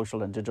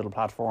social and digital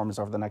platforms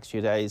over the next few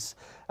days.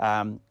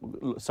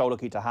 So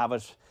lucky to have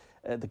it.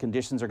 The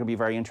conditions are going to be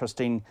very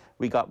interesting.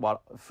 We got,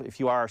 a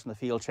few hours in the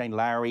field. Shane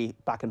Lowry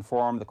back in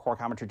form. The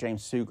Cork amateur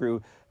James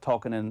Sugru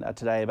talking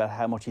today about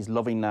how much he's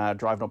loving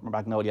driving up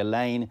Magnolia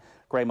Lane.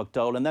 Gray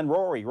McDowell. And then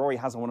Rory. Rory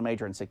hasn't won a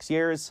major in 6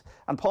 years.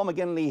 And Paul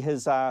McGinley,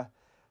 his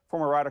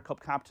former Ryder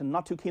Cup captain,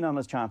 not too keen on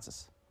his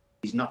chances.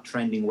 He's not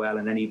trending well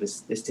in any of his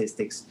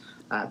statistics,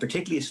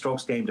 particularly his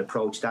strokes gained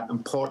approach, that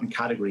important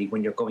category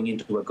when you're going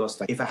into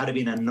Augusta. If it had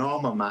been a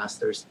normal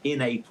Masters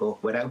in April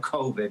without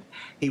COVID,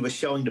 he was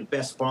showing the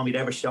best form he'd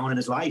ever shown in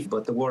his life.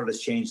 But the world has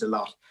changed a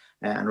lot,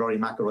 and Rory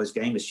McIlroy's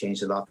game has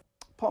changed a lot.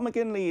 Paul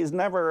McGinley is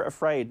never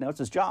afraid, now it's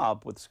his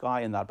job with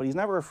Sky and that, but he's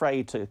never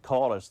afraid to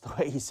call it the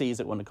way he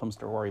sees it when it comes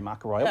to Rory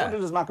McIlroy. Yeah. I wonder,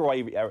 does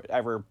McIlroy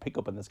ever pick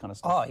up on this kind of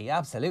stuff? Oh, he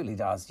absolutely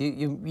does.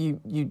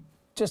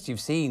 You've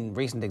seen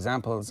recent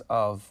examples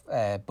of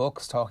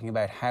books talking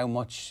about how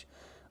much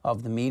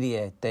of the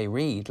media they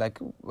read. Like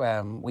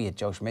we had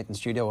Joe Schmidt in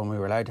studio when we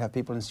were allowed to have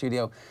people in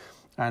studio,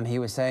 and he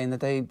was saying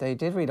that they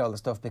did read all the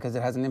stuff because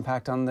it has an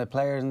impact on the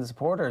players and the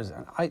supporters.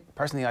 And I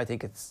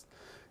think it's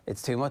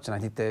too much, and I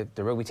think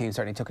the rugby team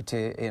certainly took it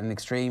to an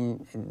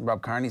extreme. In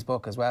Rob Kearney's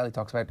book as well, he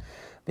talks about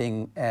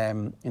being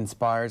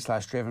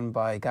inspired/driven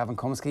by Gavin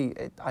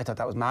Cumsky. I thought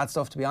that was mad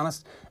stuff, to be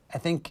honest. I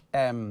think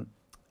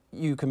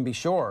you can be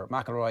sure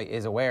McIlroy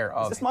is aware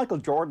of... Is this Michael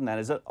Jordan then?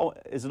 Is it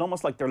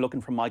almost like they're looking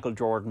for Michael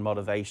Jordan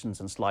motivations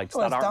and slights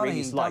that aren't Donny,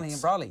 really slights? Donny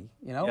and Brawley,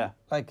 you know? Yeah.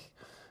 Like,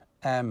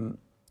 in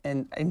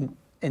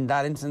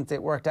that instance,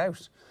 it worked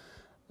out.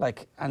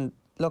 Like, and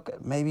look,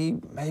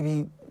 maybe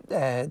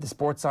the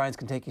sports science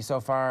can take you so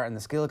far and the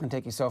skill can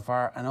take you so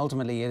far, and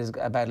ultimately it is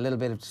about a little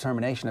bit of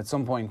determination at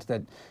some point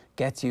that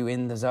gets you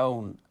in the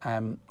zone.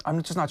 I'm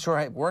just not sure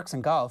how it works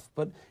in golf,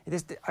 but it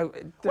is...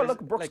 well,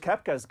 look, Brooks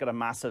Koepka's got a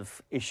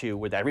massive issue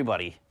with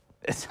everybody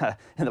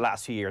in the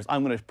last few years.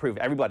 I'm going to prove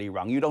everybody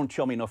wrong. You don't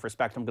show me enough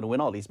respect, I'm going to win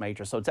all these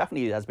majors. So it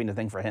definitely has been a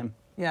thing for him.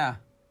 Yeah,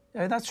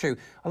 that's true.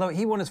 Although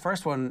he won his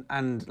first one,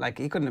 and like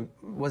he couldn't have...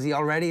 Was he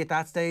already at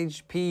that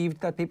stage peeved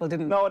that people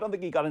didn't... No, I don't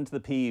think he got into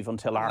the peeve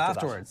until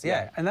afterwards.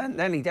 Yeah. And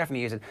then he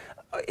definitely used it.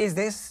 Is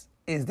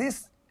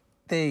this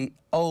the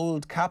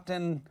old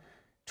captain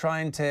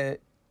trying to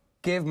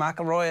give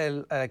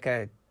McIlroy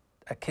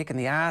a kick in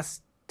the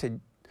ass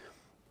to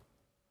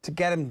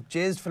get him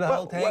jizzed for the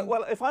whole thing?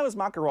 Well, if I was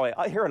McIlroy,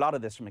 I hear a lot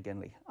of this from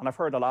McGinley, and I've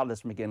heard a lot of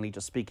this from McGinley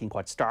just speaking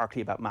quite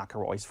starkly about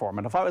McIlroy's form.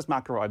 And if I was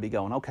McIlroy, I'd be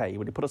going, okay,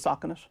 would you put a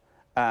sock in it?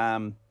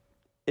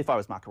 If I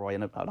was McIlroy,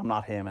 and I'm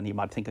not him, and he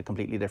might think a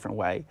completely different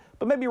way.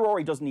 But maybe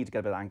Rory doesn't need to get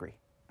a bit angry.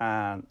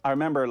 And I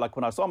remember, like,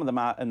 when I saw him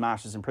in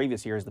Masters in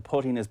previous years, the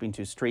putting has been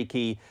too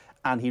streaky,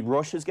 and he'd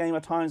rush his game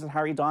at times with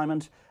Harry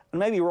Diamond. And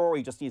maybe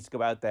Rory just needs to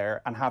go out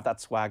there and have that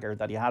swagger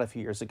that he had a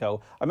few years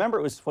ago. I remember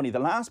it was funny, the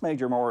last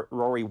major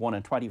Rory won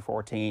in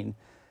 2014,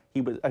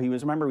 he was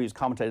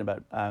commentating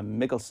about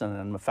Mickelson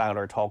and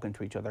Fowler talking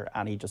to each other,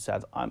 and he just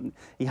said,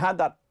 he had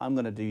that, I'm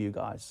going to do you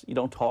guys. You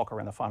don't talk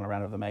around the final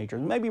round of the major.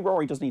 Maybe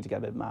Rory does need to get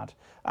a bit mad.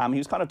 He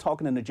was kind of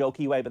talking in a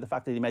jokey way about the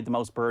fact that he made the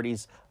most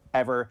birdies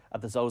ever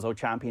at the Zozo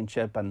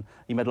Championship, and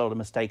he made a lot of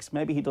mistakes.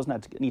 Maybe he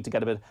doesn't need to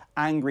get a bit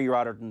angry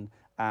rather than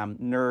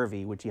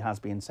nervy, which he has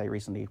been, say,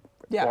 recently.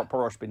 Yeah.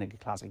 Porsche being a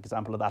classic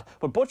example of that.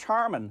 But Butch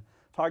Harmon,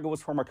 Tiger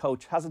Woods' former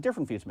coach, has a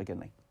different view to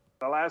McGinley.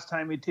 The last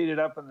time he teed it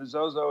up in the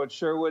Zozo at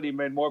Sherwood, he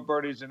made more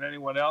birdies than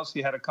anyone else.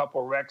 He had a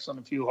couple wrecks on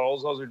a few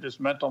holes. Those are just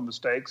mental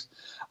mistakes.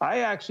 I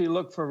actually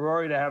look for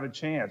Rory to have a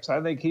chance.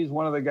 I think he's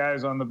one of the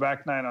guys on the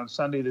back nine on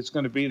Sunday that's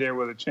going to be there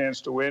with a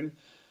chance to win.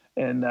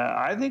 And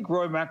I think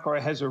Rory McIlroy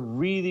has a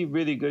really,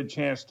 really good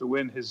chance to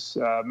win his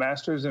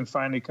Masters and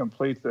finally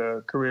complete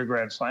the career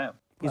Grand Slam.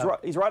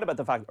 He's right about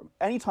the fact that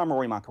anytime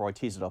Rory McIlroy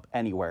tees it up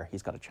anywhere,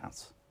 he's got a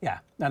chance. Yeah.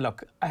 Now,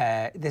 look,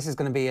 this is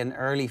going to be an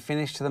early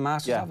finish to the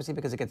Masters, obviously,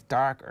 because it gets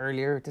dark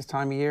earlier at this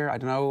time of year. I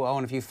don't know,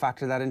 Owen, if you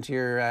factor that into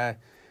your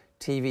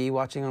TV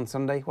watching on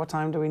Sunday. What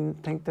time do we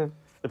think They'll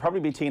probably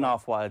be teeing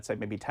off, I'd say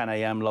maybe 10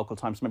 a.m. local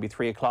time, so maybe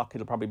 3 o'clock.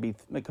 It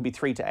could be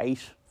 3 to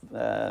 8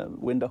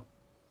 window.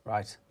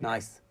 Right.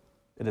 Nice.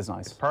 It is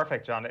nice. It's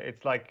perfect, John.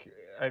 It's like,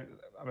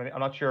 I'm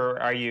not sure,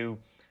 are you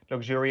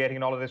luxuriating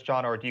in all of this,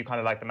 John, or do you kind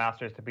of like the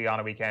Masters to be on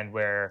a weekend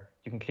where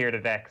you can clear the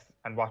decks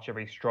and watch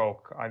every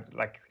stroke?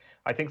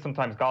 I think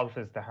sometimes golf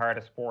is the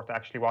hardest sport to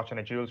actually watch on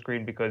a dual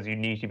screen because you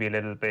need to be a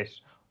little bit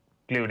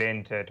glued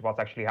in to what's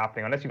actually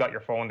happening, unless you got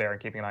your phone there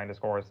and keeping an eye on the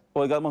scores.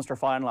 Well, we got Munster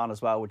Final on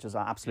as well, which is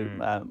an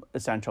absolute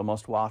essential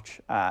must-watch.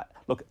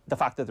 Look, the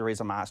fact that there is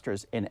a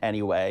Masters in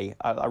any way,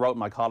 I wrote in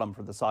my column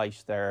for the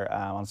site there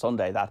on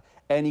Sunday that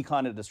any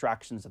kind of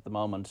distractions at the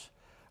moment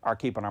are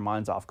keeping our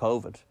minds off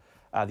COVID.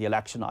 The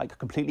election, I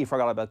completely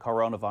forgot about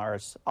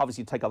coronavirus.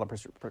 Obviously, you take all the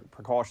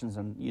precautions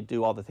and you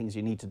do all the things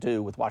you need to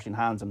do with washing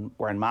hands and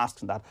wearing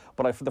masks and that.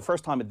 But for the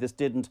first time, this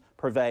didn't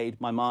pervade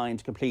my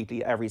mind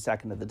completely every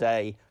second of the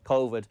day.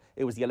 COVID,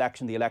 it was the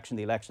election, the election,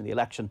 the election, the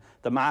election.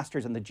 The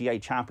Masters and the GA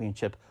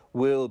Championship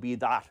will be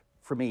that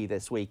for me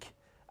this week,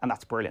 and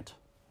that's brilliant.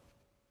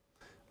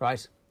 Right.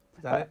 Is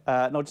that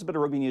it? No, just a bit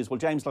of rugby news. Well,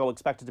 James Lowe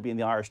expected to be in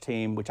the Irish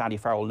team, which Andy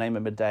Farrell will name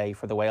at midday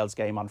for the Wales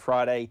game on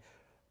Friday.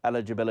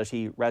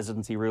 eligibility,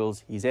 residency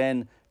rules, he's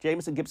in.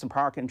 Jameson Gibson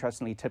Park,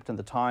 interestingly, tipped in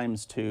the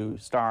Times to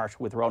start,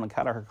 with Ronan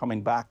Kelleher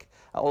coming back.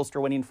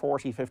 Ulster winning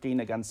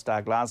 40-15 against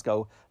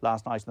Glasgow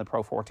last night in the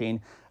Pro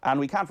 14. And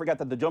we can't forget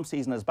that the jump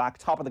season is back.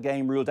 Top of the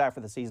game, ruled out for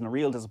the season. A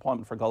real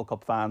disappointment for Gold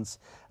Cup fans.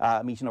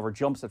 Meeting over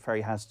jumps at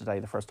Ferryhouse today.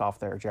 The first off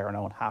there, Gerard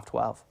Owen,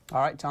 12:30. All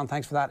right, John,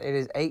 thanks for that. It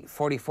is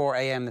 8:44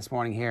 a.m. this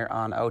morning here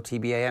on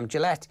OTB AM.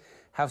 Gillette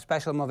have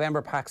special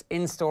Movember packs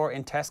in store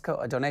in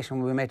Tesco. A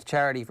donation will be made to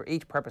charity for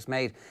each purpose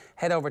made.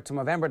 Head over to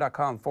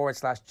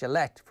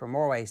movember.com/Gillette for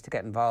more ways to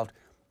get involved.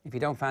 If you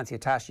don't fancy a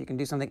tash, you can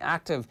do something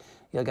active.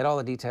 You'll get all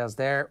the details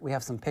there. We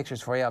have some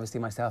pictures for you. Obviously,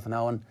 myself and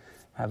Owen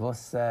have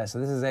us. So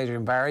this is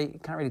Adrian Barry. You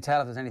can't really tell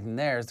if there's anything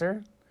there, is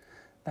there?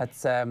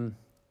 That's the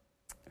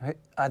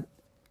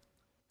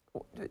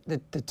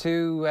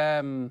two.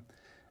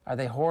 Are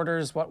they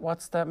hoarders?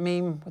 What's that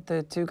meme with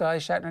the two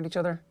guys shouting at each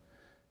other?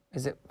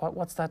 Is it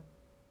what's that?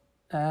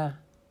 Okay,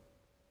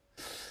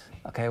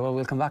 well,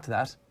 we'll come back to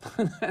that.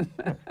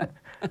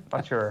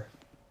 Not sure.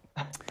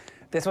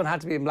 This one had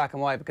to be in black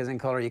and white because in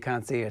colour you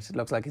can't see it. It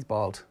looks like he's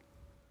bald.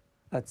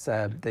 That's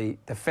the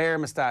fair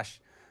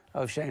moustache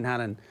of Shane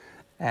Hannon.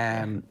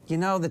 You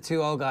know the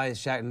two old guys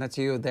shouting. That's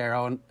you there,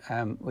 Owen.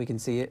 We can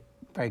see it.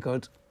 Very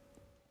good.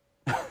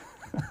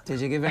 Did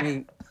you give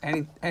any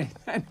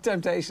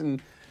temptation?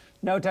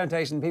 No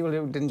temptation. People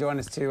who didn't join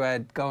us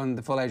to go on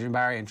the full Adrian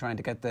Barry and trying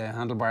to get the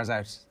handlebars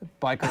out,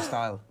 biker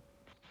style.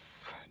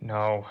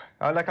 No.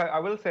 I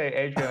will say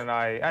Adrian and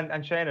I,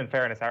 and Shane in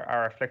fairness,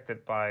 are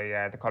afflicted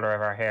by the colour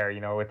of our hair. You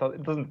know, it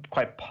doesn't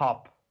quite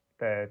pop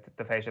the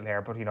facial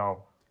hair, but, you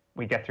know,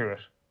 we get through it.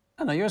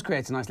 I know, yours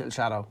creates a nice little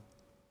shadow.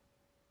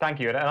 Thank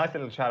you. A nice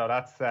little shadow.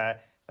 That's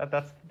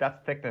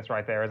thickness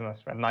right there, isn't it?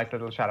 A nice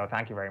little shadow.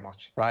 Thank you very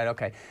much. Right,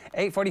 okay.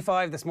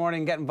 8:45 this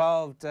morning. Get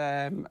involved.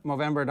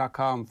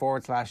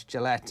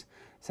 Movember.com/Gillette.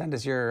 Send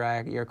us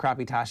your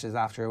crappy tashes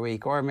after a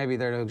week, or maybe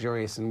they're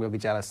luxurious and we'll be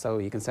jealous, so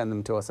you can send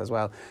them to us as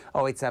well.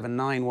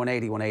 0879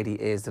 180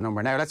 180 is the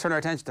number. Now let's turn our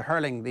attention to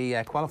hurling. The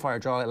qualifier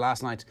draw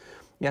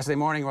yesterday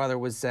morning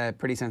was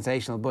pretty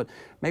sensational, but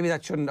maybe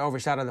that shouldn't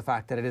overshadow the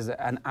fact that it is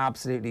an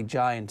absolutely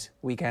giant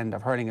weekend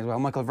of hurling as well.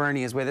 Michael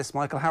Verney is with us.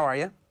 Michael, how are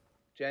you?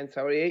 Gents,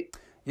 how are you?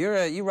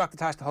 You rock the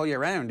tash the whole year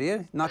round, do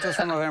you? Not just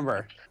for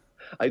November.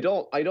 I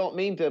don't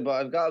mean to, but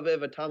I've got a bit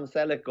of a Tom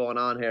Selleck going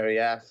on here,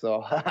 yeah.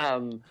 So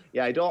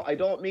yeah, I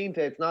don't mean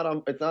to. It's not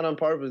on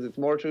purpose. It's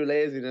more through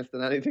laziness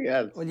than anything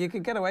else. Well, you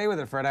could get away with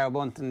it for an hour a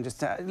month and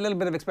just a little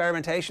bit of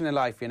experimentation in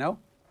life, you know.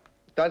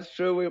 That's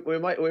true. We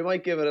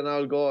might give it an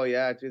old go.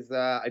 Yeah, just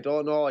I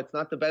don't know. It's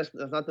not the best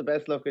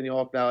looking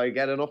yoke now. I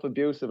get enough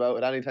abuse about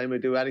it anytime I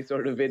do any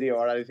sort of video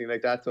or anything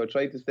like that. So I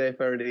try to stay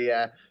fairly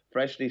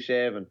freshly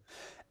shaven.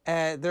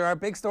 There are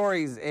big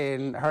stories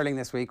in hurling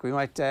this week. We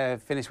might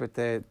finish with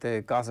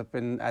the gossip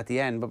at the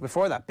end. But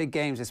before that, big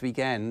games this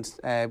weekend.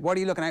 What are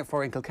you looking out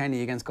for in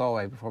Kilkenny against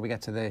Galway before we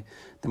get to the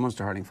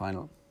Munster hurling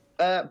final?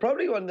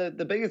 Probably one of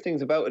the biggest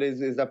things about it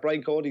is that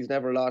Brian Cody's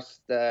never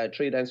lost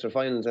 3 Leinster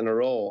finals in a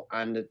row,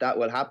 and that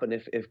will happen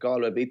if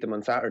Galway beat them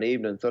on Saturday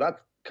evening. So that's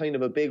kind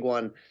of a big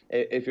one.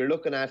 If you're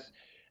looking at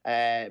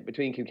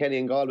between Kilkenny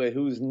and Galway,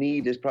 whose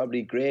need is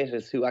probably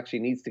greatest, who actually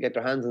needs to get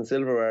their hands on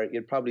silverware,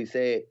 you'd probably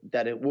say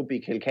that it would be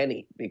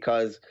Kilkenny,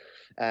 because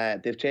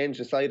they've changed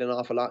the side an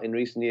awful lot in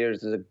recent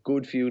years. There's a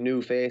good few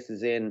new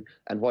faces in,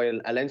 and while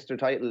a Leinster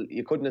title,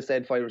 you couldn't have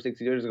said 5 or 6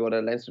 years ago that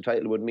a Leinster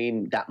title would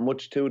mean that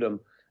much to them.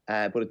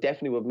 But it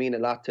definitely would mean a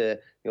lot to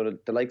the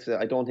likes of.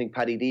 I don't think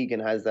Paddy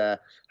Deegan has a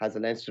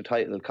Leinster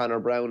title. Conor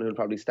Brown, who'll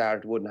probably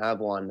start, wouldn't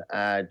have one.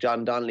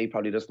 John Donnelly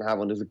probably doesn't have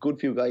one. There's a good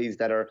few guys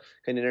that are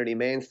kind of nearly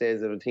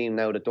mainstays of the team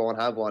now that don't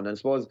have one. And I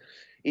suppose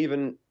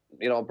even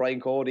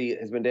Brian Cody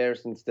has been there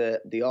since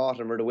the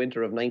autumn or the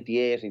winter of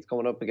 '98. He's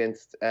coming up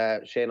against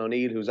Shane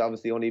O'Neill, who's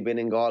obviously only been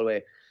in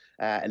Galway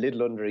a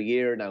little under a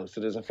year now.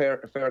 So there's a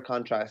fair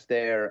contrast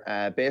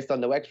there. Based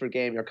on the Wexford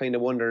game, you're kind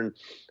of wondering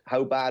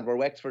how bad were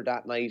Wexford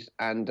that night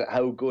and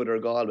how good are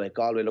Galway.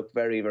 Galway looked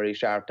very, very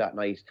sharp that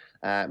night.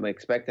 I'm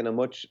expecting a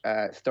much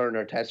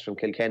sterner test from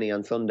Kilkenny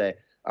on Sunday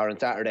or on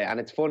Saturday.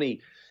 And it's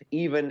funny,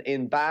 even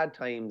in bad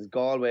times,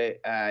 Galway,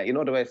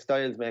 the way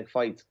styles make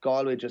fights,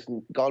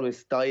 Galway's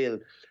style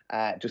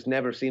just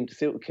never seemed to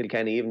suit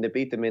Kilkenny. Even they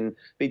beat them in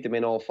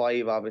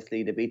 05,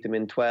 obviously. They beat them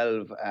in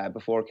 12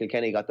 before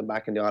Kilkenny got them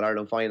back in the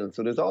All-Ireland final.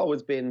 So there's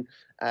always been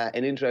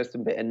an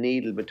interesting bit of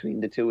needle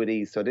between the two of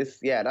these. So this,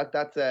 yeah,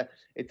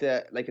 it's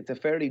a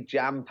fairly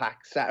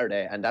jam-packed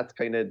Saturday, and that's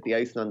kind of the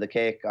icing on the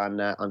cake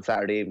on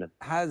Saturday evening.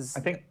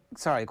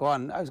 Sorry, go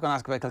on. I was going to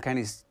ask about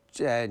Kilkenny's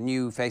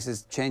new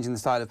faces changing the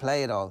style of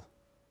play at all.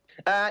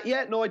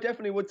 Yeah, no, I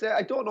definitely would say.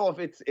 I don't know if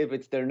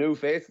it's their new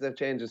faces that have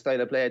changed the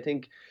style of play. I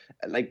think,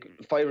 like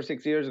 5 or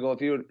 6 years ago,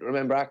 if you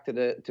remember back to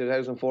the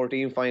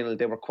 2014 final,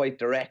 they were quite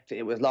direct.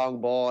 It was long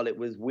ball. It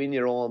was win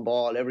your own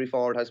ball. Every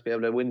forward has to be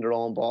able to win their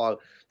own ball.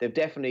 They've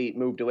definitely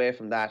moved away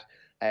from that.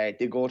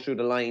 They go through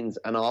the lines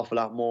an awful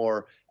lot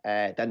more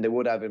than they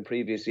would have in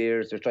previous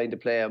years. They're trying to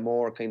play a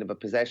more kind of a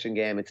possession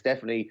game. It's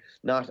definitely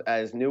not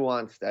as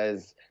nuanced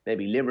as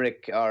maybe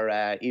Limerick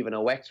or even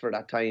a Wexford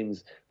at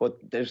times, but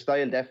their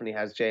style definitely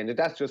has changed. And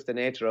that's just the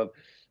nature of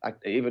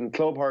even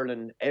club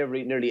hurling.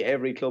 Nearly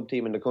every club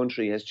team in the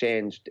country has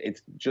changed.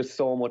 It's just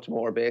so much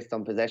more based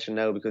on possession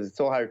now, because it's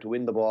so hard to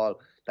win the ball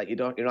that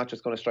you're not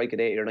just going to strike it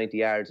 80 or 90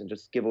 yards and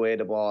just give away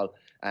the ball,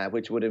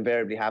 which would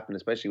invariably happen,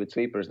 especially with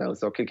sweepers now.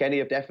 So Kilkenny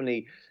have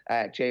definitely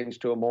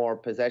changed to a more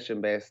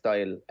possession-based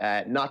style.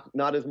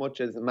 Not as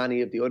much as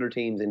many of the other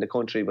teams in the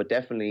country, but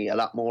definitely a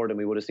lot more than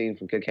we would have seen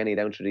from Kilkenny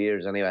down through the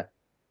years anyway.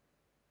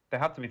 They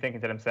have to be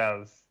thinking to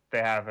themselves, they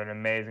have an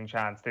amazing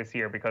chance this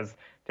year, because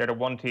they're the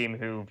one team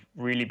who've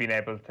really been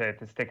able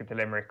to stick it to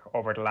Limerick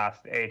over the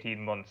last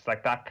 18 months.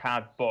 Like, that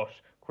can't but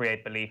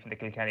create belief in the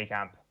Kilkenny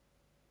camp.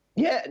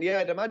 Yeah,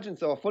 I'd imagine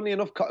so. Funnily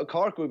enough,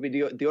 Cork would be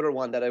the other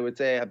one that I would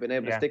say have been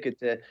able to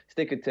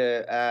stick it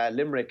to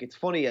Limerick. It's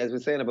funny, as we're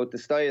saying about the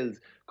styles,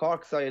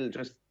 Cork's style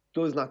just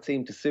does not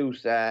seem to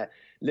suit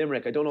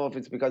Limerick. I don't know if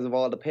it's because of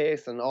all the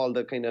pace and all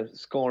the kind of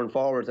scoring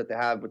forwards that they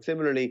have, but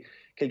similarly,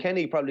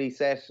 Kilkenny probably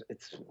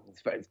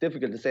it's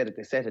difficult to say that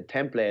they set a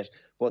template,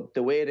 but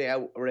the way they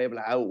were able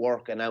to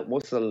outwork and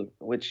outmuscle,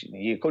 which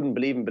you couldn't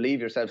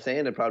believe yourself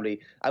saying it, probably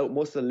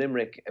outmuscle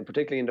Limerick, and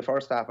particularly in the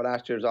first half of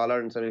last year's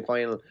All-Ireland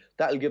semi-final,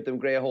 that'll give them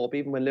great hope.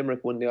 Even when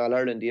Limerick won the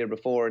All-Ireland the year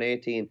before in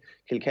 18,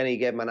 Kilkenny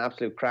gave them an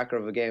absolute cracker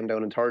of a game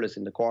down in Thurles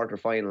in the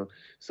quarter-final.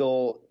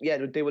 So, yeah,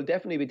 they will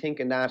definitely be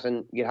thinking that,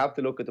 and you have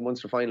to look at the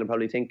Munster final and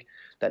probably think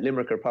that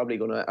Limerick are probably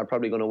going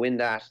to win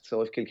that.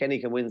 So if Kilkenny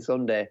can win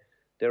Sunday,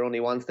 they're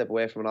only one step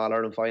away from an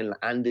All-Ireland final,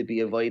 and they'd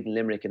be avoiding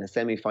Limerick in a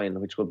semi-final,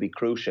 which would be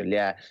crucial.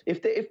 Yeah,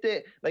 if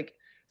they like,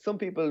 some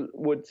people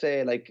would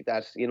say like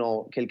that,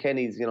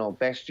 Kilkenny's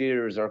best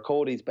years, or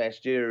Cody's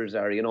best years,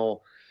 are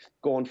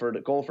going for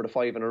the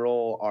 5 in a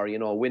row,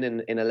 or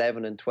winning in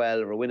 11 and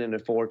 12, or winning in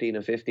 14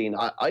 and 15.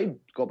 I'd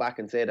go back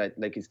and say that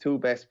like his two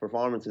best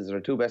performances, or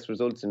two best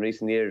results in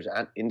recent years,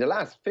 and in the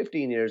last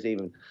 15 years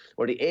even,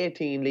 were the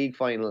 18 league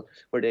final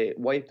where they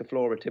wiped the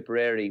floor with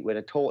Tipperary with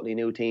a totally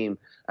new team,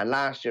 and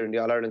last year in the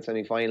All-Ireland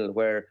semi-final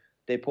where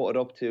they put it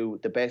up to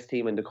the best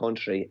team in the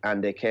country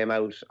and they came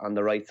out on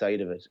the right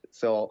side of it.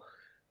 So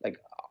like,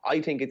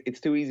 I think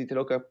it's too easy to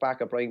look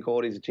back at Brian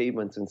Cody's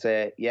achievements and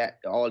say, yeah,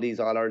 all these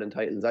All-Ireland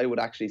titles. I would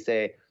actually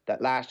say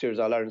that last year's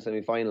All-Ireland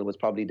semi-final was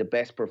probably the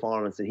best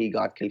performance that he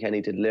got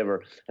Kilkenny to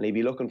deliver, and he'd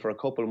be looking for a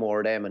couple more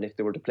of them. And if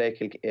they were to play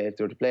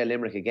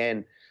Limerick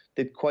again,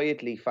 they'd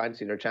quietly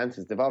fancy their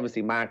chances. They've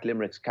obviously marked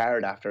Limerick's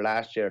card after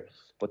last year,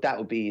 but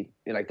that'd be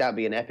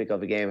an epic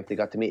of a game if they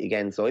got to meet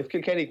again. So if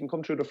Kilkenny can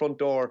come through the front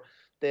door,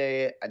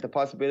 the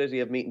possibility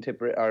of meeting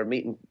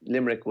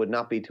Limerick would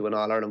not be to an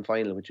All-Ireland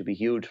final, which would be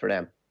huge for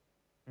them.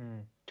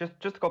 Just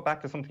to go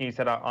back to something you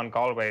said on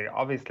Galway,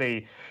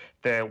 obviously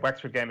the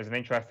Wexford game is an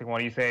interesting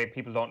one. You say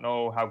people don't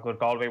know how good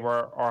Galway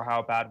were or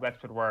how bad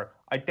Wexford were.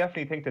 I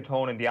definitely think the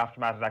tone in the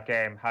aftermath of that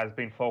game has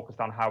been focused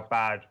on how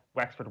bad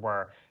Wexford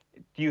were.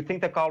 Do you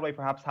think that Galway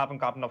perhaps haven't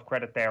got enough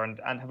credit there? And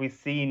have we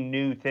seen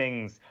new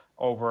things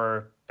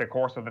over the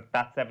course of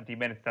that 70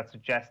 minutes that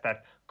suggest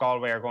that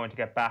Galway are going to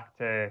get back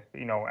to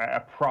a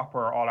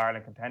proper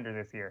All-Ireland contender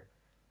this year?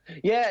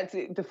 Yeah, it's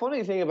the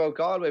funny thing about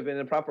Galway being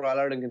a proper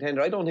All-Ireland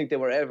contender, I don't think they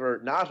were ever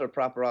not a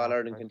proper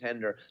All-Ireland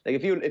contender. Like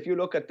if you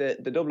look at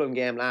the Dublin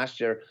game last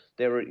year,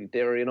 they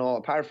were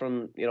apart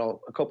from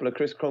a couple of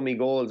Chris Crummy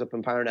goals up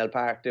in Parnell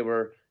Park,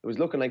 it was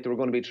looking like they were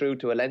going to be true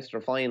to a Leinster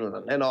final,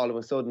 and then all of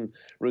a sudden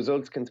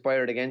results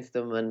conspired against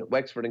them, and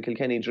Wexford and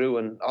Kilkenny drew,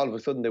 and all of a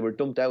sudden they were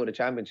dumped out of the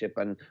championship.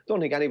 And I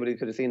don't think anybody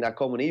could have seen that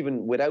coming.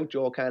 Even without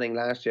Joe Canning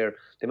last year,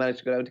 they managed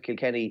to go down to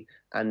Kilkenny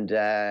and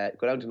go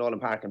down to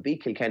Nolan Park and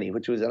beat Kilkenny,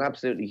 which was an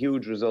absolutely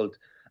huge result.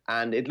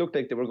 And it looked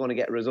like they were going to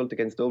get a result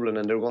against Dublin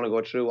and they were going to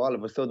go through. All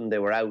of a sudden they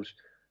were out.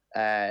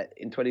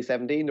 In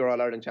 2017, they were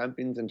All-Ireland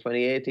champions. In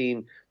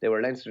 2018, they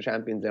were Leinster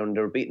champions, and they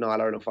were beating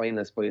All-Ireland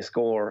finalists by a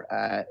score.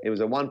 It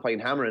was a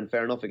 1-point hammering,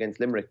 fair enough, against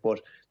Limerick,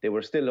 but they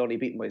were still only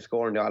beaten by a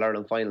score in the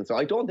All-Ireland final. So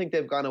I don't think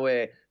they've gone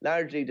away.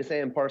 Largely the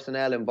same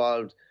personnel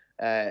involved.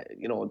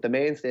 The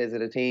mainstays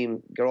of the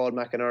team, Gerard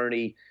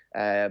McInerney,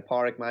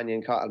 Pádraig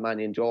Mannion, Cathal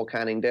Mannion, Joe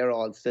Canning, they're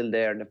all still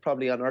there, and they've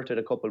probably unearthed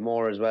a couple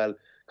more as well.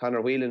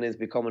 Conor Whelan is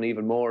becoming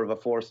even more of a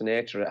force of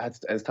nature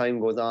as time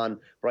goes on.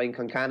 Brian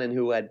Concannon,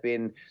 who had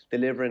been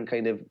delivering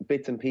kind of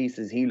bits and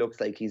pieces, he looks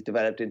like he's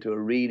developed into a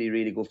really,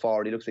 really good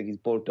forward. He looks like he's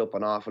bulked up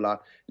an awful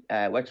lot.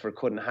 Wexford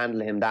couldn't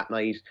handle him that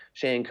night.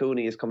 Shane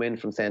Cooney has come in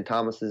from St.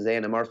 Thomas's.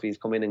 Éanna Murphy has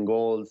come in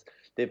goals.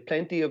 They've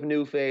plenty of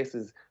new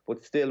faces,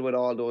 but still with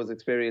all those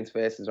experienced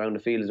faces around the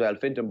field as well.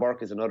 Fintan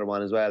Burke is another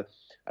one as well.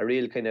 A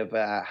real kind of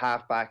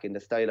half-back in the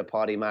style of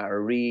Paddy Matt, a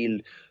real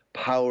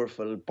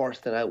powerful,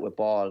 bursting out with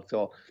ball.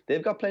 So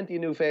they've got plenty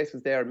of new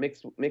faces there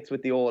mixed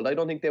with the old. I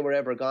don't think they were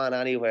ever gone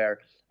anywhere.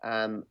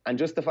 And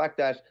just the fact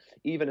that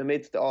even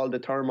amidst all the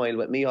turmoil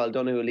with Micheál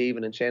Donoghue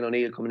leaving and Shane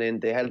O'Neill coming in,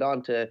 they held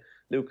on to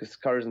Lucas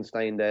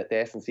Kersenstein, the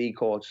S&C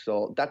coach.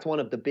 So that's one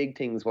of the big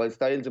things. While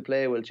styles of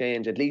play will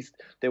change, at least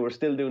they were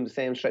still doing the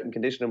same strength and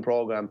conditioning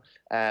program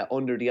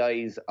under the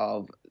eyes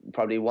of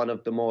probably one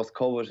of the most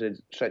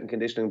coveted strength and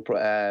conditioning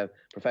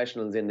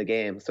professionals in the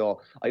game.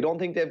 So I don't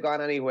think they've gone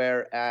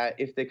anywhere.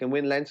 If they can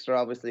win Leinster,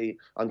 obviously,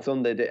 on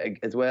Sunday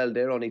as well,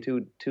 they're only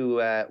two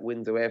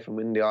wins away from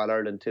winning the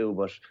All-Ireland too.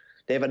 But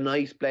they have a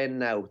nice blend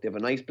now. They have a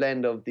nice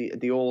blend of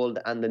the old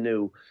and the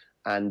new.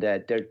 And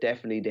they're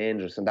definitely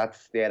dangerous, and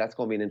that's going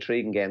to be an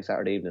intriguing game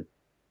Saturday evening.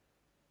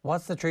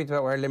 What's the truth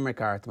about where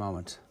Limerick are at the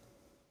moment?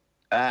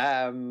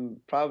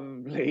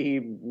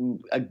 Probably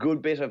a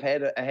good bit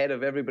ahead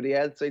of everybody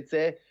else, I'd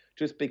say,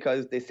 just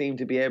because they seem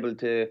to be able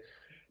to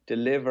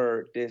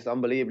deliver this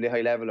unbelievably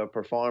high level of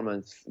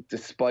performance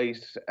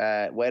despite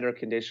weather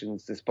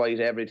conditions, despite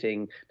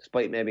everything,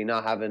 despite maybe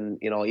not having,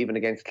 even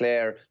against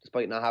Clare,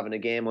 despite not having a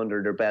game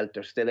under their belt,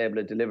 they're still able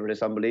to deliver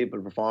this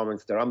unbelievable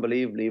performance. They're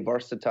unbelievably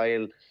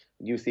versatile.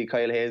 You see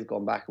Kyle Hayes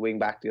going back, wing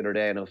back the other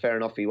day. Now, fair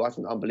enough, he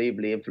wasn't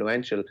unbelievably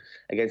influential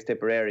against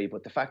Tipperary,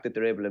 but the fact that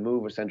they're able to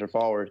move a centre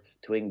forward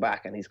to wing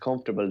back and he's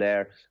comfortable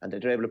there, and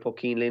that they're able to put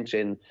Cian Lynch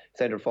in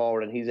centre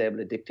forward and he's able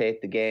to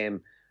dictate the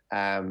game.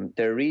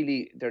 They're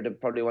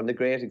probably one of the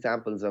great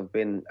examples of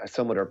being a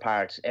sum of their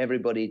parts.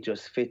 Everybody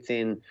just fits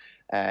in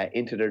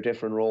into their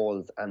different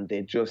roles, and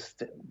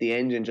the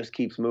engine just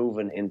keeps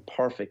moving in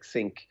perfect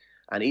sync.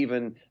 And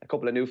even a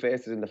couple of new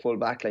faces in the full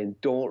back line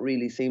don't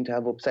really seem to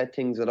have upset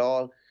things at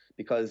all,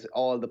 because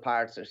all the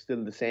parts are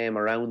still the same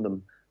around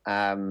them.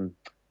 That's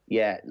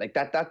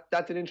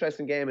an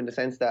interesting game in the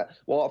sense that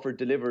Waterford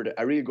delivered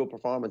a really good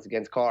performance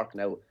against Cork.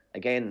 Now,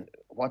 again,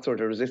 what sort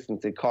of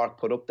resistance did Cork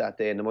put up that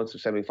day in the Munster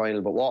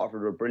semi-final? But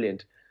Waterford were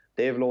brilliant.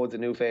 They have loads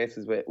of new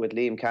faces with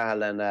Liam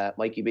Cahill and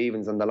Mikey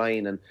Beavens on the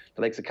line, and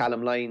the likes of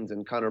Callum Lyons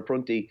and Conor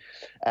Prunty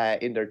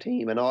in their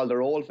team, and all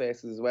their old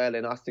faces as well,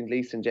 in Austin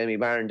Gleeson, Jamie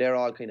Byrne. They're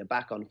all kind of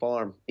back on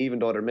form, even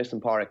though they're missing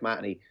Pádraig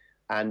Matney.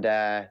 And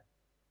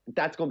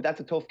that's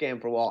a tough game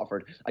for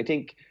Waterford. I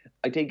think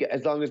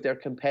as long as they're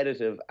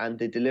competitive and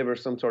they deliver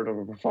some sort of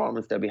a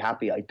performance, they'll be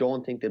happy. I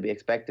don't think they'll be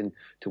expecting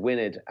to win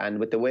it. And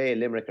with the way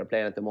Limerick are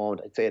playing at the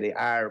moment, I'd say they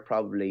are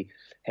probably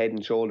head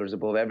and shoulders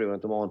above everyone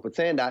at the moment. But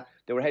saying that,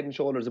 they were head and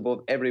shoulders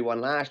above everyone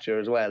last year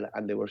as well,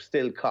 and they were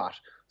still caught.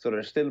 So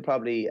there's still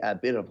probably a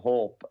bit of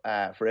hope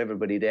for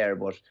everybody there.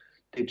 But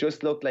they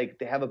just look like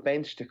they have a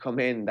bench to come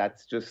in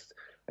that's just,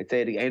 I'd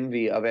say, the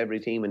envy of every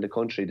team in the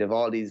country. They've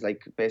all these,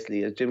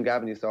 basically, as Jim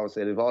Gavin used to always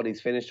say, they've all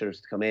these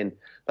finishers to come in,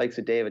 likes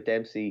of David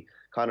Dempsey,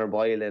 Conor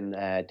Boylan,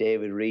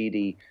 David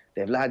Reedy.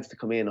 They have lads to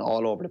come in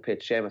all over the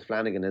pitch, Seamus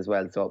Flanagan as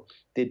well. So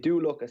they do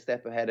look a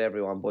step ahead of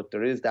everyone, but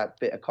there is that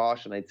bit of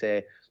caution, I'd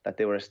say, that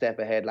they were a step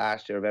ahead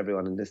last year of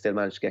everyone, and they still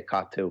managed to get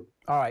caught too.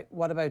 All right,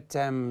 what about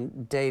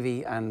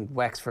Davy and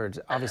Wexford?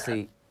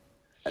 Obviously,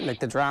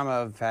 the drama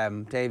of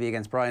Davy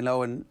against Brian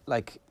Lowen,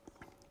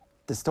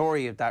 the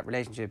story of that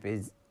relationship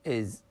is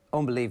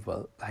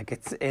unbelievable.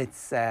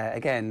 It's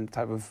again,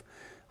 type of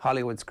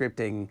Hollywood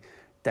scripting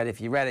that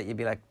if you read it, you'd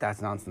be like,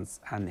 that's nonsense.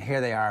 And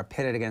here they are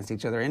pitted against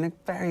each other in a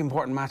very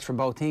important match for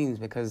both teams,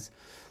 because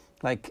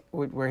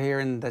we're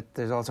hearing that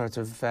there's all sorts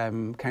of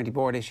county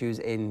board issues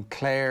in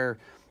Clare,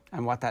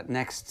 and what that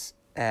next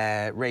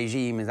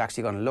regime is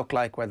actually going to look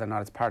like, whether or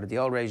not it's part of the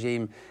old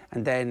regime.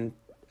 And then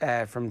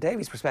from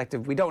Davy's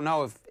perspective, we don't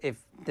know if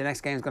the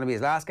next game is going to be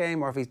his last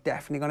game, or if he's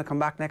definitely going to come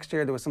back next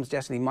year. There was some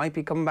suggestion he might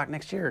be coming back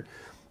next year,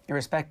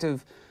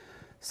 irrespective.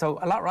 So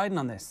a lot riding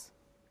on this.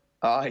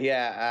 I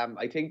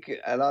think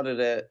a lot of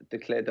the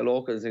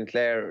locals in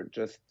Clare,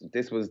 just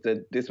this was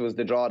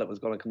the draw that was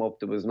going to come up.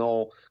 There was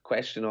no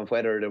question of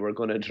whether they were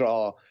going to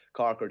draw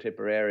Cork or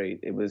Tipperary.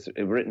 It was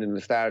written in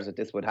the stars that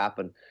this would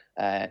happen.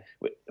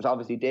 It's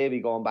obviously Davy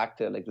going back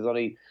to, there's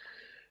only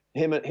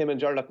him and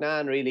Ger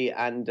Loughnane really,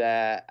 and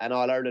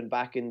All Ireland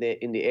back in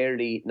the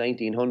early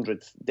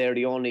 1900s. They're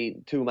the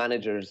only two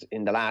managers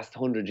in the last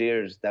 100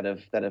 years that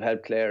have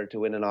helped Clare to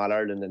win an All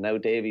Ireland. And now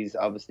Davies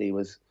obviously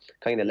was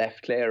kind of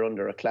left Clare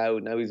under a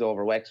cloud. Now he's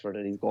over Wexford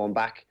and he's going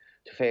back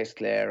to face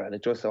Clare. And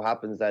it just so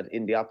happens that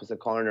in the opposite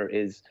corner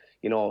is,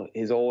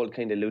 his old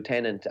kind of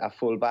lieutenant at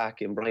full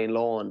back in Brian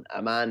Lowen,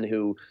 a man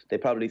who they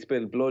probably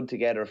spilled blood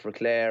together for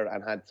Clare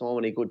and had so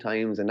many good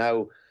times, and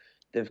now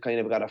they've kind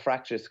of got a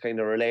fractious kind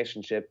of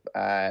relationship.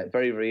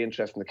 Very, very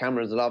interesting. The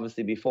cameras will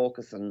obviously be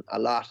focusing a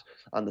lot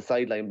on the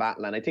sideline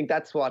battle, and I think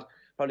that's what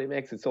probably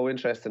makes it so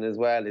interesting as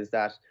well, is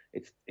that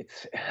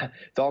it's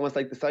almost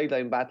like the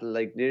sideline battle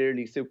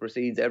nearly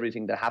supersedes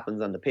everything that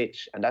happens on the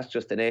pitch, and that's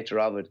just the nature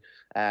of it.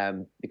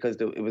 Because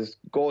it was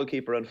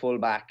goalkeeper and full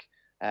back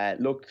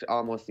looked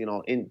almost,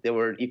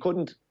 you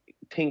couldn't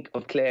think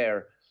of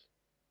Clare.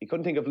 You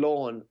couldn't think of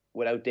Lowen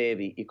without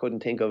Davy. You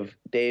couldn't think of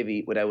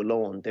Davy without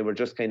Lowen. They were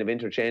just kind of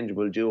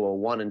interchangeable duo,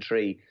 1 and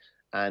 3.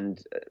 And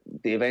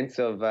the events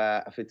of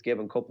a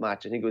Fitzgibbon Cup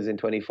match, I think it was in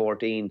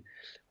 2014,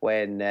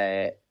 when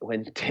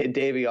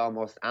Davy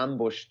almost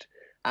ambushed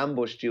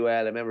ambushed UL.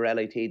 I remember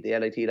the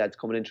LIT lads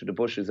coming in through the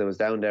bushes. I was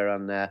down there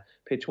on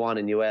pitch 1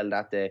 in UL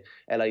that day.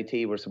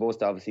 LIT were supposed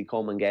to obviously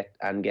come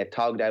and get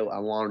togged out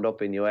and warmed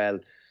up in UL.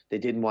 They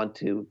didn't want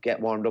to get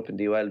warmed up in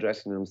the UL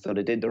dressing room, so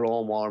they did their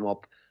own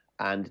warm-up,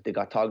 and they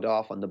got togged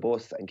off on the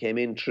bus and came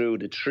in through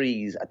the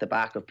trees at the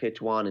back of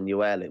pitch 1 in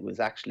UL. It was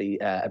actually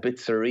a bit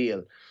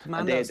surreal.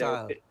 Commando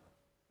style.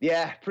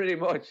 Yeah, pretty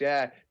much,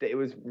 yeah. It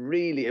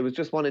was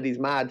just one of these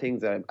mad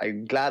things.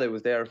 I'm glad I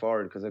was there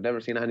for it, because I've never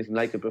seen anything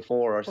like it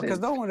before or since. Because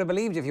no one would have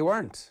believed you if you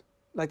weren't.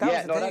 Like,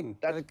 that was the thing.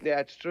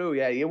 Yeah, it's true,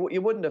 yeah. You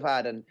wouldn't have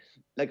had, and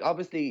like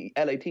obviously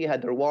LIT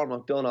had their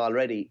warm-up done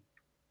already,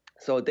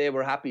 so they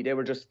were happy. They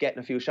were just getting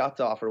a few shots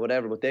off or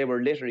whatever, but they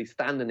were literally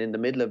standing in the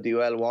middle of the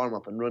UL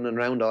warm-up and running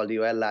around all the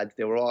UL lads.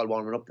 They were all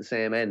warming up the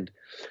same end.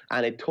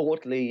 And it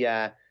totally,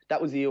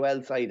 that was the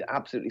UL side,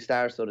 absolutely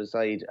star-studded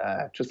side,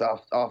 just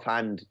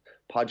offhand.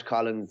 Podge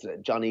Collins,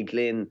 Johnny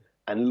Glynn,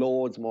 and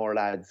loads more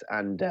lads.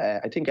 And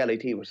I think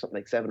LIT were something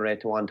like 7 or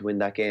 8 to 1 to win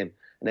that game,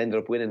 and ended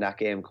up winning that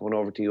game, coming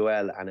over to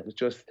UL. And it was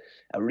just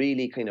a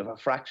really kind of a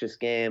fractious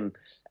game.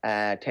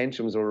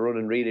 Tensions were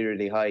running really,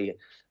 really high.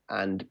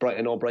 And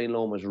Brian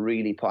Loam was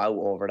really put out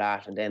over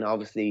that. And then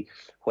obviously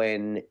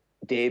when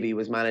Davey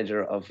was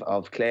manager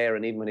of Clare,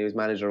 and even when he was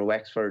manager of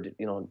Wexford,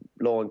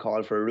 Loan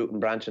called for a root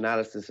and branch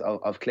analysis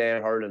of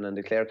Clare hurling and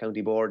the Clare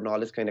County Board and all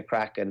this kind of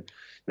crack, and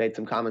made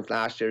some comments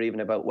last year even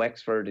about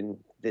Wexford and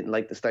didn't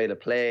like the style of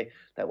play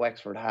that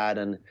Wexford had.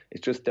 And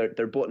it's just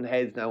they're butting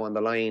heads now on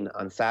the line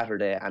on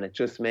Saturday, and it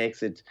just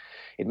makes it's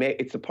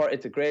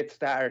a great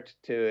start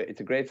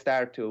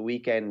to a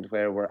weekend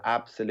where we're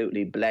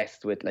absolutely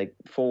blessed with like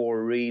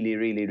 4 really,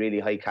 really, really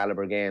high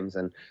caliber games.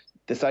 And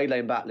the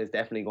sideline battle is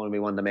definitely going to be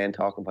one of the main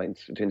talking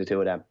points between the two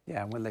of them.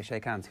 Yeah, will they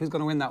shake hands? Who's going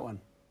to win that one?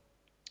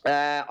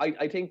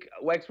 I think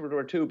Wexford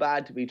were too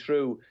bad to be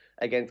true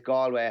against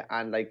Galway,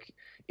 and like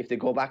if they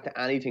go back to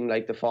anything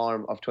like the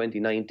form of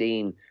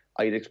 2019,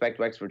 I'd expect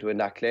Wexford to win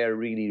that. Clare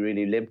really,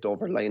 really limped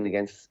over the line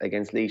against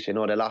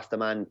Laois. They lost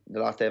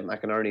David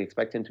McInerney.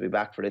 Expect him to be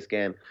back for this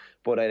game,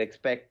 but I'd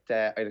expect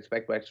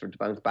Wexford to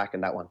bounce back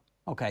in that one.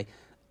 Okay.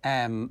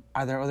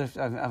 Are there others?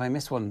 Have I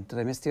missed one? Did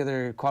I miss the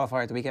other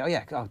qualifier at the weekend? Oh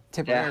yeah,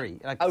 Tipperary.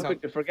 Yeah. How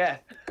quick to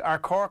forget? Are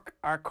Cork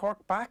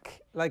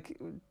back? Like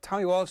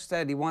Tommy Walsh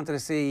said, he wanted to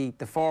see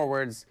the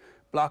forwards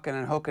blocking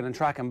and hooking and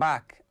tracking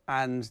back,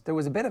 and there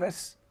was a bit of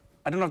it.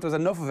 I don't know if there was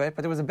enough of it,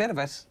 but there was a bit of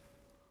it.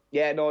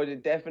 Yeah, no,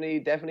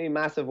 definitely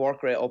massive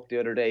work rate up the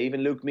other day.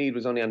 Even Luke Meade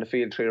was only on the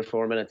field 3 or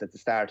 4 minutes at the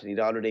start, and he'd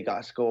already got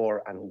a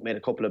score and made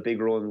a couple of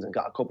big runs and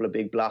got a couple of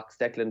big blocks.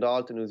 Declan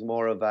Dalton, who's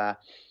more of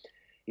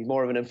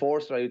an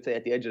enforcer, I would say,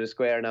 at the edge of the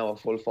square now, a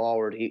full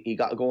forward. He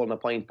got a goal and a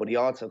point, but he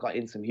also got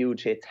in some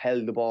huge hits,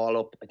 held the ball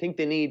up. I think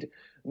they need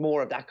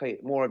more of that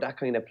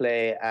kind of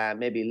play,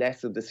 maybe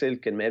less of the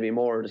silk and maybe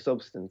more of the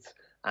substance.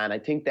 And I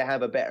think they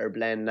have a better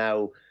blend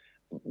now.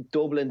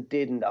 Dublin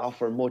didn't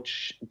offer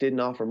much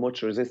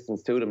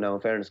resistance to them now,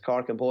 in fairness.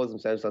 Cork imposed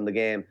themselves on the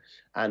game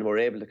and were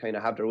able to kind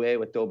of have their way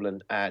with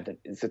Dublin.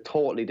 It's a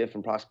totally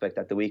different prospect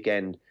at the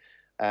weekend.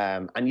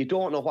 And you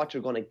don't know what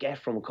you're going to get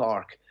from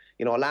Cork.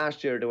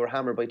 Last year they were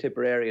hammered by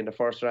Tipperary in the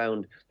first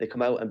round. They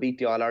come out and beat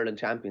the All-Ireland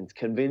champions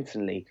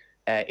convincingly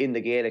in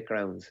the Gaelic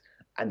grounds,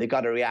 and they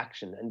got a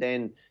reaction. And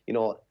then,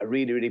 a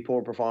really, really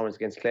poor performance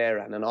against Clare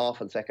and an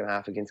awful second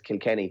half against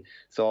Kilkenny.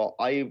 So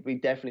I'd be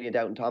definitely a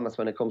doubting Thomas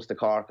when it comes to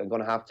Cork. I'm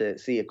going to have to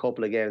see a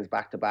couple of games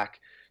back to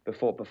back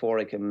before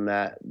I can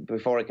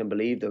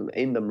believe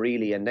in them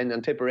really. And then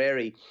on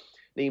Tipperary,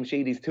 Liam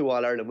Sheedy's 2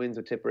 All-Ireland wins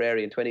with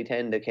Tipperary. In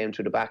 2010 they came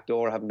through the back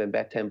door, having been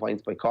bet 10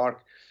 points by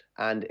Cork.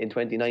 And in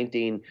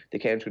 2019, they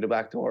came through the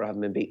back door, having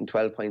been beaten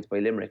 12 points by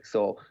Limerick.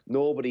 So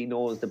nobody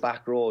knows the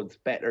back roads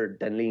better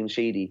than Liam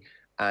Sheedy.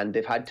 And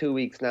they've had 2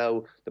 weeks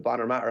now. The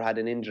Bonner Matter had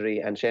an injury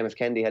and Seamus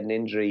Kennedy had an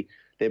injury.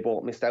 They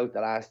both missed out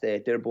the last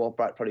day. They're both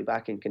probably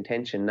back in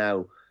contention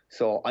now.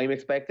 So I'm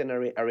expecting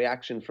a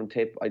reaction from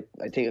Tip. I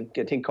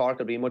think Cork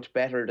will be much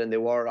better than they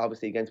were,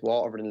 obviously, against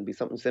Waterford, and it'll be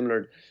something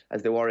similar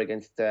as they were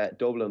against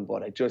Dublin.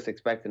 But I just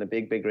expecting a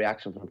big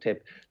reaction from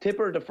Tip. Tip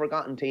are the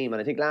forgotten team,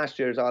 and I think last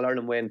year's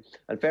All-Ireland win,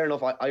 and fair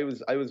enough, I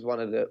was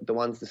one of the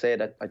ones to say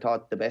that I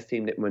thought the best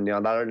team didn't win the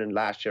All-Ireland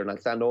last year, and I'll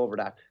stand over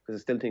that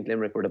because I still think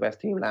Limerick were the best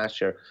team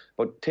last year.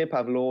 But Tip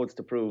have loads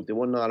to prove. They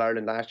won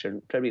All-Ireland last year,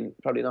 and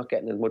probably not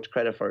getting as much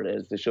credit for it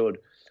as they should,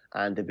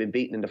 and they've been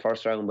beaten in the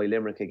first round by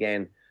Limerick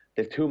again.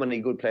 They've too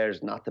many good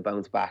players not to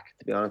bounce back,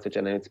 to be honest with you.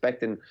 And I'm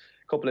expecting a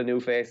couple of new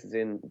faces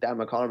in. Dan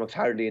McCormack's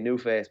hardly a new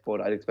face, but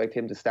I'd expect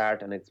him to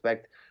start, and I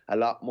expect a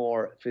lot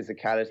more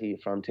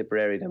physicality from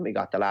Tipperary than we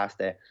got the last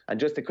day. And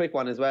just a quick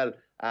one as well.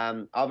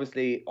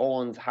 Obviously,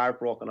 Owen's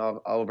heartbroken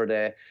over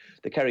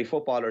the Kerry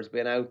footballers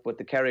being out, but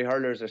the Kerry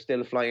hurlers are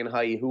still flying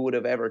high. Who would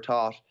have ever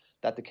thought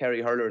that the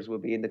Kerry hurlers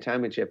would be in the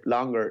championship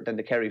longer than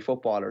the Kerry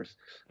footballers,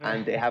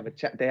 and they have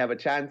a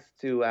chance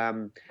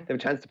to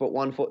put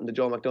one foot in the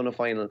Joe McDonagh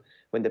final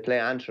when they play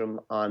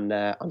Antrim on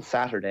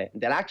Saturday.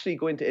 They'll actually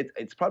go into it.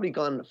 It's probably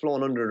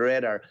flown under the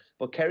radar,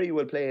 but Kerry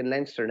will play in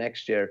Leinster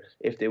next year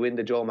if they win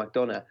the Joe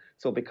McDonagh.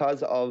 So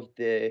because of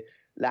the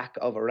lack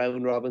of a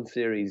round-robin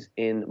series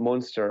in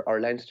Munster or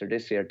Leinster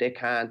this year. They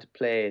can't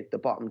play the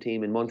bottom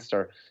team in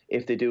Munster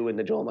if they do in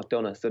the Joe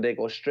McDonagh. So they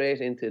go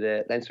straight into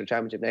the Leinster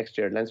Championship next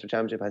year. The Leinster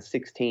Championship has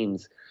 6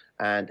 teams,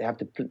 and they have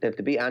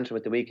to beat Antrim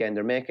at the weekend.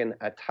 They're making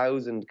a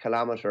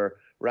 1,000-kilometre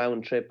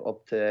round trip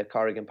up to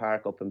Corrigan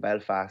Park up in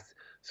Belfast.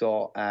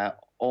 So,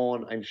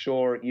 Owen, I'm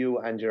sure you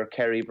and your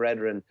Kerry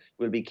brethren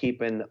will be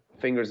keeping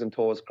fingers and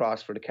toes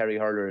crossed for the Kerry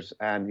hurlers,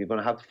 and you're going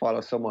to have to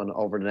follow someone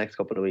over the next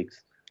couple of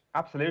weeks.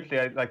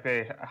 Absolutely. Like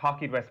they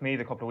hockeyed Westmeath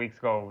a couple of weeks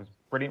ago. It was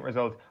brilliant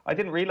results. I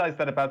didn't realise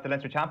that about the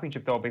Leinster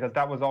Championship, though, because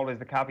that was always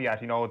the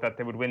caveat, you know, that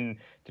they would win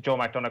the Joe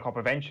McDonagh Cup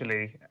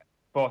eventually,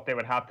 but they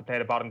would have to play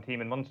the bottom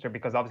team in Munster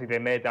because obviously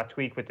they made that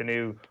tweak with the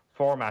new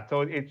format.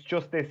 So it's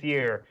just this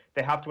year.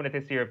 They have to win it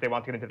this year if they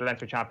want to get into the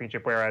Leinster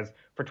Championship, whereas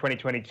for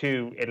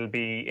 2022, it'll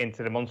be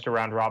into the Munster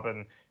round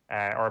robin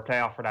or a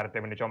playoff for that if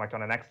they win the Joe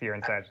McDonagh next year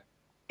instead.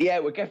 Yeah,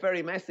 it would get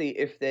very messy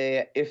if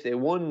they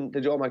won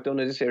the Joe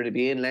McDonagh this year to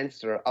be in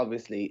Leinster,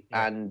 obviously,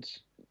 and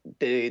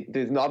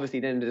there's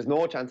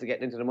no chance of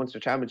getting into the Munster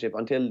Championship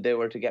until they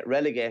were to get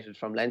relegated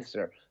from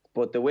Leinster.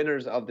 But the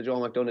winners of the Joe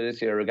McDonagh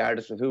this year,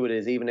 regardless of who it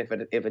is, even if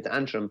it's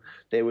Antrim,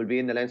 they will be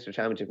in the Leinster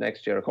Championship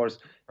next year. Of course,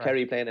 right.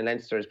 Kerry playing in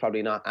Leinster is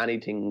probably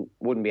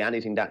wouldn't be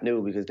anything that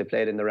new because they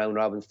played in the round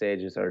robin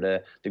stages or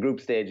the group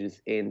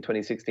stages in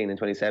 2016 and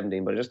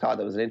 2017. But I just thought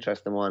that was an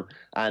interesting one.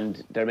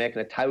 And they're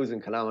making a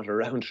 1,000-kilometre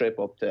round trip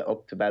up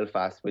to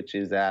Belfast, which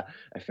is a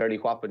fairly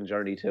whopping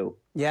journey too.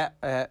 Yeah,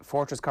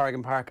 Fortress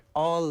Corrigan Park.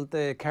 All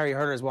the Kerry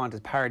hurlers want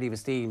is parity of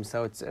esteem,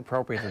 so it's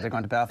appropriate that they're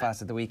going to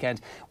Belfast at the weekend.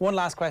 One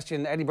last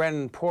question.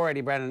 Poor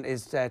Eddie Brennan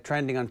is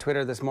trending on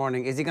Twitter this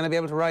morning. Is he going to be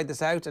able to ride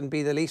this out and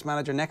be the Laois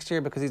manager next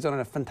year? Because he's done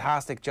a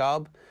fantastic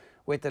job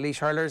with the Laois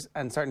hurlers,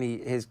 and certainly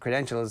his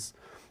credentials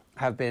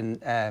have been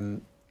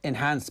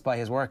enhanced by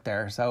his work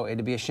there. So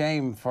it'd be a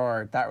shame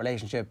for that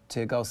relationship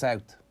to go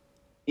south.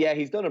 Yeah,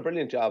 he's done a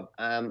brilliant job.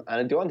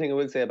 And the one thing I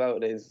will say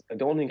about it is I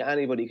don't think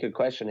anybody could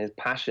question his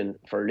passion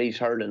for Laois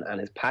hurling and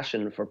his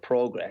passion for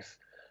progress.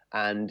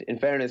 And in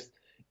fairness,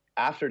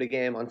 after the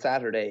game on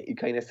Saturday, he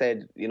kind of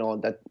said, you know,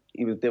 that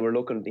he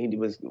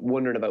was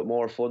wondering about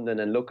more funding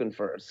and looking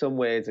for some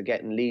ways of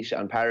getting Laois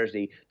on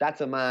parity.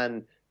 That's a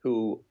man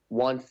who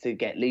wants to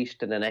get Laois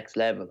to the next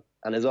level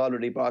and has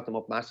already brought them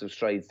up massive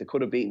strides. They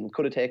could have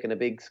taken a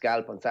big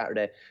scalp on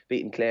Saturday,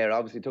 beating Clare.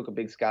 Obviously took a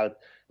big scalp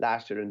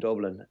last year in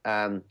Dublin.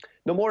 No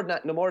more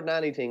than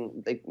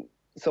anything, like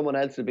someone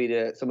else will be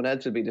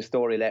the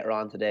story later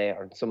on today,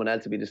 or someone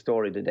else will be the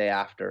story the day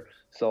after.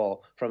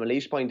 So from a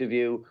Laois point of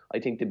view, I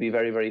think they'd be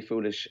very, very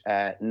foolish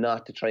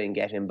not to try and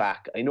get him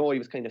back. I know he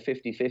was kind of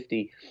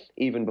 50-50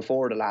 even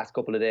before the last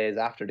couple of days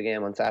after the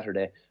game on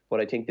Saturday, but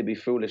I think they'd be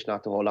foolish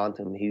not to hold on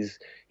to him. He's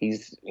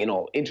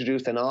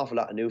introduced an awful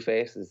lot of new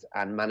faces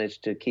and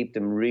managed to keep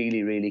them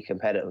really, really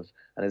competitive.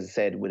 And as I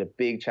said, with a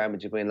big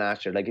championship win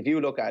last year, like if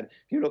you're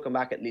looking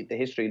back at the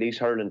history of Laois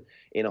hurling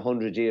in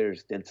 100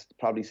 years, they'll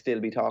probably still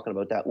be talking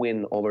about that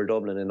win over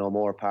Dublin in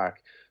O'Moore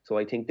Park. So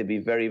I think they'd be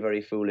very,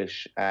 very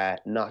foolish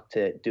not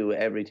to do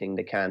everything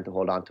they can to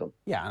hold on to him.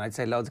 Yeah, and I'd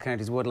say loads of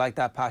counties would like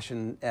that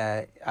passion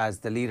as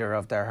the leader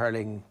of their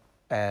hurling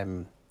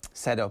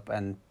setup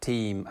and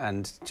team,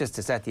 and just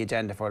to set the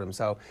agenda for them.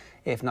 So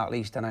if not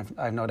Laois, then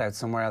I've no doubt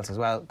somewhere else as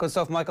well. Good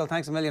stuff, Michael.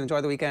 Thanks a million.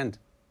 Enjoy the weekend.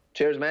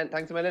 Cheers, man.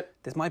 Thanks a million.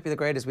 This might be the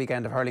greatest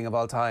weekend of hurling of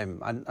all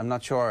time. I'm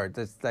not sure.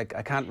 I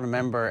can't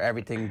remember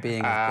everything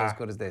being as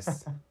good as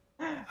this.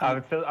 I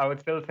would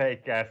still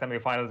take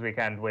semi-finals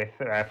weekend with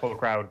full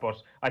crowd,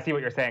 but I see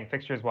what you're saying,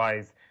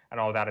 fixtures-wise and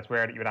all that. It's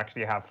rare that you would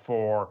actually have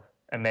 4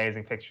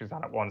 amazing fixtures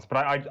on at once. But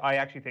I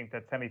actually think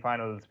that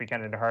semi-finals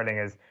weekend in the hurling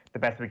is the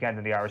best weekend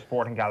in the Irish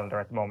sporting calendar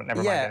at the moment,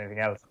 never mind anything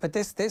else. But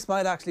this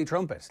might actually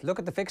trump it. Look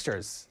at the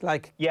fixtures.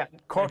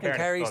 Cork and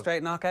Kerry,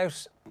 straight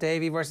knockout.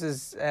 Davy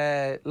versus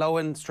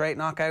Lowen, straight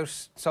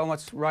knockout. So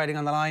much riding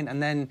on the line.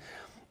 And then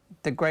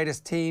the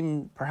greatest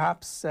team,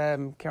 perhaps,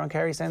 Kieran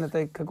Carey saying that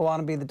they could go on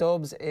and be the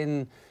Dubs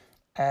in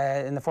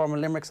the form of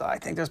Limerick. So I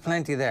think there's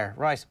plenty there.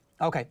 Right.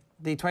 OK.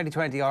 The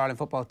 2020 All-Ireland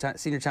Football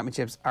Senior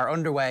Championships are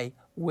underway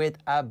with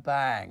a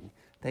bang.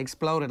 They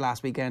exploded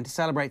last weekend to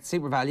celebrate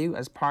Super Value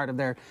as part of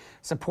their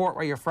Support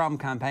Where You're From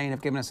campaign,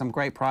 have given us some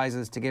great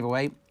prizes to give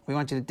away. We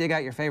want you to dig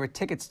out your favourite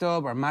ticket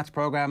stub or match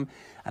programme,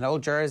 an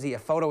old jersey, a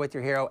photo with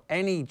your hero,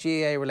 any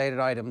GAA-related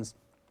items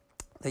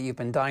that you've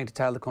been dying to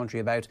tell the country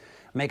about.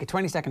 Make a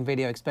 20-second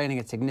video explaining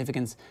its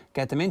significance.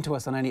 Get them into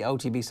us on any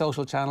OTB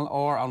social channel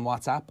or on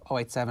WhatsApp,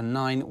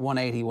 0879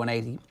 180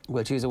 180.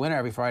 We'll choose a winner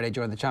every Friday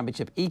during the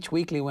championship. Each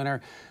weekly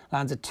winner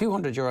lands a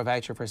 €200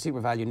 voucher for Super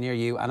Value near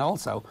you, and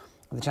also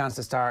the chance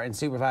to star in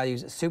Super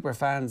Value's Super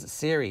Fans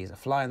series, a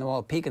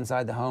fly-on-the-wall peek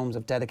inside the homes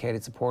of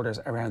dedicated supporters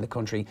around the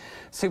country.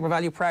 Super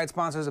Value, proud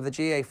sponsors of the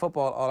GAA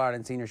Football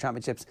All-Ireland Senior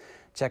Championships.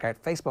 Check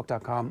out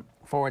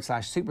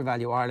facebook.com/Super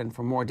Value Ireland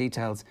for more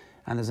details.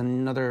 And there's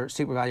another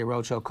Super Value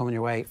Roadshow coming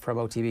your way from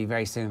OTB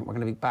very soon. We're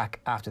going to be back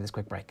after this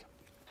quick break.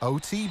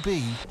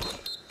 OTB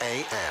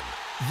AM.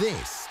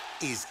 This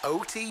is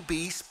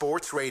OTB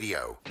Sports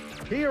Radio.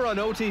 Here on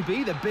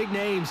OTB, the big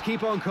names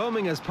keep on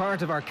coming as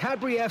part of our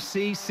Cadbury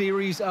FC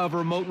series of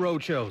remote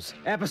roadshows.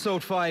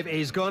 Episode 5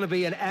 is going to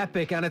be an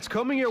epic, and it's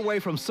coming your way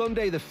from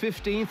Sunday the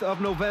 15th of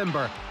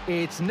November.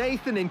 It's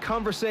Nathan in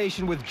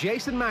conversation with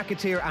Jason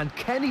McAteer and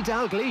Kenny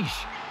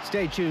Dalglish.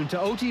 Stay tuned to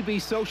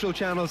OTB social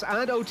channels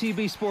and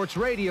OTB Sports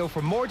Radio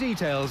for more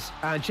details,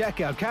 and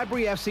check out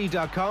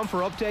CadburyFC.com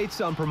for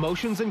updates on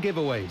promotions and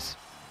giveaways.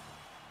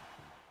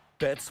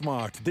 Bet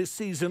smart this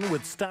season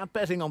with stat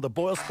betting on the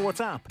Boyle Sports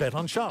app. Bet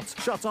on shots,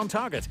 shots on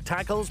target,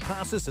 tackles,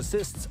 passes,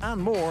 assists and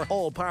more,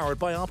 all powered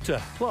by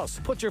Opta. Plus,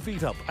 put your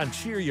feet up and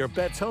cheer your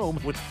bets home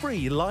with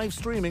free live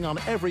streaming on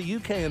every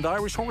UK and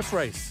Irish horse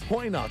race.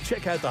 Why not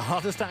check out the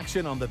hottest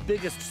action on the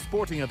biggest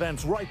sporting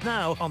events right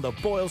now on the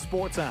Boyle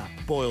Sports app.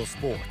 Boyle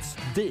Sports.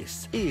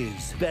 This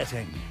is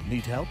betting.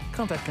 Need help?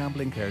 Contact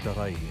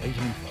gamblingcare.ie.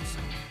 18+.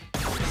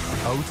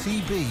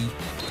 OTB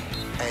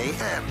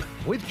AM.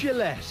 With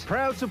Gillette,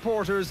 proud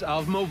supporters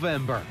of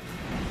Movember.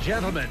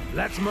 Gentlemen,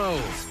 let's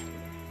move.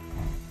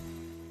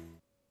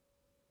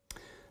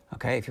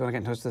 Okay, if you want to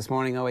get in touch this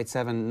morning,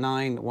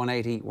 0879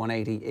 180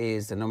 180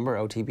 is the number.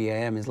 OTB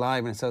AM is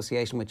live in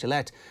association with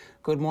Gillette.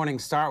 Good morning.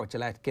 Start with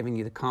Gillette, giving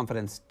you the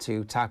confidence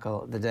to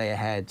tackle the day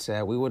ahead.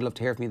 We would love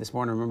to hear from you this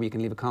morning. Remember, you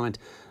can leave a comment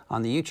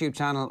on the YouTube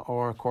channel,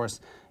 or of course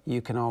you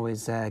can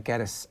always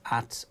get us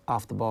at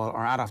Off The Ball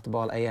or at Off The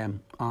Ball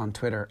AM on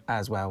Twitter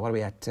as well. What are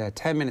we at?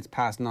 10 minutes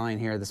past 9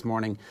 here this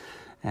morning.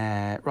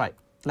 Right,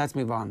 let's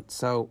move on.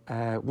 So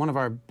one of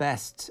our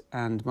best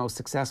and most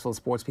successful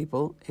sports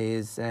people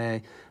is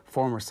a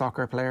former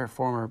soccer player,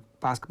 former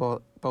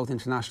basketball, both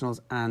internationals,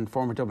 and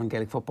former Dublin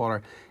Gaelic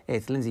footballer.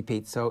 It's Lindsay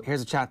Peat. So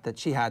here's a chat that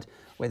she had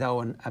with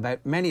Eoin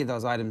about many of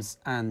those items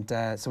and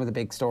some of the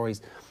big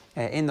stories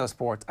in those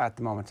sports at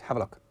the moment. Have a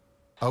look.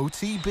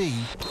 OTB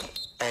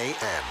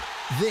AM.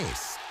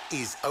 This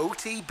is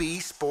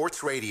OTB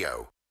Sports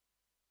Radio.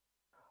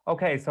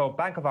 Okay, so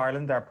Bank of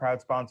Ireland are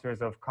proud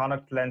sponsors of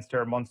Connacht,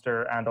 Leinster,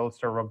 Munster and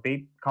Ulster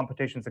Rugby.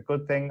 Competition's a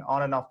good thing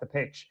on and off the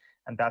pitch,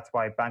 and that's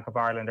why Bank of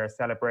Ireland are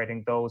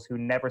celebrating those who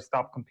never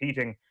stop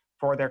competing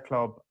for their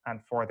club and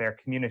for their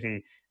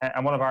community.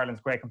 And one of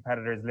Ireland's great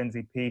competitors,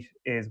 Lindsay Peat,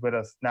 is with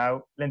us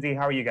now. Lindsay,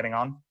 how are you getting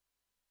on?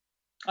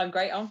 I'm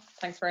great, Eoin.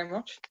 Thanks very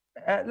much.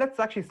 Let's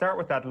actually start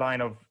with that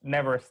line of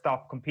never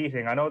stop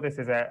competing. I know this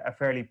is a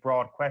fairly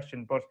broad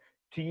question, but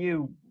to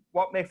you,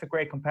 what makes a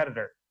great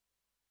competitor?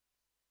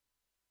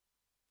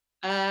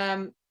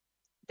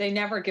 They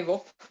never give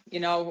up.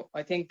 You know,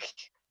 I think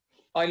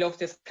I love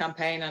this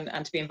campaign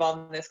and to be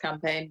involved in this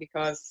campaign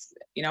because,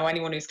 you know,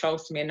 anyone who's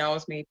close to me and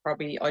knows me,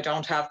 probably I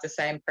don't have the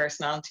same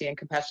personality and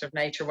competitive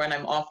nature when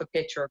I'm off a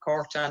pitch or a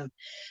court, and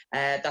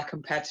that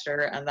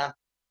competitor and that,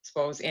 I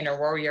suppose, inner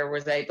warrior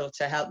was able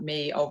to help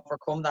me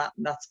overcome that.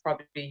 And that's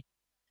probably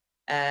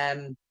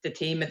the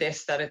theme of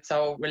this, that it's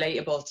so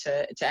relatable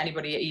to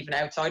anybody, even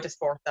outside the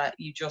sport, that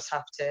you just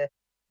have to,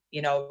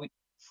 you know,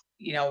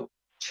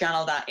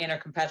 channel that inner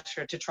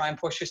competitor to try and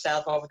push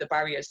yourself over the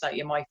barriers that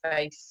you might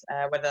face,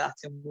 whether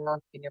that's in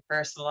work, in your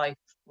personal life,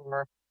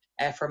 or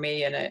for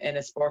me in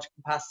a sport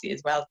capacity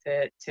as well.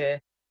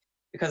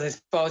 Because I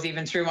suppose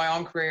even through my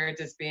own career,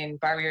 there's been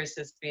barriers,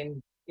 there's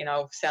been, you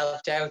know,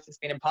 self-doubt, there's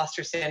been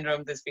imposter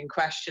syndrome, there's been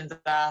questions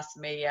asked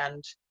me,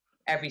 and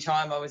every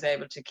time I was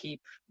able to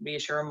keep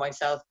reassuring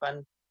myself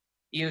and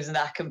using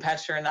that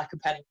competitor and that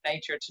competitive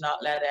nature to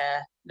not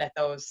let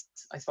those,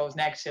 I suppose,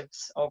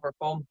 negatives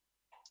overcome.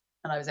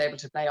 And I was able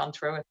to play on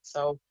through it.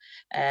 So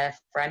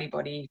for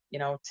anybody, you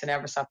know, to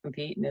never stop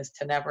competing is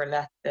to never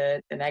let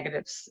the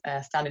negatives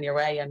stand in your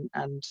way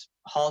and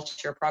halt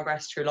your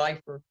progress through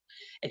life or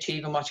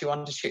achieving what you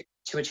want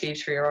to achieve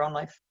through your own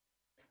life.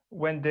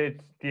 When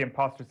did the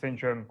imposter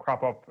syndrome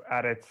crop up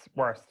at its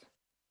worst?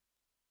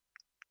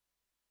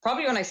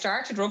 Probably when I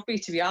started rugby,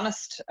 to be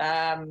honest.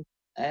 A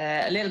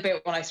little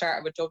bit when I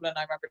started with Dublin.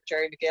 I remember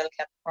Jerry McGill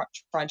kept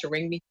trying to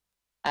ring me.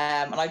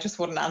 And I just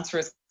wouldn't answer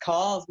his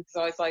calls because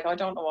I was like, I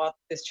don't know what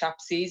this chap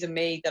sees in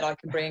me that I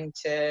can bring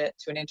to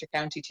an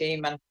inter-county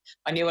team. And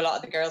I knew a lot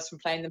of the girls from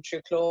playing them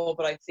through club,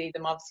 but I'd see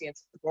them obviously and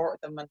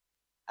support them.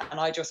 And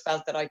I just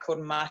felt that I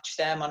couldn't match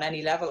them on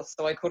any level.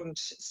 So I couldn't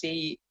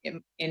see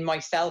in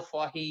myself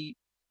what he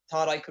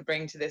thought I could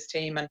bring to this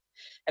team. And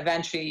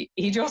eventually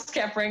he just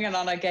kept ringing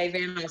and I gave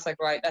in. I was like,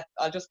 right,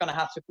 I'm just going to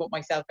have to put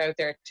myself out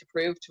there to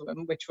prove to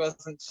him, which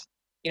wasn't,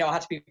 you know, I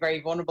had to be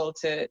very vulnerable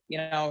to, you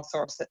know,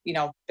 sort of, you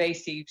know,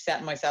 basically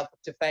setting myself up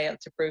to fail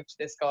to prove to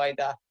this guy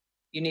that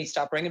you need to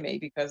stop ringing me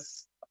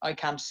because I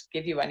can't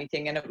give you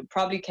anything. And it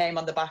probably came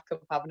on the back of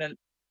having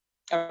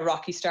a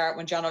rocky start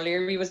when John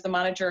O'Leary was the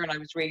manager, and I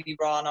was really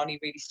raw and only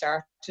really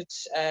started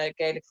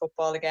Gaelic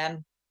football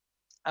again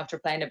after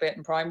playing a bit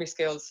in primary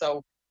school.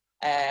 So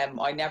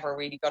I never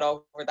really got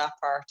over that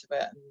part of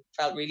it and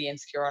felt really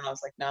insecure, and I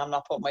was like, no, I'm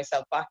not putting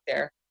myself back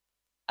there.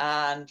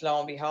 And lo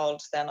and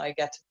behold, then I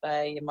get to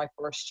play in my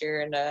first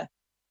year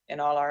in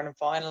All-Ireland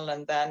final,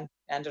 and then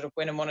ended up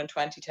winning one in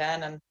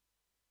 2010 and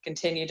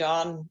continued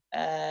on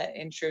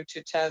in through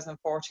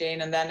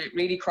 2014. And then it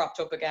really cropped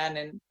up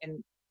again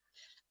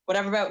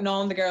whatever about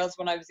knowing the girls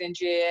when I was in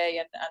GAA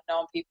and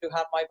knowing people who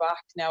had my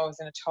back. Now I was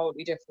in a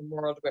totally different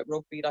world with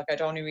rugby. Like,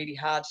 I'd only really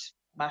had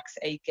max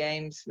 8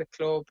 games with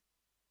club.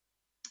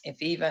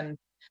 If even,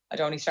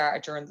 I'd only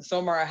started during the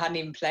summer. I hadn't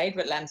even played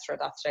with Leinster at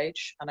that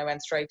stage, and I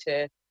went straight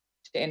to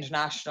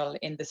international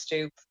in the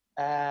Stoop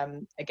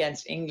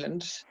against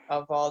England,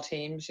 of all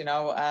teams, you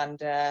know,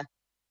 and I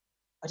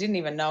didn't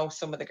even know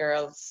some of the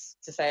girls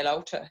to say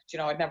hello to. You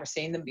know, I'd never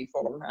seen them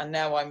before, and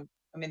now I'm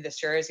in this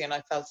jersey, and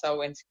I felt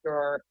so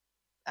insecure,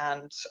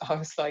 and I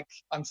was like,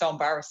 I'm so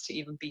embarrassed to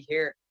even be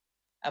here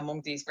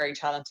among these very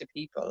talented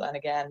people. And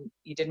again,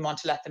 you didn't want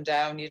to let them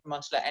down. You didn't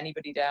want to let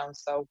anybody down.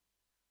 So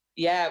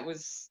yeah, it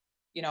was,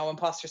 you know,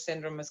 imposter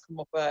syndrome has come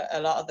up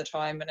a lot of the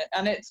time,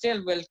 and it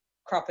still will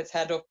crop its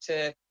head up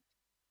to,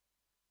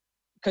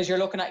 because you're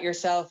looking at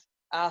yourself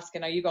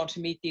asking, are you going to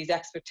meet these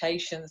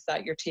expectations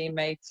that your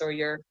teammates or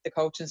the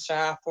coaching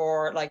staff,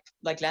 or like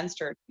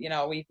Leinster, you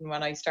know, even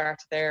when I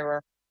started there,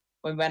 or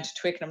when we went to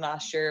Twickenham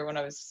last year, when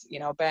I was, you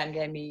know, Ben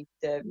gave me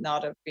the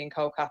nod of being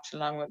co-captain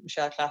along with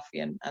Michelle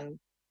Claffey and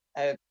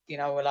you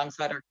know,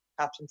 alongside our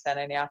captain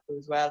Senna Nyaku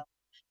as well.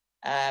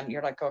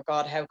 You're like, oh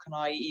God, how can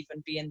I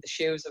even be in the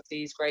shoes of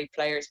these great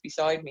players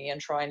beside me and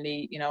try and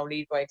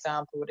lead by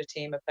example with a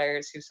team of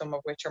players who, some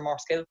of which are more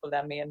skillful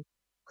than me and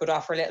could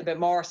offer a little bit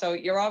more. So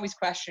you're always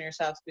questioning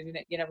yourself, because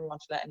you never want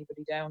to let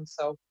anybody down.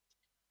 So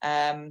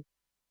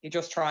you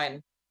just try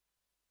and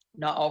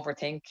not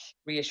overthink,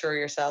 reassure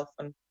yourself,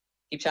 and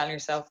keep telling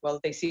yourself, well,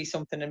 they see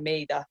something in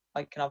me that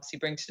I can obviously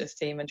bring to this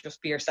team, and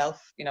just be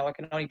yourself. You know, I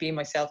can only be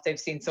myself. They've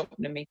seen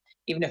something in me,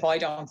 even if I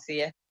don't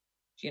see it.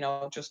 You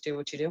know, just do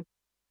what you do.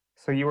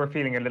 So you were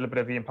feeling a little bit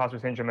of the imposter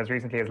syndrome as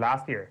recently as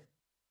last year?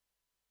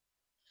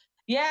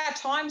 Yeah, at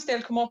times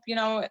they'll come up, you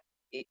know,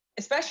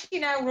 especially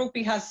now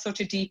rugby has such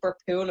a deeper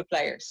pool of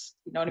players.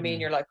 You know what I mean?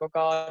 You're like, oh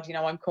God, you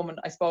know, I'm coming,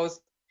 I suppose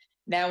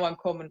now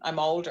I'm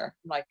older.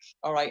 I'm like,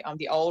 all right, I'm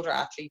the older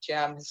athlete.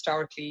 Yeah, I'm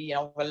historically, you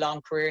know, a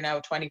long career now,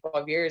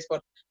 25 years,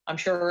 but I'm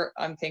sure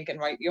I'm thinking,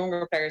 right,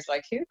 younger players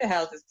like, who the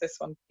hell does this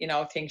one, you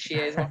know, think she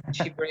is? What can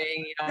she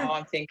bring? You know,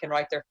 I'm thinking,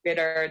 right, they're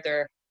fitter,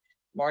 they're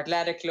more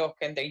athletic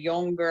looking, they're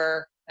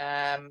younger,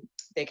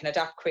 they can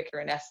adapt quicker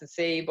in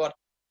S&C. But,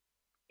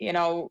 you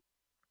know,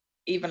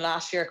 even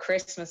last year,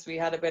 Christmas, we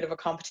had a bit of a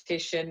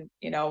competition,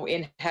 you know,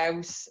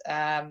 in-house.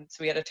 So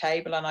we had a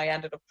table, and I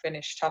ended up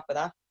finished top of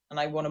that. And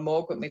I won a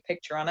mug with my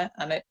picture on it.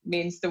 And it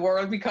means the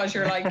world, because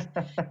you're like,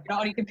 you're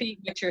not only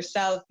competing with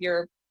yourself,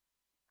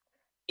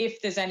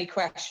 if there's any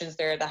questions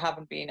there that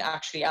haven't been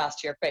actually asked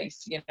to your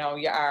face, you know,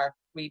 you are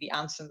really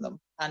answering them.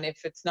 And if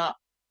it's not,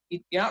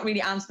 you're not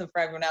really answering them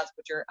for everyone else,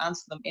 but you're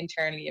answering them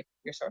internally. If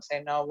you're sort of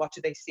saying, no, what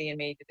do they see in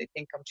me? Do they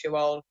think I'm too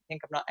old?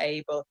 Think I'm not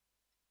able?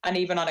 And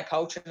even on a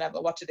coaching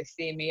level, what do they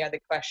see in me? Are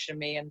they questioning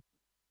me? And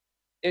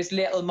there's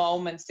little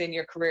moments in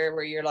your career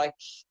where you're like,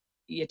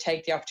 you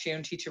take the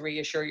opportunity to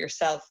reassure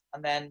yourself,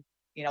 and then,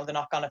 you know, the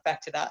knock-on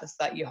effect of that is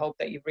that you hope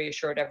that you've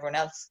reassured everyone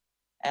else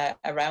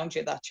around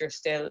you that you're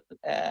still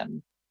a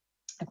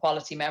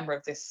quality member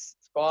of this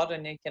squad,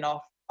 and you can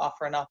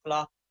offer an awful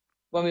lot.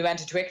 When we went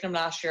to Twickenham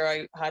last year,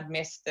 I had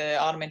missed the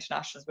autumn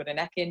internationals with a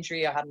neck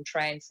injury. I hadn't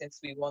trained since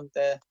we won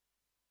the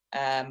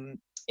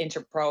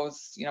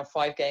Interpros, you know,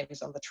 5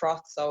 games on the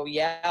trot. So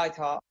yeah, I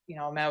thought, you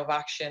know, I'm out of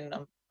action.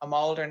 I'm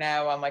older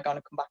now. Am I going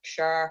to come back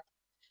sharp?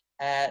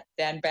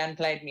 Then Ben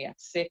played me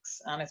at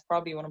 6, and it's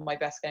probably one of my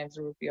best games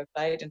of rugby I've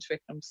played in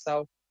Twickenham.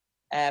 So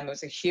it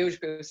was a huge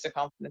boost of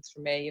confidence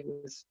for me. It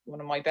was one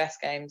of my best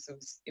games.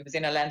 It was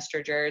in a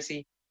Leinster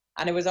jersey,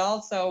 and it was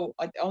also,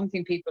 I don't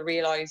think people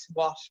realise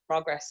what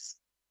progress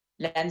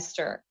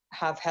Leinster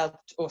have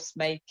helped us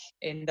make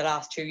in the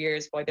last 2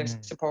 years by their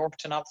support.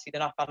 And obviously the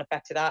knock-on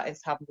effect of that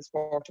is having the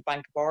support of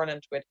Bank of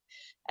Ireland with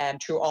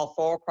through all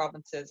 4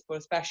 provinces, but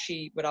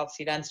especially with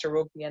obviously Leinster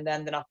Rugby, and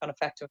then the knock-on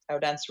effect of how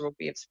Leinster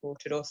Rugby have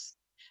supported us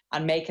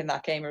and making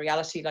that game a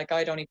reality. Like,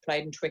 I'd only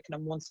played in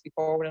Twickenham once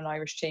before with an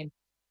Irish team.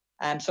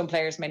 Some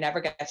players may never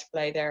get to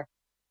play there.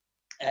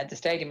 The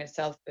stadium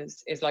itself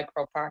is like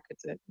Croke Park.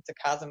 It's a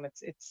chasm.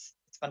 It's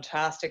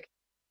fantastic.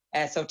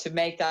 So to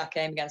make that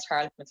game against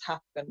Harlequins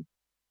happen,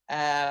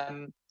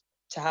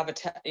 to have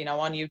it, you know,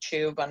 on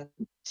YouTube, and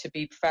to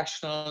be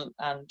professional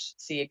and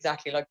see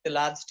exactly like the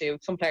lads do.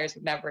 Some players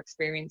would never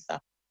experience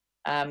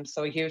that.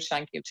 So a huge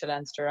thank you to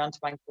Leinster and to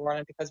Bank of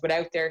Ireland, because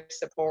without their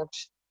support,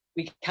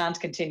 we can't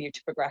continue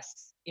to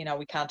progress. You know,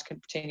 we can't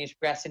continue to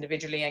progress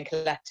individually and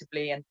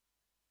collectively.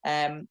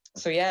 And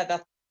so yeah,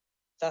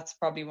 that's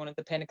probably one of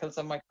the pinnacles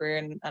of my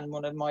career, and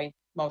one of my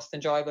most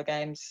enjoyable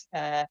games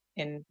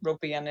in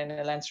rugby and in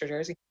a Leinster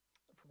jersey.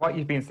 What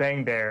you've been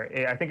saying there,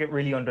 I think it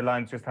really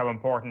underlines just how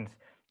important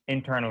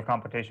internal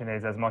competition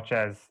is, as much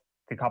as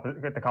the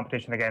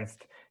competition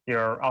against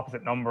your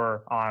opposite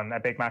number on a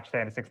big match day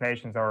in the Six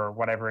Nations or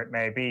whatever it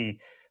may be.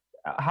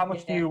 How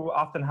much do you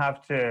often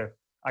have to,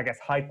 I guess,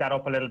 hype that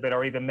up a little bit,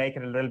 or even make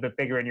it a little bit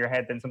bigger in your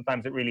head than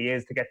sometimes it really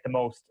is, to get the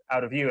most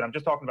out of you? And I'm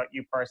just talking about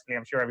you personally.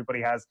 I'm sure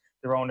everybody has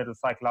their own little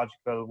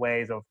psychological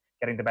ways of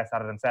getting the best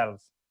out of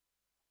themselves.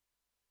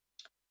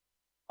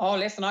 Oh,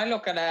 listen, I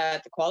look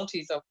at the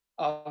qualities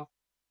of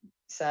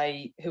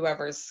say,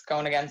 whoever's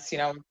going against,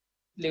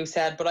 loose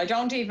head. But I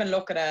don't even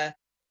look at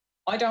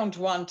I don't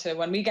want to,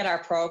 when we get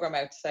our programme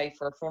out, say,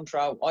 for front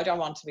row, I don't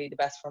want to be the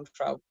best front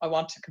row. I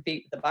want to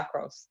compete with the back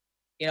rows.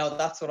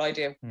 That's what I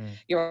do.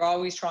 You're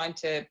always trying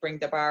to bring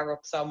the bar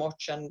up so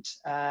much, and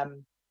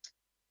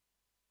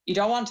you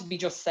don't want to be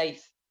just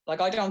safe. Like,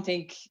 I don't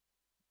think,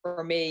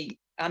 for me,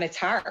 and it's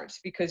hard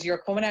because you're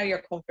coming out of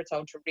your comfort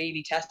zone to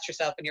really test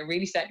yourself, and you're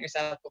really setting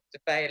yourself up to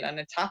fail, and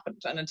it's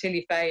happened. And until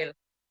you fail,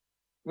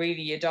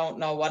 really, you don't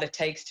know what it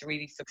takes to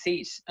really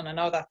succeed. And I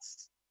know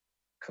that's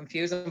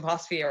confusing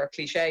possibly or a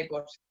cliche,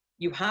 but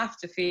you have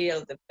to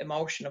feel the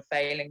emotion of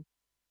failing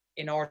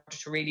in order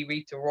to really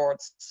reap the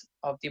rewards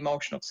of the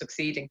emotion of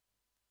succeeding.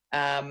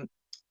 And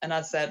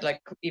as I said,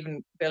 like,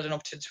 even building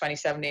up to the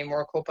 2017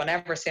 World Cup, and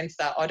ever since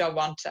that, I don't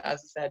want to,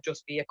 as I said,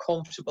 just be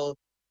comfortable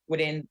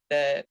within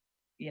the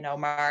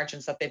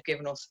margins that they've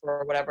given us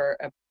for whatever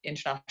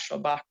international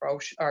back row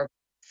or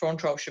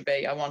front row should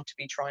be. I want to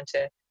be trying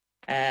to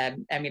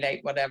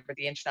emulate whatever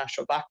the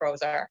international back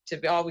rows are,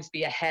 to always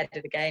be ahead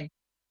of the game.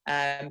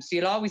 So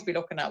you'll always be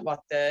looking at what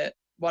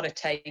it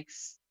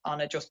takes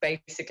on a just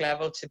basic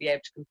level to be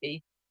able to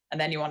compete, and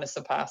then you want to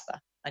surpass that,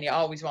 and you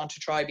always want to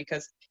try,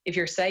 because if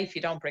you're safe,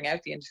 you don't bring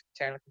out the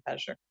internal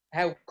competitor.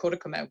 How could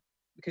it come out?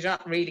 Because you're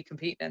not really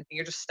competing anything,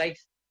 you're just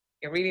safe.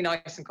 You're really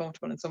nice and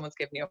comfortable and someone's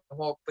giving you a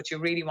hug, but you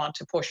really want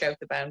to push out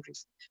the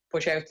boundaries,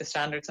 push out the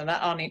standards, and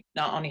that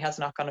not only has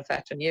a knock-on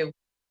effect on you,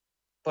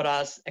 but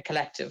as a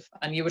collective.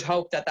 And you would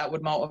hope that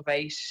would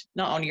motivate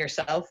not only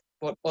yourself,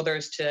 but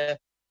others to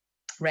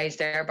raise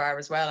their bar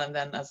as well. And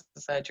then, as I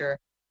said, you're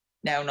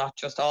now not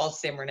just all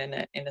simmering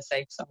in a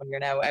safe zone, you're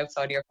now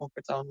outside of your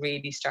comfort zone,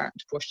 really starting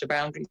to push the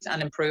boundaries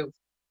and improve.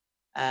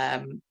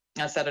 As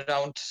I said, I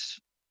don't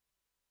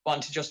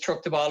want to just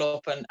truck the ball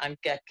up and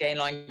get gain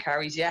line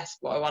carries, yes,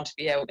 but I want to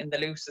be out in the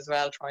loose as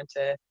well, trying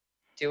to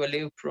do a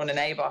loop, run an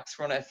A-box,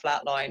 run a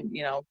flat line,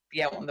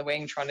 be out on the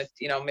wing, trying to,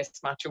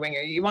 mismatch a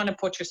winger. You want to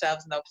put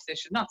yourselves in that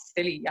position. Not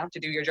silly, you have to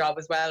do your job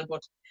as well,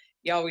 but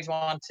you always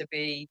want to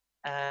be,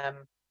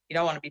 you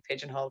don't want to be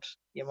pigeonholed.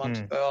 You want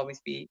to always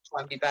be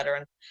trying to be better.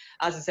 And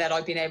as I said,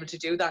 I've been able to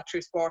do that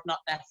through sport, not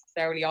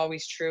necessarily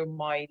always through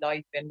my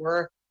life in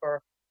work,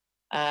 or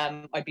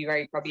I'd be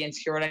very probably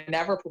insecure, and I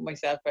never put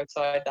myself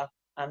outside that.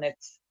 And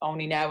it's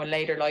only now in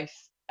later life,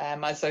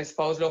 as I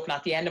suppose looking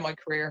at the end of my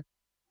career,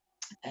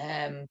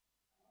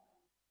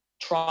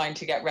 trying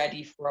to get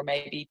ready for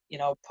maybe,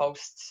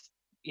 post,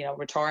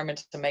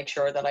 retirement, to make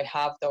sure that I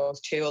have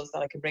those tools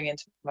that I can bring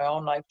into my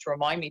own life to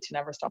remind me to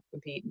never stop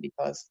competing,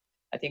 because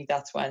I think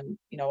that's when,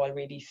 I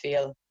really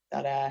feel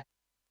that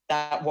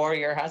that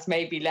warrior has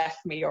maybe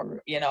left me,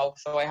 or,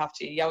 so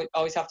you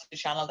always have to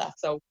channel that.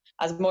 So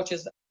as much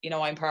as,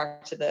 I'm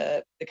part of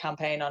the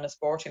campaign on a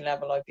sporting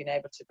level, I've been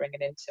able to bring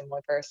it into my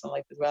personal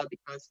life as well,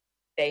 because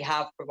they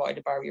have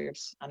provided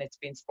barriers, and it's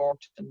been sport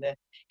and the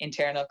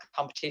internal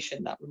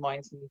competition that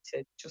reminds me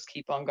to just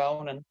keep on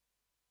going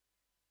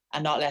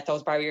and not let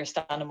those barriers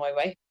stand in my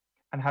way.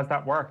 And has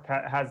that worked?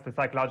 Has the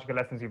psychological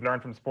lessons you've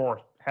learned from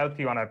sport helped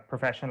you on a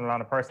professional,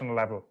 on a personal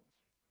level?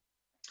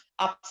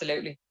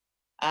 Absolutely.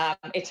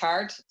 It's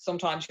hard.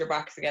 Sometimes your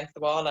back's against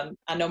the wall,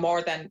 and no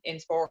more than in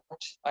sport,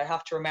 I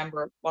have to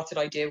remember, what did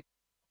I do?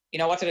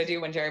 What did I do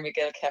when Jerry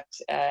McGill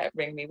kept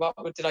ringing me? What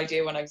did I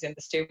do when I was in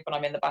the stoop and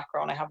I'm in the back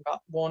row and I haven't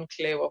got one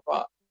clue of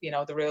what,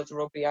 the rules of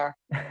rugby are,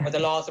 or the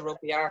laws of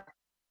rugby are,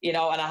 and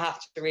I have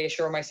to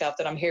reassure myself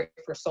that I'm here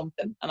for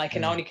something, and I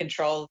can only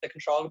control the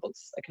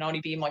controllables. I can only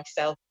be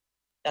myself,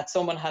 that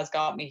someone has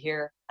got me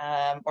here,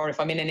 or if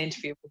I'm in an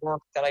interview for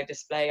work, that I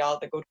display all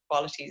the good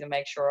qualities and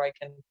make sure I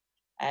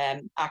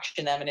can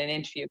action them in an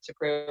interview to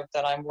prove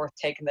that I'm worth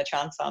taking the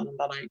chance on, and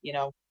that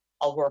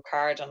I'll work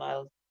hard, and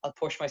I'll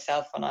push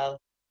myself, and I'll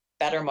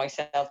better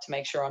myself to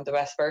make sure I'm the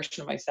best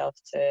version of myself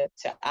to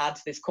add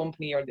to this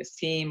company or this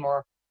team,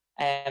 or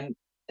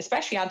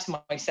especially add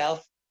to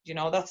myself.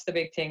 That's the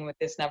big thing with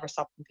this never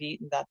stop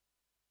competing, that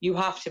you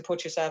have to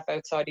put yourself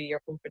outside of your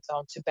comfort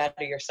zone to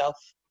better yourself,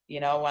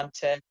 and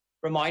to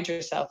remind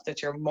yourself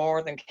that you're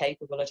more than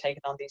capable of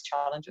taking on these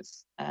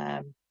challenges.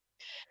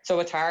 So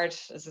it's hard,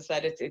 as I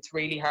said, it's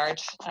really hard.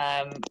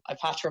 I've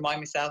had to remind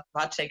myself,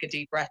 I've had to take a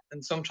deep breath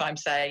and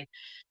sometimes say,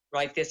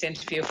 right, this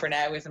interview for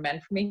now isn't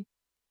meant for me.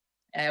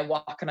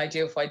 What can I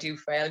do if I do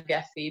fail?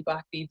 Get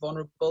feedback, be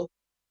vulnerable,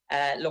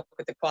 look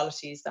at the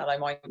qualities that I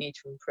might need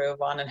to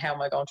improve on, and how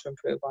am I going to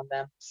improve on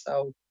them.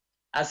 So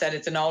as I said,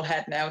 it's an old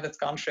head now that's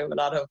gone through a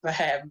lot of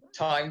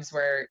times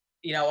where,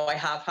 I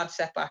have had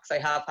setbacks, I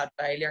have had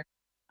failure,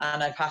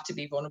 and I've had to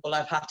be vulnerable.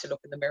 I've had to look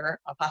in the mirror.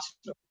 I've had to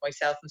look at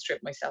myself and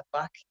strip myself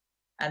back,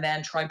 and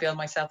then try and build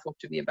myself up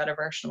to be a better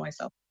version of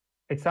myself.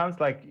 It sounds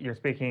like you're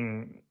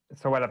speaking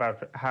so well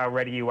about how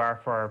ready you are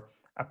for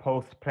a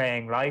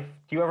post-playing life.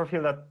 Do you ever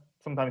feel that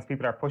sometimes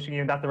people are pushing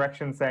you in that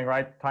direction, saying,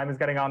 right, time is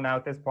getting on now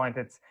at this point,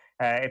 it's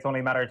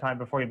only a matter of time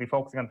before you'll be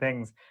focusing on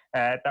things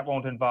that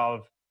won't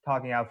involve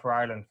talking out for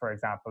Ireland, for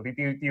example? Do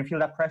you feel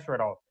that pressure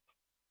at all?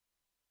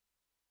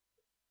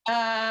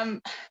 A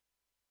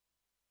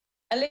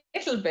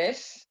little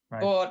bit,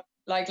 right. But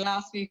like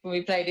last week when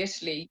we played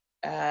Italy,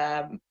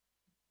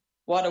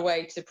 what a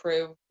way to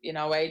prove,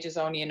 age is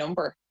only a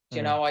number.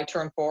 I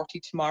turn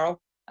 40 tomorrow.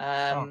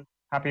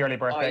 Happy early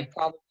birthday.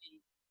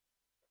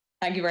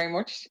 Thank you very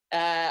much.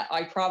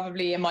 I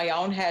probably, in my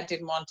own head,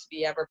 didn't want to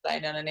be ever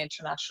playing on an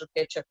international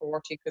pitch at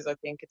 40 because I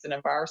think it's an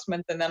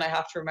embarrassment. And then I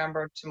have to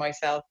remember to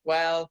myself,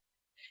 well,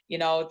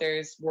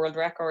 there's world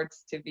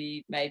records to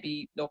be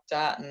maybe looked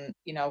at, and,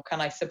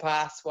 can I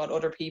surpass what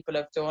other people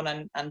have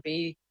done and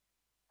be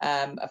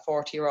a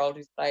 40-year-old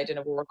who's played in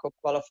a World Cup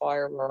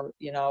qualifier, or,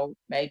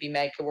 maybe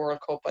make a World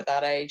Cup at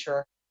that age,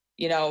 or,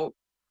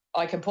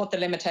 I can put the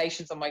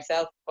limitations on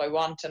myself if I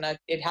want. And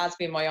it has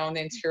been my own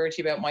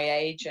insecurity about my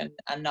age and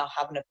not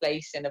having a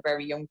place in a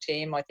very young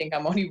team. I think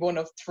I'm only one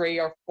of 3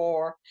 or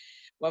 4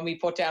 when we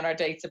put down our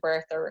dates of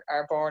birth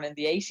are born in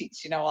the 80s.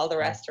 All the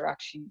rest are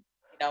actually,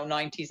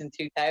 90s and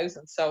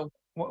 2000s. So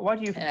why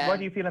do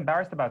you feel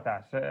embarrassed about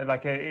that?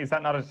 Is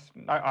that not as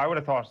I would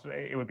have thought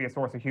it would be a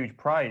source of huge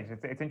pride.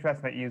 It's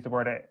interesting that you use the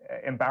word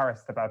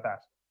embarrassed about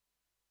that.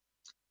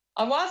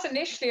 I was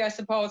initially, I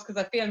suppose, because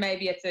I feel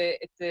maybe it's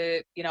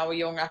a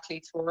young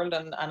athlete's world,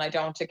 and I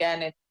don't.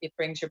 Again, it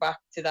brings you back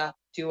to that.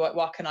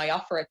 What can I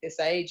offer at this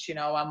age?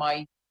 Am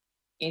I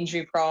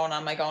injury prone?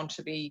 Am I going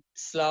to be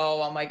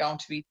slow? Am I going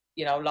to be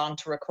long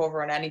to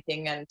recover and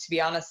anything? And to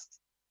be honest,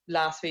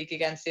 last week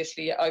against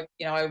Italy, I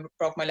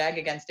broke my leg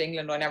against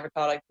England. I never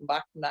thought I'd come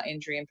back from that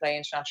injury and play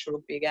international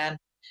rugby again.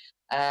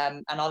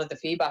 And all of the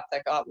feedback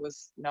I got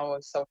was,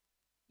 so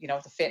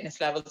the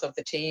fitness levels of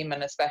the team,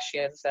 and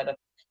especially, as I said,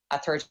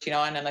 at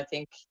 39, and I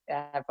think,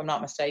 if I'm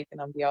not mistaken,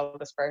 I'm the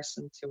oldest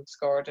person to have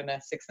scored in a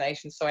Six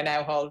Nations. So I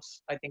now hold,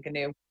 I think, a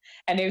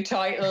new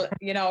title.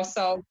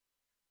 So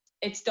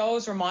it's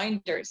those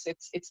reminders.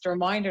 It's the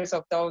reminders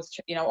of those,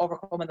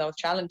 overcoming those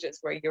challenges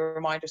where you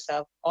remind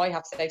yourself. I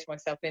have to say to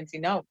myself, Lindsay,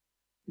 no,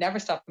 never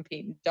stop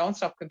competing. Don't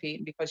stop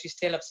competing, because you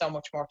still have so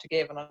much more to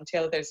give. And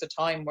until there's a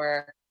time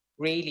where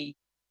really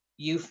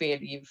you feel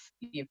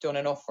you've done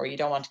enough, or you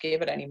don't want to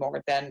give it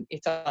anymore, then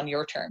it's on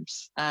your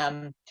terms.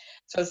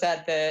 So I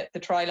said the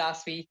try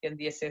last week and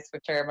the assist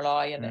with Claire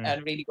Malloy and a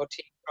really good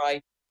team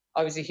try,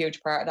 I was a huge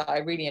part of that. I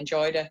really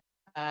enjoyed it.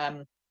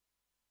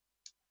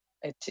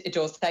 It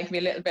does take me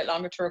a little bit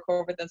longer to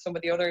recover than some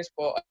of the others,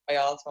 but I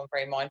also am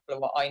very mindful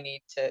of what I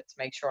need to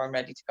make sure I'm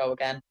ready to go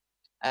again.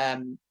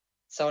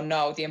 So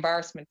no, the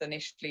embarrassment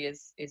initially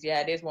is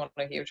it is one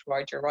of a huge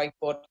pride, you're right,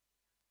 but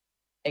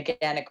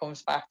again, it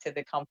comes back to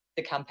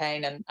the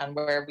campaign and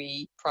where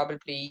we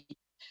probably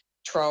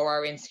throw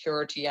our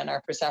insecurity and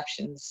our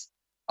perceptions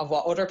of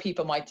what other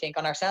people might think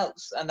on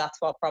ourselves. And that's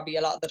what probably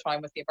a lot of the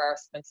time with the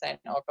embarrassment, saying,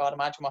 oh God,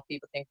 imagine what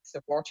people think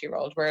as a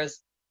 40-year-old.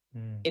 Whereas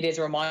it is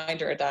a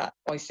reminder that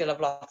I still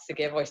have lots to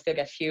give. I still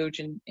get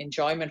huge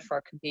enjoyment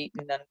for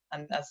competing.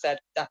 And as I said,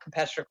 that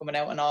competitor coming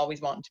out and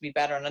always wanting to be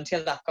better. And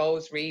until that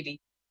goes,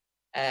 really,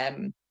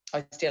 I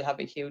still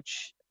have a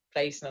huge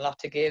place and a lot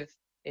to give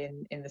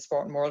in the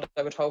sporting world,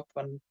 I would hope.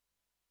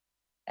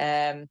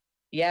 And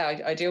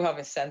I do have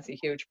a sense of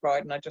huge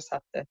pride, and I just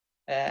have to,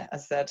 as I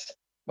said,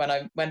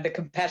 when the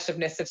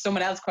competitiveness, if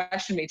someone else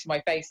questioned me to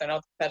my face, I know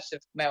the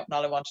competitive come out, and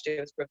all I want to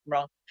do is prove them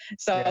wrong.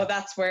 So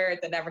that's where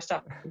the never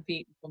stop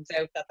competing comes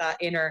out, that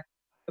inner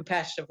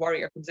competitive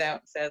warrior comes out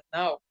and says,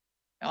 no,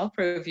 I'll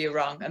prove you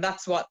wrong. And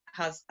that's what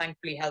has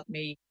thankfully helped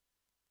me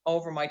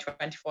over my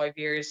 25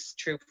 years,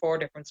 through 4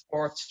 different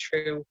sports,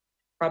 through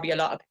probably a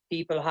lot of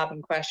people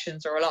having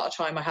questions, or a lot of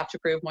time I have to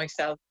prove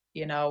myself.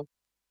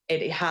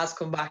 It has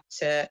come back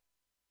to,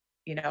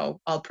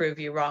 I'll prove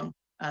you wrong,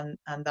 and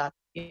that,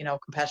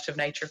 competitive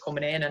nature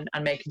coming in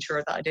and making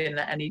sure that I didn't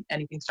let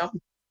anything stop me.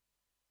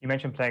 You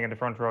mentioned playing in the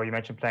front row, you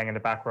mentioned playing in the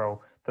back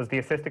row. Does the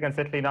assist against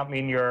Italy not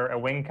mean you're a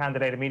wing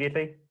candidate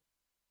immediately?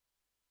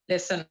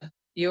 Listen,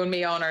 you and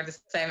me on are the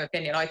same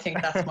opinion. I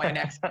think that's my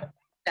next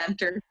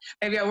centre.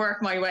 Maybe I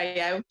work my way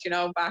out,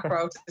 back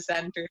row to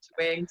centre to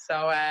wing.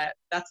 So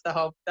that's the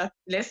hope.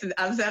 Listen,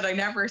 as I said, I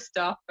never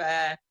stop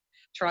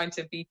trying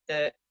to beat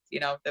the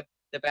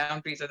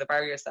boundaries or the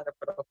barriers that are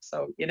put up.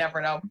 So you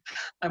never know.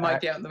 I might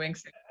be out in the wing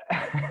soon.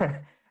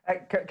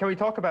 Can we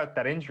talk about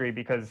that injury?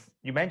 Because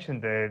you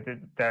mentioned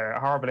the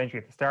horrible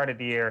injury at the start of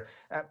the year.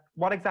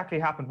 What exactly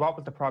happened? What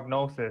was the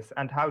prognosis?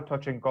 And how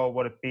touch and go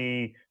would it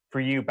be for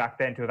you back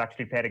then to have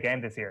actually played a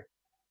game this year?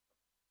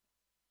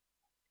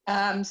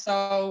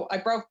 So I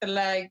broke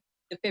the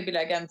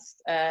fibula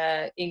against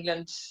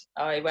England.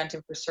 I went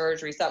in for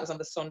surgery. So that was on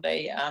the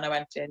Sunday, and I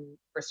went in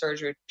for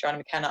surgery with Johnny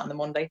McKenna on the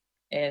Monday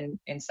in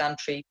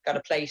Santry. Got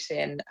a plate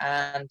in,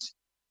 and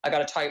I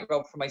got a tight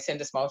rope for my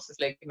syndesmosis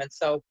ligament.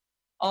 So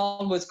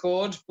all was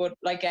good, but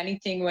like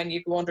anything, when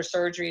you go under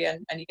surgery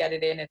and you get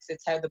it in, it's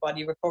how the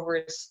body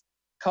recovers.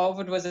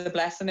 COVID was a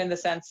blessing in the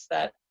sense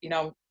that,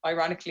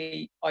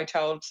 ironically, I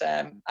told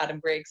Adam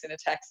Briggs in a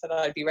text that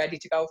I'd be ready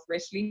to go for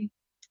Italy.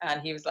 And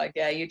he was like,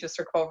 yeah, you just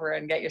recover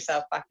and get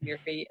yourself back on your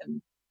feet.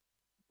 And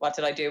what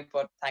did I do?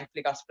 But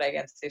thankfully got to play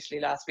against Italy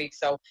last week.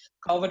 So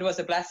COVID was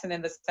a blessing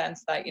in the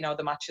sense that,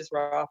 the matches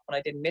were off and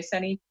I didn't miss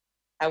any.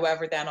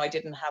 However, then I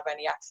didn't have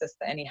any access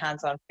to any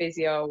hands-on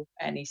physio,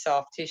 any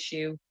soft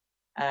tissue.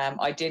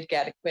 I did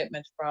get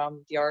equipment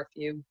from the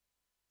RFU.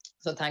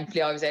 So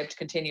thankfully I was able to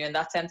continue in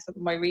that sense with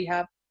my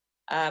rehab.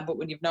 But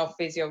when you've no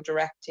physio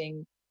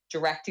directing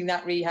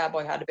that rehab,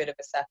 I had a bit of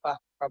a setback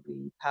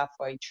probably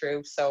halfway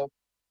through. So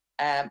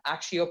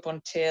actually up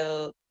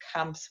until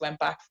camps went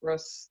back for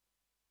us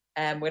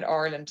with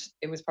Ireland,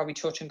 it was probably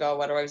touch and go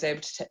whether I was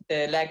able to,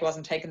 the leg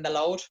wasn't taking the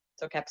load,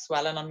 so it kept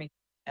swelling on me.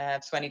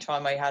 So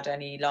anytime I had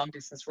any long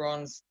distance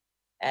runs,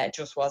 it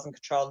just wasn't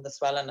controlling the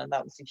swelling, and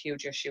that was a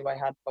huge issue I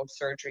had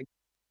post-surgery.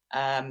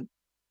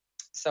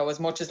 So as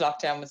much as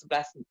lockdown was a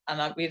blessing,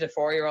 and we had a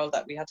 4-year-old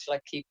that we had to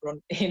like keep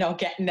running,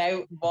 getting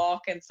out and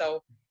walking.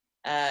 So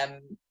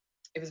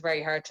it was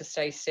very hard to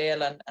stay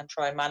still and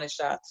try and manage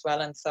that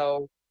swelling.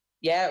 So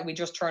yeah, we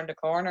just turned a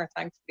corner.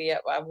 Thankfully,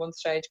 at one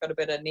stage, got a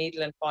bit of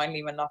needling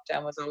finally when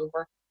lockdown was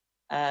over.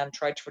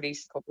 Tried to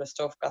release a couple of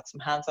stuff, got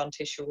some hands-on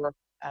tissue work,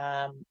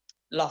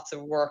 lots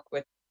of work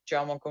with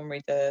John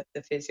Montgomery, the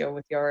physio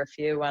with the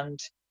RFU, and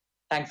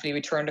thankfully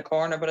we turned a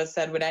corner. But as I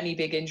said, with any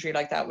big injury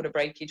like that, with a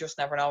break, you just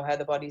never know how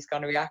the body's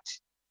going to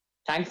react.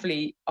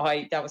 Thankfully,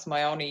 that was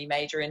my only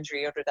major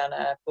injury other than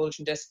a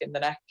bulging disc in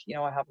the neck.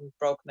 I haven't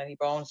broken any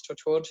bones,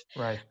 touch wood.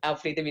 Right.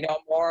 Hopefully there'll be no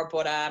more.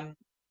 But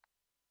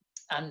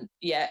and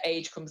yeah,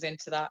 age comes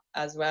into that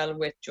as well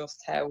with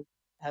just how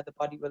the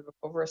body will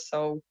recover.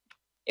 So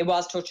it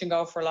was touch and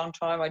go for a long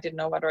time. I didn't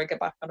know whether I'd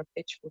get back on a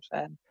pitch, but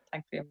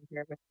thankfully I'm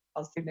here with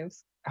positive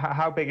news.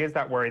 How big is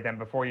that worry then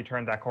before you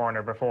turn that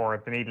corner,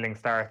 before the needling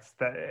starts?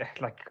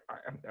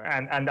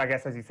 And I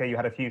guess, as you say, you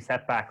had a few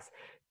setbacks.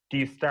 Do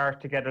you start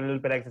to get a little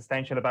bit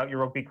existential about your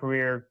rugby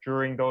career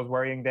during those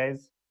worrying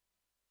days?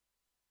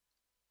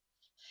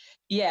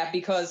 Yeah,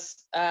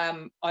 because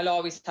I'll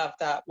always have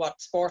that,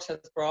 what sport has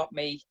brought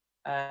me,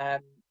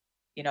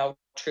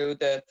 through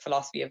the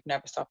philosophy of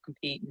never stop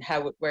competing,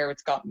 where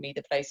it's gotten me,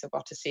 the place I've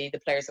got to see, the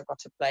players I've got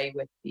to play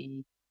with,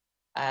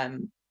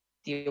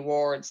 the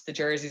awards, the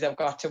jerseys I've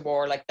got to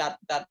wear, like that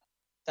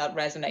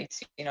resonates.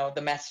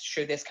 The message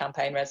through this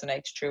campaign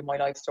resonates through my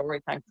life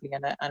story, thankfully,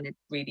 and it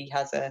really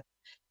has an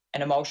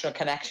emotional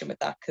connection with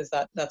that, because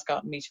that's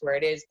gotten me to where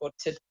it is. But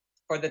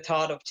for the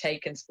thought of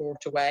taking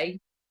sport away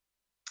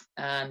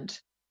and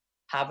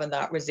having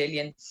that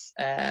resilience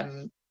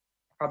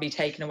probably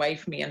taken away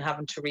from me, and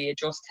having to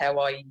readjust how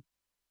I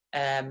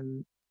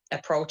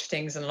approach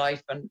things in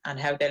life and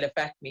how they'll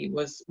affect me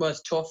was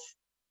tough.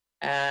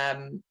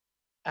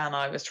 And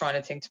I was trying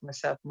to think to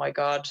myself, my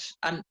God.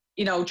 And,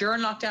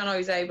 during lockdown, I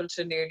was able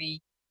to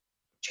nearly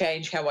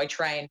change how I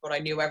trained, but I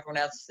knew everyone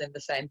else is in the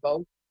same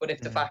boat. But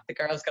if the fact the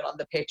girls got on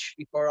the pitch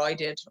before I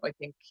did, I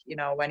think,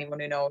 anyone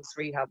who knows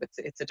rehab,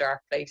 it's a dark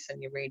place,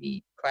 and you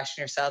really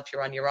question yourself.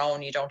 You're on your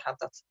own. You don't have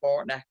that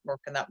support network,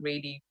 and that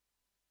really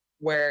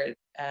where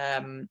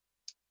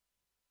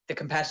the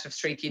competitive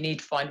streak, you need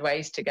to find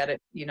ways to get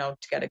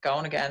it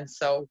going again.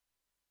 So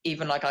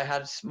even like I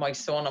had my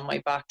son on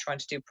my back trying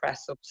to do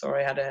press ups, or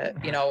I had I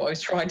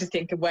was trying to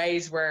think of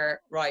ways where,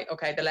 right,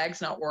 okay, the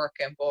leg's not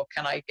working, but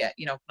can I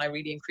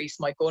really increase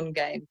my gun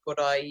game? Could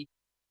I,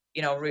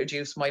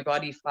 reduce my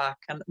body fat?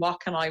 And what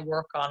can I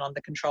work on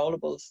the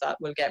controllables that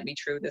will get me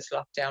through this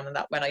lockdown, and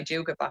that when I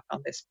do get back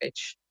on this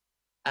pitch,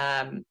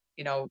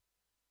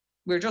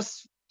 we're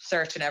just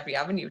searching every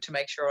avenue to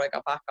make sure I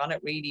got back on it,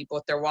 really.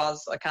 But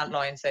I can't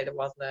lie and say there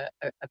wasn't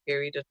a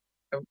period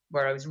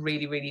where I was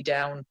really, really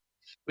down,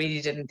 really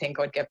didn't think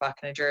I'd get back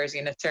in a jersey,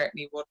 and it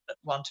certainly wouldn't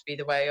want to be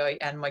the way I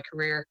end my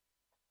career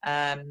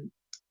in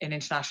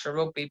international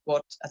rugby.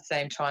 But at the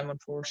same time,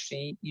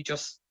 unfortunately, you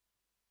just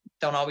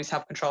don't always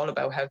have control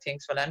about how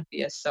things will end for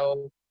you.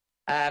 So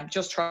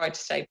just tried to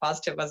stay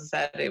positive. As I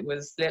said, it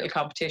was little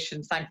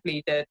competitions.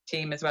 Thankfully, the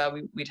team as well,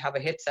 we'd have a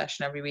hit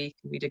session every week,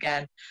 and we'd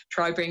again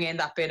try bring in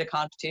that bit of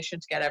competition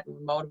to get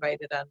everyone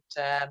motivated.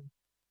 And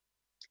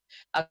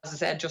as I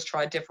said, just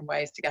try different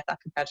ways to get that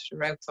competitive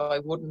route, so I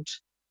wouldn't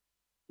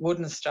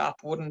stop,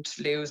 wouldn't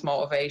lose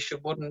motivation,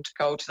 wouldn't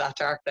go to that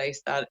dark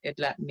place that it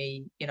let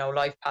me,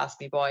 life pass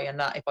me by, and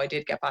that if I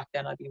did get back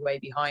then I'd be way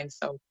behind.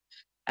 So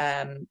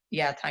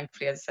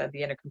thankfully, as I said,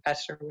 the inner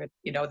competitor with,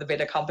 the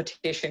bit of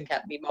competition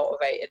kept me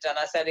motivated. And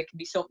I said it can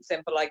be something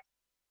simple like,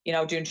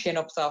 doing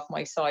chin-ups off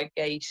my side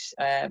gate,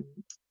 having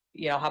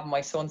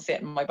my son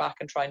sit on my back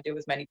and try and do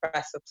as many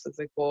press-ups as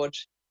I could,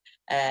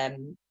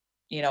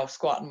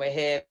 squatting with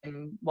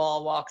him,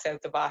 wall walks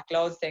out the back,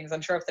 loads of things.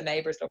 I'm sure if the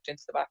neighbours looked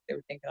into the back, they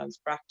were thinking I was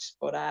cracked.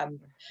 But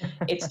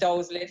it's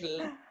those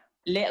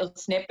little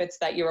snippets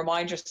that you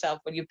remind yourself,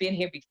 when you've been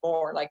here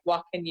before, like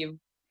what can you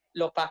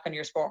look back on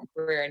your sporting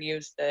career and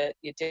use the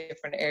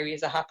different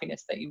areas of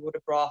happiness that you would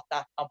have brought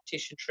that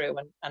competition through,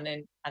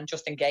 and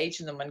just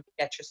engage in them and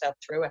get yourself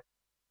through it.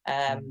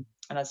 And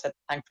I said,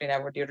 thankfully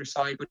now we're the other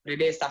side, but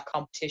it is that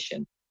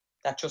competition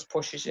that just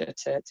pushes you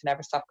to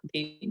never stop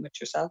competing with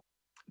yourself.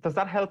 Does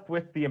that help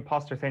with the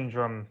imposter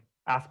syndrome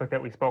aspect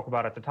that we spoke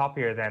about at the top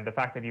here then? The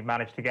fact that you've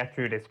managed to get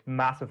through this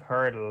massive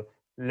hurdle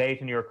late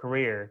in your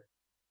career.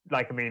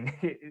 Like, I mean,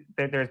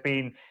 there's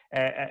been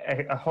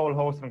a whole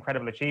host of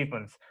incredible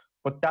achievements,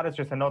 but that is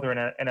just another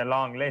in a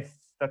long list.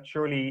 That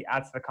surely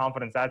adds to the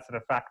confidence, adds to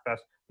the fact that,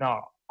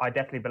 no, I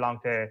definitely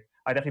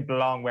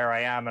belong where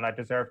I am, and I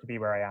deserve to be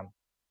where I am.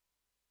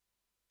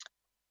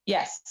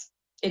 Yes,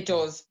 it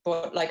does.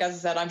 But like, as I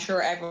said, I'm sure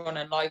everyone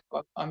in life,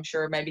 I'm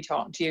sure maybe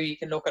talking to you, you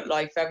can look at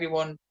life,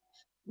 everyone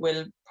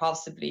will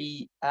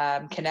possibly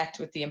connect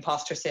with the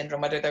imposter syndrome,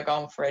 whether they're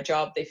going for a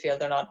job they feel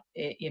they're not,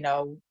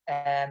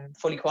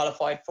 fully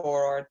qualified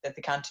for, or that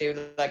they can't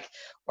do, like,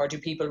 or do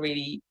people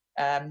really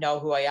know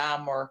who I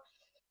am, or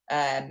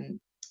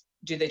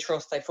do they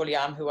trust I fully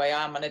am who I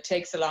am? And it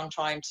takes a long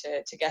time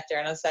to get there.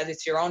 And as I said,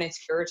 it's your own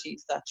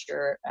insecurities that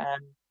you're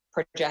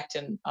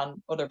projecting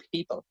on other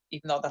people,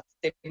 even though that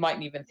they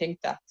mightn't even think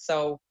that.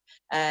 So,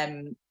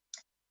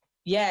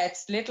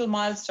 it's little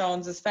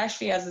milestones,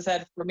 especially, as I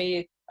said, for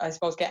me, I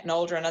suppose getting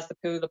older, and as the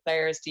pool of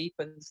players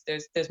deepens,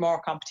 there's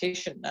more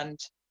competition, and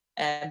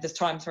there's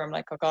times where I'm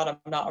like, oh God,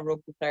 I'm not a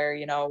rugby player,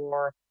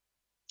 or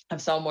I'm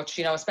so much,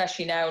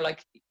 especially now,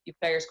 like, you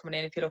players coming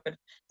in, if you look at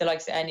the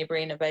likes of Enya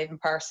Breen and Bevan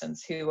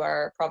Parsons, who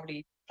are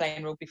probably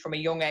playing rugby from a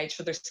young age,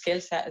 so their skill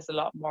set is a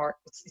lot more,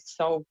 it's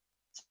so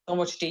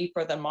much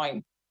deeper than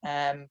mine.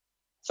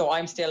 So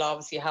I'm still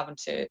obviously having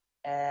to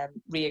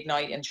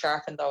reignite and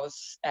sharpen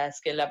those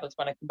skill levels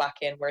when I come back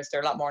in, whereas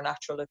they're a lot more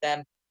natural with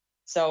them.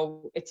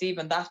 So it's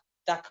even that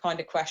kind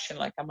of question,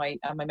 like, am I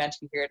meant to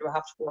be here? Do I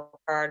have to work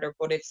harder?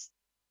 But it's,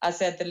 as I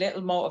said, the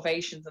little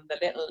motivations and the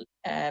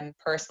little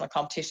personal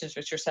competitions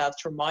with yourself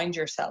to remind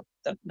yourself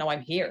that, no,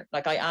 I'm here.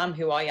 Like, I am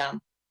who I am.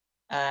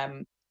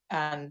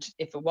 And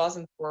if it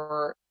wasn't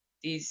for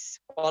these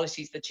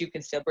qualities that you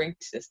can still bring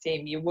to this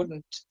team, you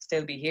wouldn't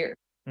still be here.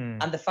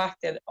 And the fact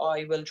that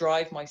I will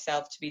drive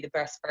myself to be the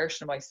best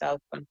version of myself.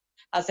 And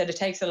as I said, it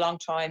takes a long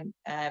time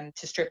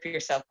to strip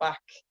yourself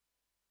back.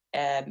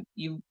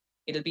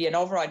 It'll be an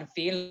overriding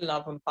feeling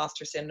of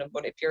imposter syndrome,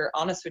 but if you're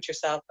honest with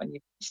yourself and you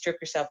strip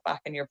yourself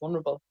back and you're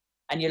vulnerable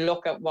and you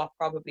look at what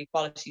probably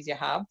qualities you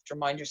have to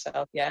remind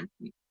yourself,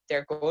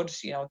 they're good,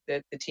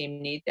 the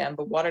team need them,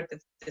 but what are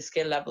the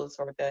skill levels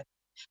or the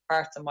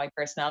parts of my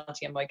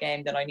personality and my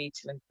game that I need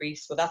to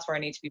increase? So that's where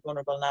I need to be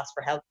vulnerable and ask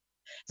for help.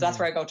 So that's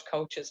where I go to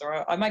coaches,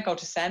 or I might go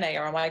to Sene,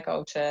 or I might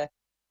go to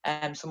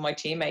some of my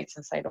teammates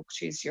and say, look,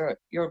 geez, you're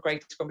a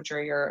great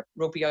scrummager, your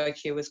rugby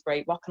IQ is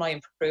great, what can I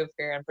improve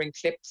here, and bring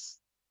clips.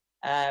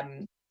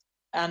 And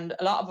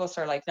a lot of us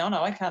are like, no,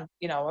 I can't,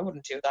 I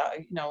wouldn't do that.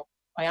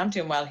 I am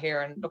doing well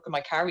here, and look at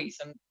my carries.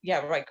 And yeah,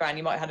 right, Gran,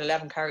 you might have had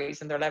 11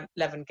 carries and they're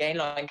 11 gain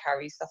line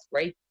carries. That's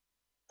great.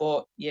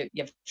 But you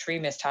have 3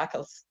 missed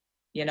tackles.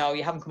 You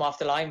haven't come off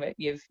the line with,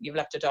 you've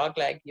left a dog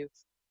leg. You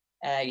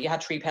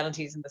had 3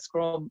 penalties in the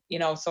scrum,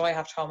 so I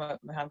have to hold my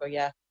hand and go,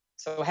 yeah.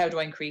 So how do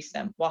I increase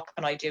them? What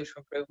can I do to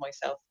improve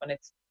myself? And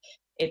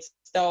it's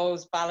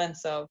those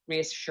balance of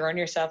reassuring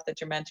yourself that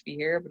you're meant to be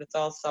here, but it's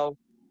also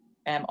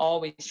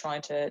always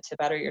trying to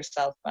better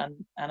yourself. And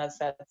as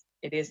I said,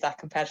 it is that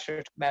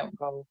competitor to come out and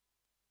go,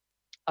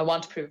 I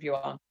want to prove you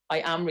wrong. I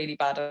am really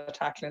bad at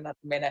tackling at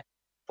the minute,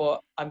 but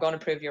I'm going to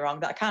prove you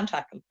wrong that I can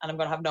tackle, and I'm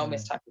going to have no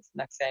missed tackles the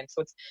next game.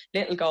 So it's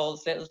little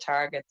goals, little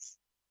targets,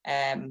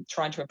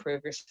 trying to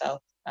improve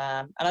yourself.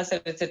 And as I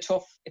said, it's a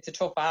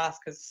tough ask,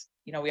 because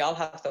we all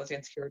have those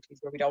insecurities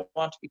where we don't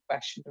want to be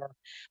questioned, or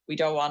we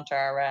don't want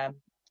our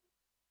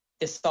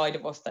this side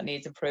of us that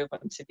needs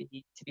improvement to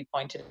be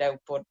pointed out.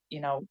 But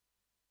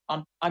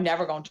I'm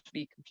never going to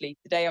be complete.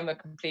 The day I'm a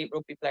complete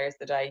rugby player is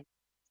the day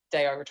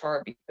I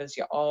retire, because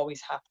you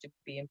always have to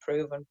be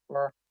improving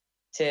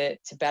to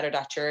better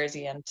that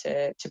jersey, and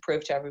to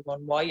prove to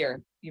everyone why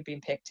you've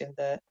been picked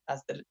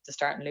as the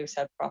starting loose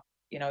head prop.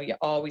 You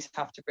always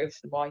have to prove to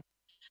them why.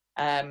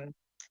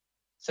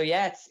 So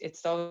yeah,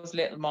 it's those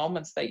little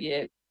moments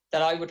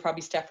that I would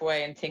probably step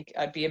away and think,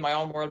 I'd be in my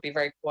own world, be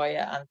very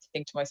quiet, and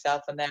think to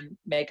myself, and then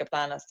make a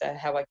plan as to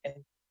how I can,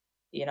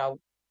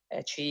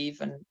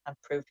 achieve and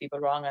prove people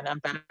wrong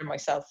and better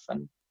myself.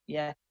 And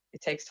yeah, it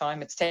takes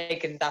time. It's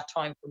taken that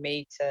time for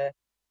me to,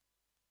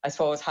 I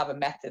suppose, have a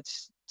method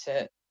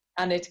to,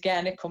 and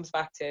it comes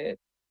back to,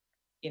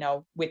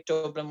 with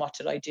Dublin, what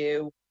did I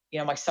do?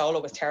 My solo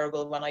was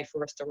terrible when I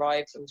first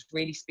arrived. So it was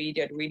really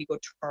speedy, I had a really good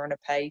turn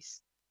of pace,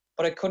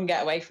 but I couldn't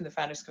get away from the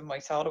defenders because my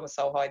solo was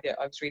so high that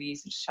I was really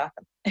easy to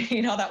tackle,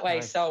 that way.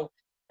 Right. So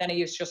then I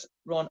used to just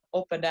run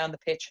up and down the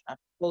pitch at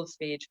full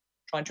speed,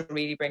 trying to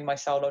really bring my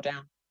solo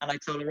down. And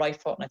I'd solo right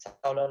foot and I'd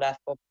solo left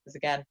foot, because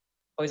again,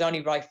 I was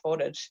only right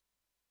footed.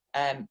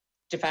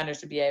 Defenders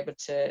would be able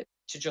to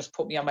just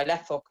put me on my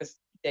left foot, because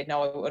they'd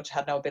know I would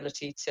had no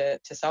ability to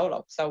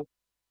solo. So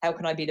how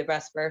can I be the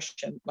best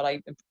version? Well,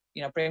 I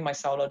bring my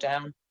solo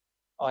down,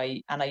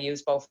 I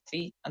use both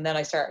feet, and then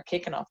I start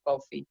kicking off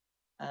both feet.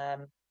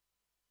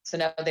 So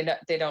now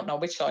they don't know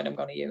which side I'm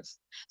going to use.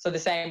 So the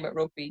same with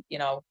rugby,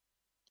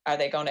 are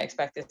they going to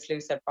expect this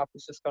loose head prop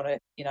is just going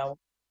to,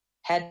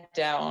 head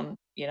down,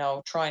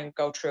 try and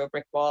go through a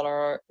brick wall,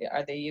 or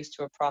are they used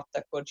to a prop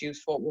that could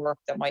use footwork,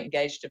 that might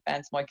engage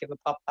defence, might give a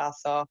pop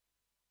pass off,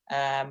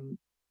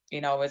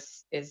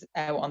 is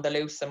out on the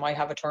loose and might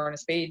have a turn of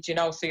speed,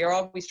 so you're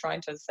always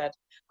trying to, as I said,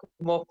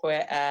 come up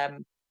with,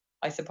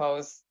 I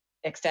suppose,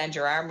 extend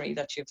your armory,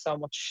 that you have so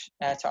much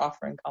to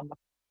offer in combat.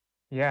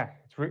 Yeah,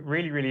 it's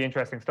really, really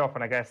interesting stuff.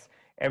 And I guess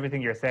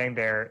everything you're saying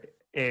there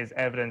is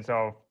evidence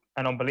of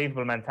an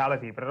unbelievable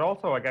mentality, but it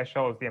also, I guess,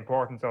 shows the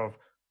importance of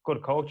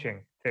good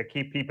coaching to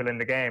keep people in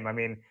the game. I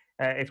mean,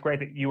 it's great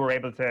that you were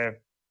able to,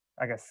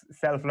 I guess,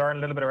 self-learn a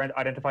little bit or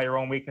identify your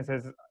own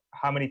weaknesses.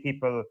 How many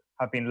people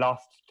have been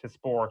lost to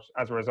sport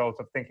as a result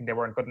of thinking they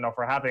weren't good enough,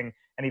 or having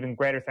an even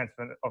greater sense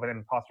of an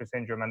imposter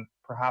syndrome, and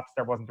perhaps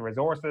there wasn't the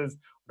resources,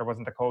 there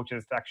wasn't the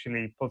coaches to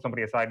actually pull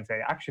somebody aside and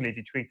say, actually, if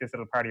you tweak this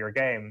little part of your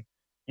game,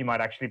 you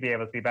might actually be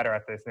able to be better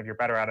at this, and if you're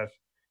better at it,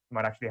 you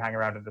might actually hang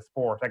around in the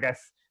sport. I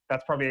guess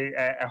that's probably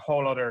a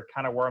whole other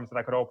can of worms that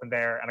I could open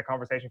there, and a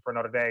conversation for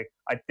another day.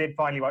 I did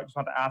finally just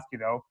want to ask you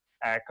though,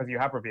 because you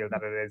have revealed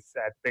that it is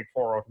Big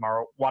 4-0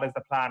 tomorrow. What is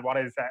the plan? What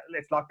is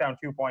it's lockdown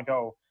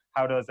 2.0?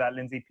 How does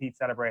Lindsay Peat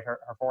celebrate her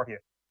 40th?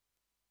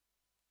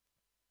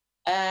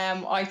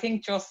 I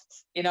think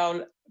just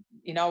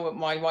with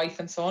my wife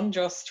and son,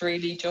 just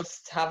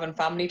having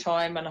family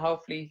time, and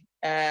hopefully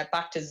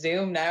back to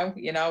Zoom now.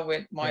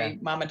 With my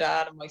mum and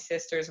dad and my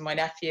sisters and my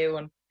nephew,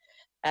 and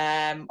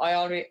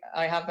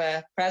I have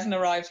a present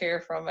arrived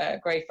here from a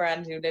great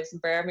friend who lives in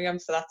Birmingham,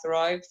 so that's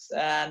arrived,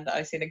 and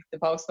I see the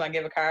postman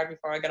give a card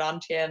before I get on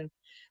to you.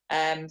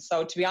 And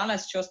so to be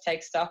honest, just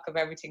take stock of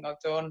everything I've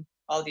done,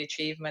 all the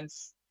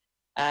achievements,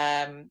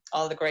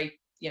 all the great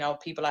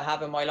people I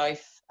have in my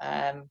life,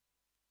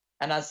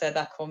 and as I said,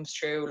 that comes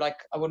through. Like,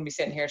 I wouldn't be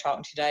sitting here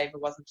talking to you today if it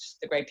wasn't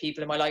the great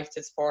people in my life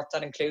that support.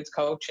 That includes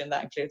coach, and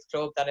that includes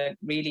club. That it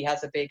really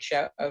has a big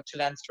shout out to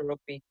Leinster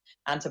Rugby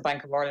and to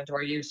Bank of Ireland, who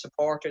are huge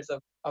supporters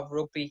of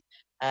rugby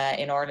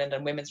in Ireland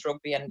and women's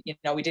rugby. And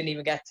we didn't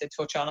even get to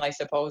touch on, I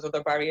suppose,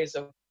 other barriers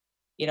of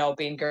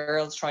being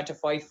girls trying to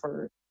fight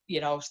for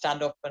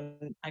stand up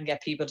and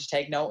get people to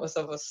take notice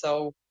of us.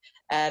 So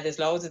there's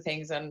loads of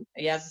things, and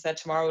as I said,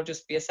 tomorrow will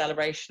just be a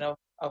celebration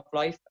of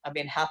life and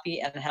being happy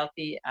and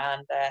healthy,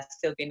 and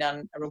still being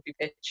on a rugby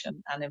pitch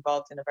and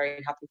involved in a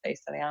very happy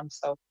place that I am.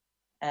 So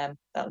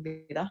that'll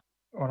be that.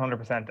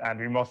 100%, and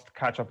we must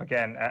catch up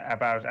again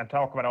about and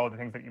talk about all the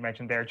things that you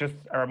mentioned there. Just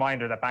a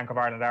reminder that Bank of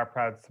Ireland are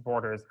proud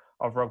supporters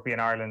of rugby in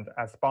Ireland.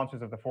 As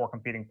sponsors of the 4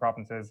 competing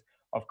provinces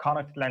of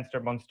Connacht, Leinster,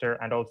 Munster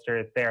and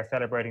Ulster, they are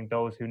celebrating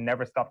those who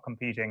never stop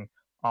competing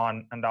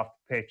on and off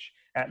the pitch.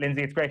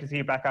 Lindsay, it's great to see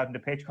you back out on the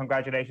pitch.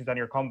 Congratulations on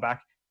your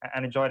comeback,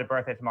 and enjoy the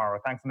birthday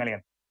tomorrow. Thanks a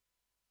million.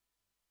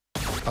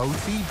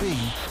 OTB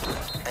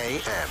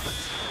AM.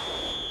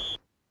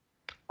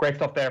 Great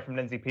stuff there from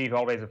Lindsay Peat,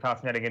 always a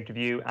fascinating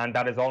interview, and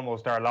that is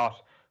almost our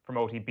lot from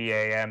OTB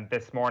AM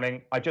this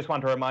morning. I just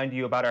want to remind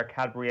you about our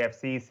Cadbury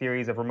FC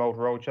series of remote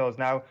roadshows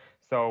now.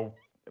 So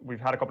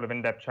we've had a couple of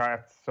in-depth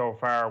chats so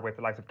far with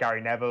the likes of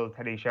Gary Neville,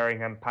 Teddy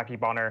Sheringham, Packy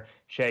Bonner,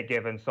 Shay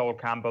Given, Sol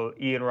Campbell,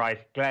 Ian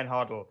Wright, Glenn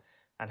Hoddle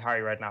and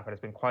Harry Redknapp. It has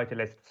been quite a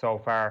list so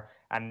far.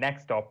 And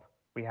next up,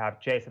 we have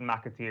Jason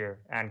McAteer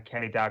and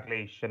Kenny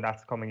Dalglish, and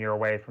that's coming your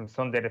way from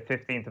Sunday the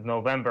 15th of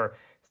November.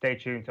 Stay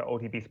tuned to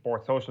OTB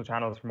Sports social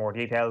channels for more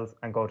details,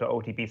 and go to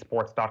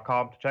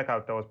otbsports.com to check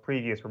out those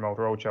previous remote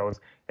roadshows.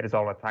 It is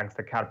all with thanks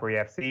to Cadbury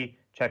FC.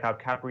 Check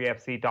out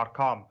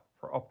cadburyfc.com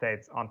for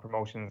updates on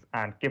promotions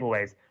and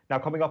giveaways. Now,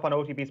 coming up on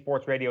OTB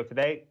Sports Radio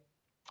today,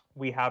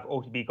 we have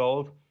OTB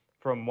Gold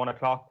from 1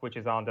 o'clock, which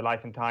is on the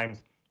life and times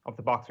of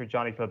the boxer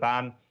Johnny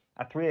Kilban.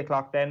 At 3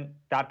 o'clock then,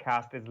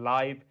 Dadcast is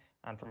live,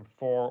 and from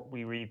 4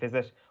 we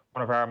revisit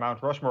one of our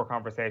Mount Rushmore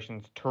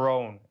conversations.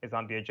 Tyrone is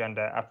on the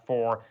agenda at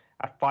 4.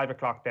 At 5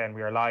 o'clock then,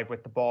 we are live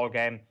with the ball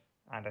game,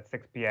 and at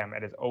 6 p.m.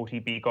 it is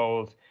OTB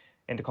Gold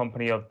in the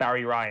company of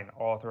Barry Ryan,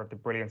 author of the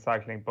brilliant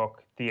cycling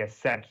book The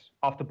Ascent.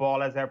 Off the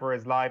Ball as ever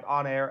is live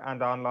on air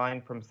and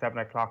online from 7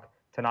 o'clock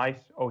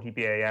tonight. OTB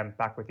AM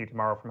back with you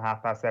tomorrow from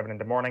 7:30 in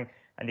the morning,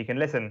 and you can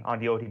listen on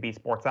the OTB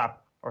Sports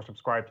app or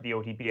subscribe to the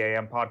OTB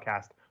AM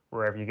podcast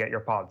wherever you get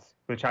your pods.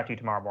 We'll chat to you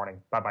tomorrow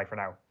morning. Bye-bye for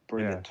now.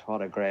 Brilliant. Yeah.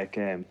 What a great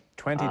game.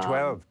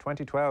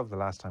 2012, the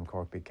last time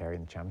Cork beat Kerry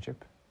in the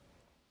championship.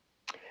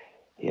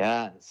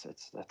 Yeah,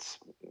 that's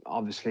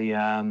obviously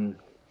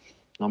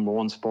number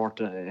one sport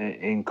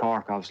in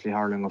Cork, obviously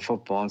hurling and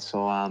football.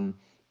 So,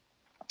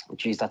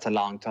 geez, that's a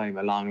long time.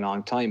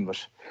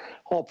 But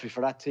hopefully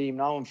for that team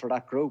now and for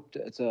that group,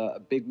 it's a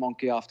big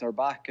monkey off their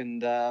back,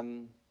 and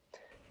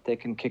they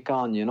can kick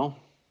on,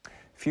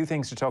 Few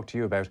things to talk to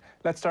you about.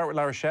 Let's start with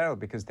La Rochelle,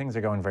 because things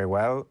are going very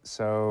well.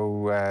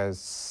 So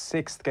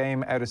 6th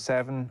game out of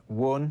 7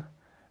 won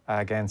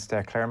against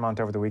Claremont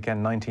over the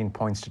weekend, 19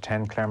 points to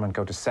 10. Claremont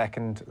go to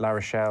 2nd. La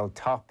Rochelle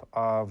top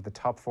of the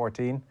top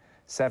 14,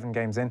 7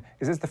 games in.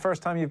 Is this the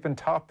first time you've been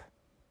top?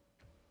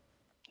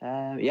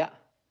 Yeah.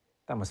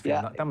 That must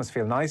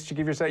feel nice. Did you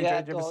give yourself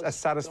a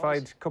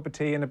satisfied cup of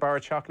tea and a bar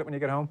of chocolate when you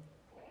get home?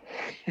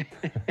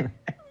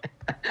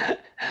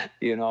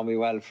 You know me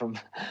well from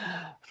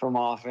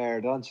off air,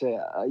 don't you?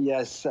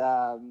 Yes.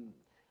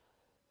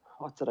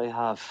 What did I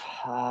have?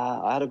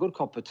 I had a good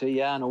cup of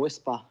tea, and a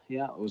whisper.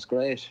 Yeah, it was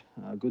great.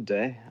 A good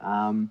day.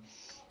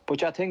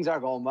 But yeah, things are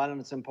going well,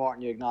 and it's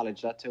important you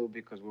acknowledge that too,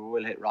 because we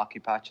will hit rocky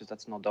patches.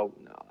 That's no doubt.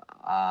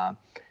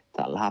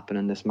 That'll happen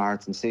in this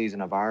marathon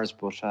season of ours.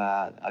 But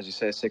as you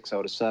say, 6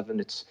 out of 7.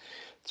 It's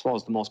I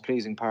suppose the most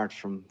pleasing part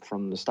from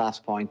the staff's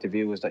point of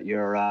view is that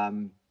you're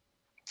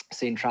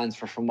seeing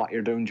transfer from what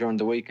you're doing during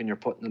the week, and you're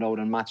putting it out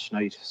on match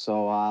night.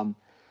 So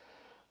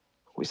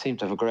we seem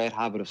to have a great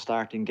habit of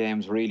starting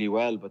games really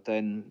well, but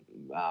then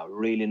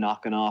really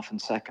knocking off in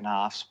second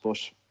halves. But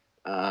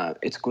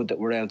it's good that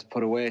we're able to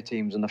put away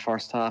teams in the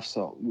first half,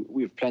 so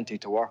we have plenty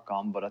to work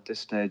on. But at this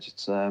stage,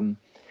 it's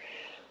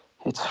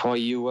why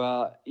you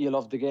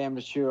love the game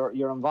that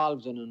you're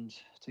involved in, and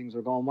things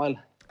are going well.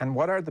 And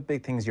what are the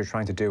big things you're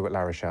trying to do with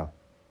La Rochelle?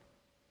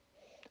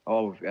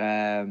 Oh,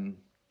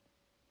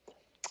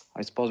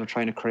 I suppose we're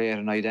trying to create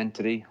an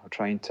identity. We're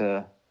trying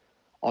to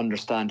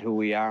understand who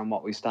we are and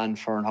what we stand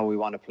for and how we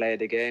want to play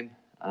the game.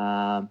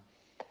 And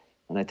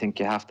I think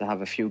you have to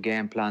have a few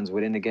game plans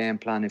within the game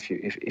plan, if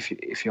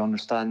you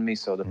understand me.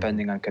 So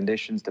depending on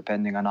conditions,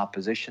 depending on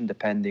opposition,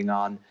 depending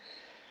on,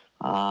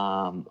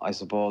 I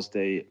suppose,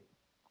 the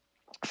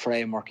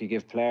framework you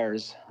give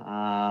players,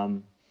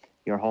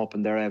 you're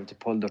hoping they're able to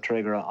pull the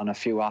trigger on a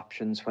few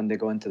options when they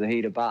go into the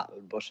heat of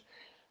battle. But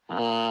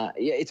yeah,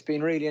 it's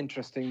been really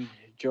interesting,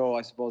 Joe.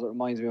 I suppose it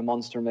reminds me of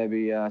Munster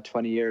maybe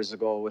 20 years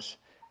ago with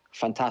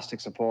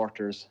fantastic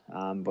supporters.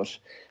 But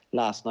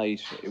last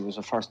night it was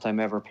the first time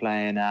ever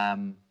playing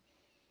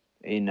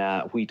in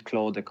wheat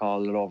cloth, they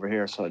call it over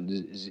here. So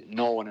there's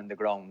no one in the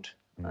ground,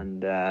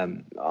 and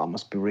it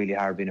must be really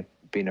hard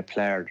being a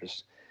player.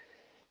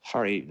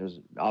 There's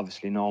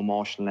obviously no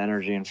emotional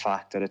energy. In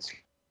fact, that it's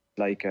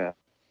like a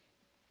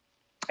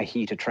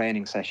heated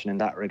training session in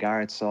that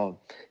regard. So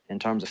in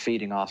terms of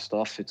feeding off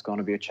stuff, it's going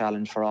to be a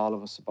challenge for all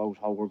of us about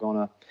how we're going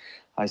to,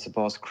 I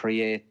suppose,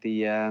 create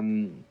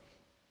the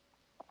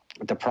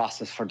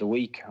process for the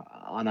week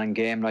on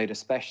game night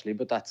especially.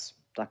 But that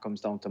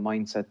comes down to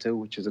mindset too,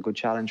 which is a good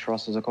challenge for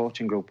us as a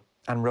coaching group.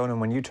 And Ronan,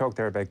 when you talk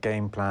there about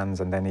game plans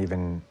and then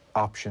even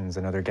options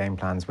and other game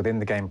plans within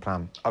the game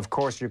plan, of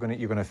course you're going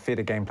to fit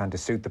a game plan to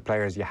suit the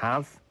players you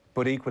have.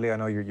 But equally, I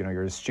know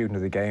you're a student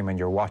of the game and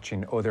you're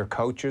watching other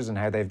coaches and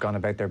how they've gone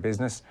about their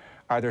business.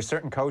 Are there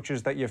certain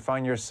coaches that you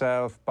find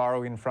yourself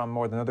borrowing from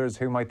more than others?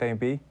 Who might they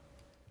be?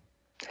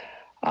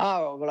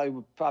 Well, I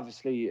would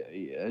obviously,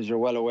 as you're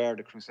well aware,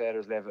 the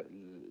Crusaders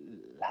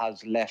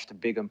has left a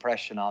big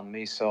impression on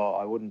me, so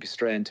I wouldn't be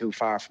straying too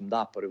far from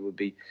that, but it would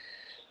be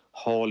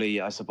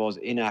wholly, I suppose,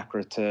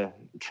 inaccurate to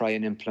try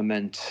and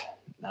implement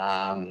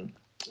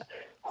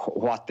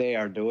what they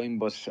are doing.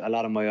 But a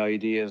lot of my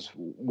ideas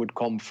would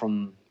come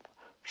from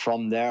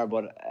there.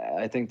 But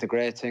I think the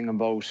great thing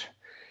about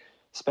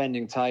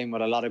spending time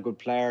with a lot of good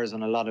players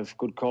and a lot of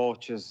good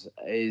coaches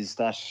is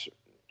that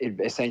it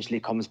essentially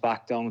comes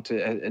back down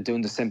to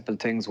doing the simple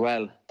things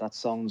well. That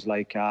sounds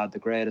like the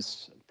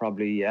greatest,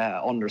 probably,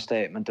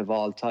 understatement of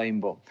all time,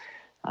 but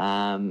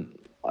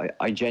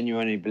I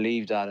genuinely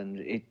believe that, and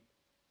it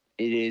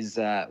is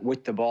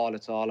with the ball,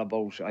 it's all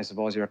about, I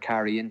suppose, your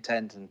carry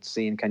intent and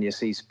seeing can you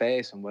see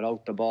space, and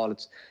without the ball,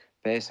 it's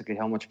basically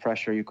how much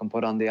pressure you can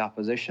put on the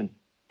opposition.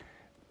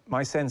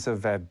 My sense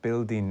of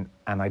building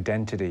an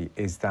identity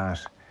is that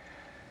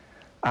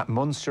at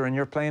Munster in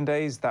your playing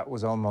days, that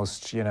was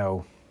almost,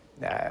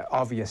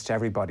 obvious to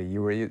everybody.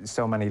 You were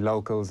so many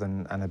locals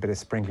and a bit of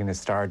sprinkling of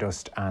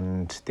stardust,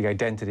 and the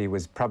identity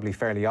was probably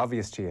fairly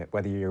obvious to you,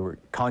 whether you were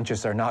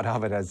conscious or not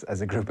of it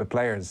as a group of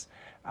players.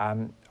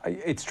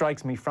 It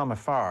strikes me from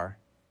afar,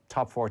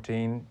 top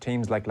 14,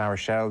 teams like La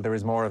Rochelle, there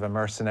is more of a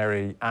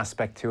mercenary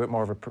aspect to it,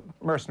 more of a,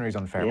 mercenary is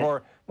unfair,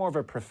 more of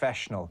a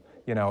professional,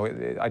 I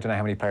don't know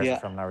how many players are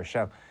from La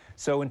Rochelle.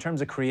 So in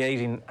terms of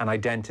creating an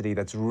identity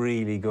that's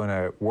really going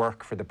to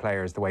work for the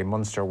players the way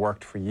Munster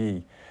worked for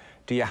ye,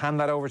 do you hand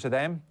that over to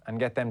them and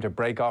get them to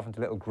break off into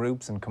little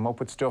groups and come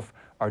up with stuff,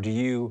 or do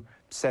you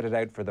set it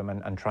out for them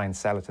and try and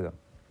sell it to them?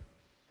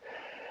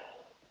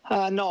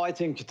 No, I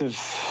think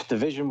the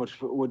vision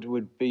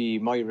would be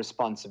my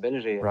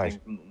responsibility. Right.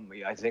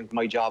 I think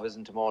my job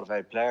isn't to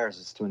motivate players,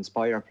 it's to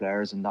inspire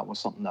players, and that was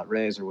something that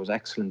Razor was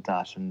excellent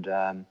at. And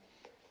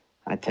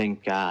I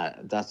think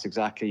that's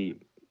exactly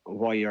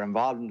why you're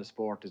involved in the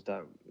sport, is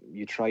that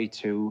you try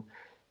to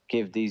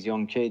give these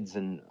young kids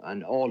and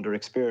older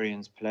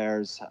experienced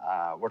players,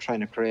 we're trying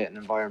to create an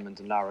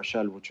environment in La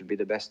Rochelle which would be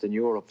the best in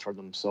Europe for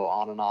them, so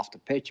on and off the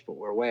pitch, but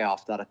we're way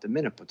off that at the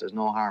minute. But there's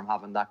no harm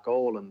having that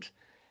goal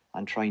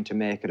and trying to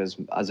make it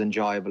as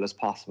enjoyable as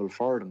possible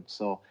for them.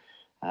 So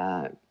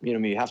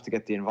you have to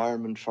get the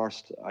environment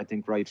first, I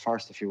think, right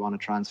first if you want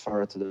to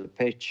transfer it to the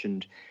pitch,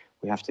 and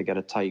we have to get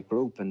a tight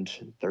group, and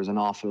there's an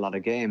awful lot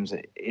of games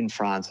in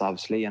France,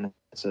 obviously, and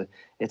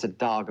it's a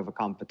dog of a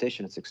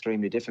competition. It's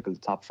extremely difficult,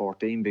 the top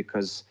 14,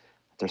 because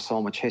there's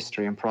so much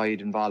history and pride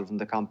involved in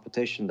the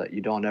competition that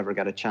you don't ever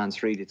get a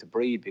chance really to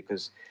breathe,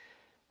 because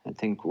I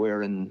think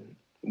we'll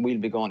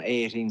be going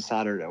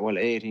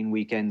 18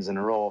 weekends in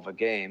a row of a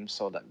game,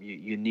 so that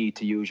you need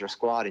to use your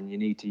squad and you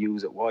need to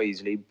use it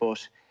wisely.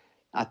 But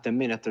at the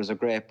minute, there's a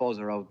great buzz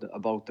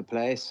about the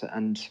place,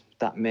 and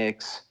that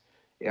makes,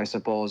 I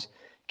suppose,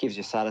 gives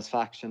you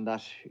satisfaction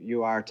that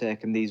you are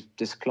taking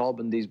this club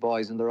and these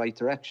boys in the right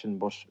direction.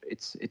 But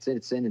it's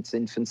in its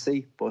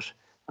infancy. But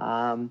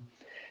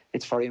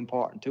it's very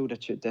important too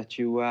that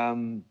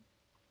you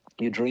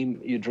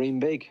dream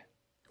big.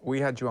 We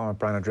had you on with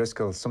Brian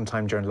O'Driscoll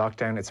sometime during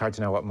lockdown. It's hard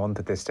to know what month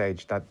at this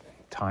stage. That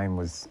time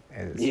was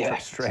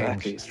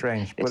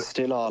strange. But it's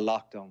still all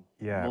lockdown.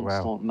 Yeah, Months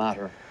well, don't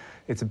matter.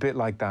 It's a bit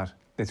like that.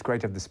 It's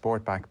great to have the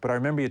sport back. But I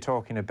remember you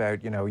talking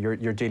about,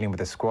 you're dealing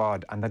with a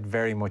squad, and that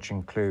very much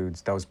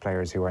includes those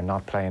players who are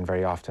not playing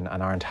very often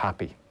and aren't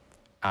happy.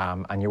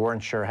 And you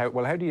weren't sure how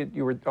do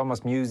you were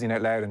almost musing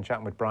out loud and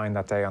chatting with Brian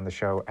that day on the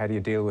show. How do you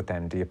deal with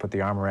them? Do you put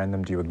the arm around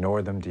them? Do you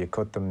ignore them? Do you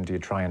cut them? Do you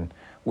try and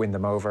win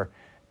them over?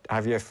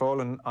 Have you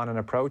fallen on an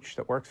approach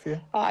that works for you?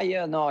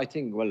 Yeah, no, I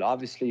think, well,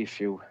 obviously if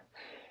you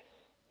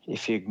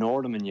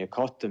ignore them and you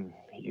cut them,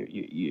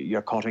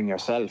 you're cutting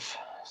yourself.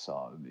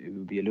 So it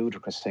would be a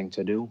ludicrous thing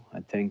to do.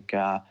 I think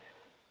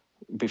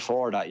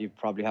before that, you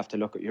probably have to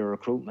look at your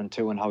recruitment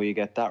too and how you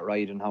get that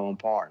right and how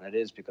important it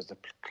is, because the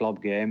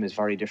club game is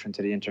very different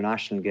to the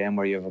international game,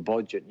 where you have a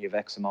budget and you have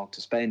X amount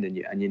to spend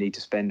and you need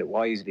to spend it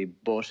wisely.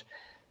 But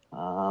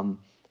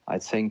I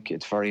think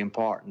it's very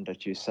important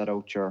that you set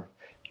out your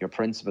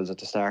principles at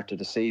the start of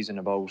the season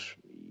about,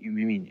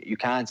 you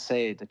can't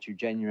say that you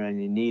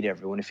genuinely need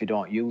everyone if you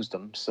don't use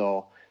them.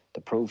 So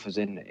the proof is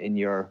in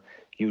your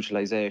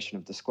utilisation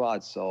of the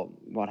squad. So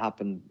what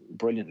happened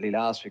brilliantly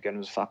last weekend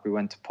was the fact we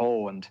went to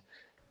Po, and I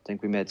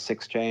think we made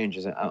 6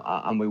 changes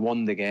and we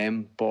won the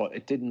game, but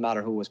it didn't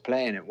matter who was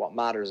playing it. What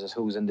matters is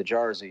who's in the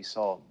jersey.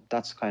 So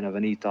that's kind of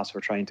an ethos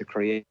we're trying to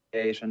create,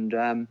 and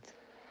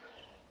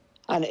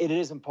it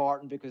is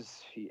important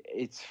because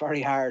it's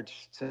very hard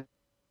to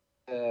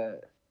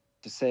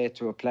say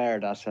to a player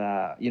that,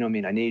 I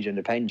need you and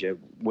depend you,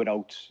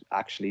 without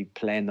actually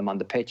playing them on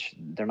the pitch.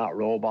 They're not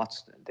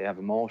robots. They have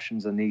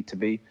emotions that need to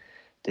be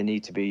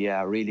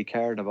really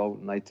cared about.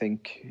 And I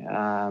think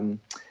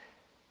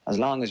as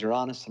long as you're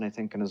honest, and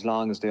as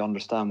long as they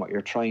understand what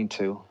you're trying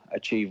to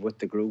achieve with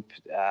the group,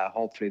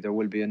 hopefully there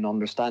will be an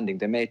understanding.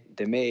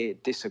 They may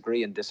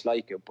disagree and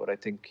dislike it, but I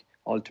think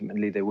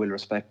ultimately they will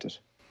respect it.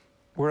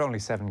 We're only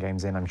 7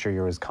 games in. I'm sure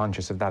you're as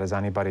conscious of that as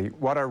anybody.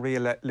 What are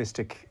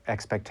realistic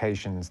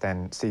expectations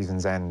then,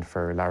 season's end,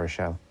 for La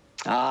Rochelle?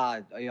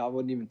 I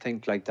wouldn't even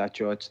think like that,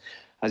 Joe. It's,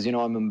 as you know,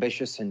 I'm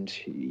ambitious, and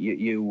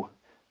you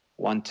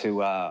want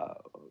to,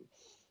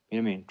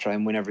 try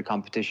and win every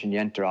competition you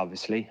enter,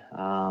 obviously.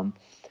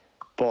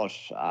 But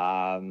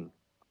I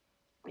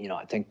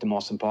think the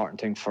most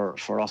important thing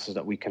for us is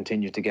that we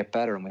continue to get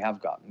better, and we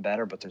have gotten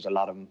better. But there's a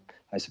lot of,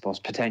 I suppose,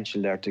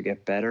 potential there to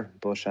get better.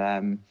 But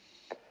I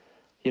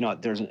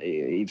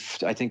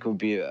think it would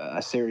be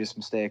a serious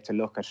mistake to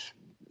look at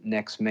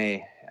next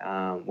May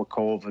with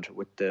COVID,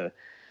 with the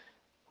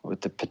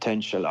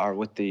potential, or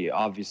with the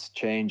obvious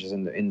changes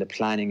in the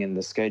planning and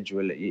the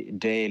schedule,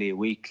 daily,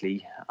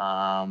 weekly.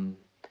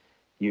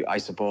 I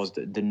suppose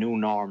the new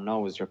norm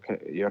now is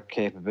your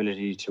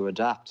capability to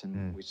adapt,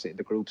 and we see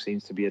the group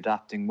seems to be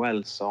adapting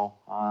well. So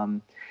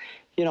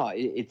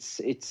it's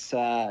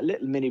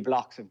little mini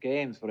blocks of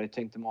games, but I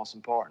think the most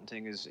important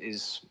thing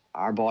is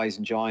our boys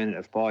enjoying it.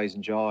 If boys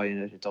enjoy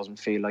it, it doesn't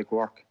feel like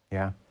work.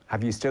 Yeah.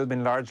 Have you still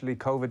been largely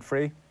COVID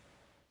free?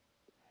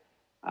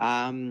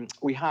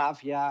 We have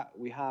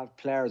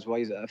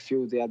players-wise, a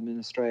few of the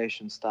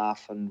administration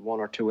staff and 1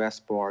 or 2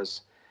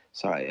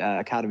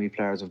 academy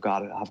players have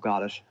got it.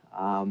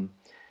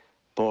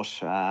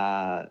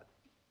 But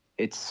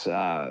it's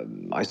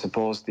I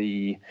suppose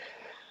the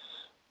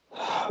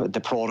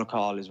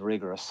protocol is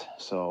rigorous.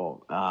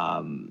 So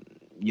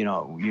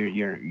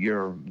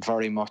you're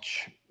very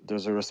much,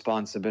 there's a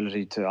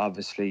responsibility to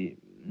obviously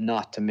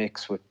not to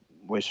mix with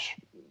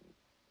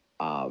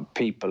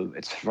people.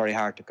 It's very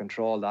hard to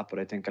control that, but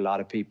I think a lot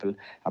of people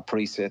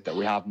appreciate that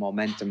we have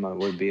momentum, and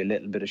we'll be a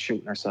little bit of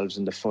shooting ourselves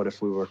in the foot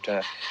if we were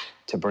to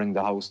bring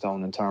the house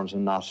down in terms of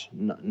not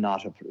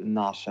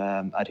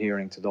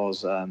adhering to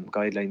those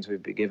guidelines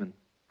we've been given.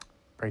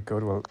 Very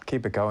good. Well,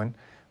 keep it going.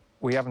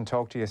 We haven't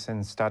talked to you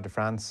since Stade de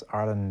France,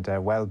 Ireland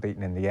well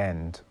beaten in the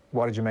end.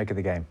 What did you make of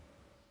the game?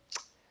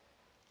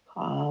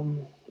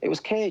 It was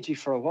cagey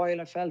for a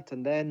while, I felt,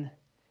 and then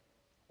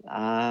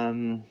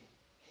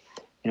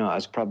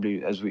as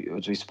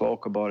we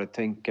spoke about, I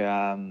think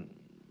the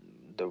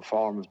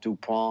form of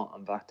Dupont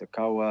and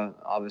Vakhtakawa,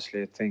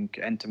 obviously I think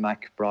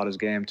Ntamack brought his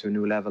game to a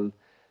new level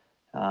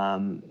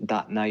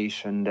that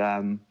night, and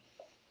I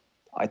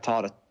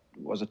thought it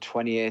was a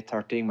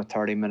 28-13 with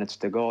 30 minutes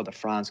to go that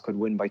France could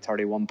win by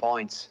 31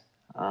 points,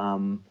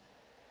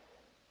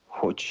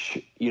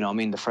 which,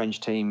 the French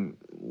team,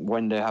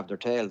 when they have their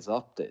tails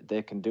up,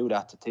 they can do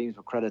that to teams.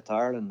 But credit to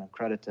Ireland, and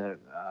credit to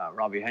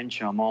Robbie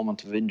Henshaw, a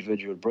moment of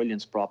individual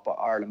brilliance brought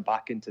Ireland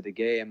back into the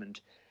game. And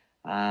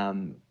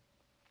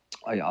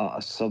I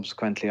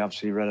subsequently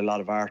obviously read a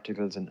lot of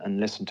articles and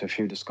listened to a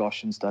few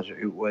discussions that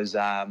it was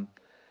a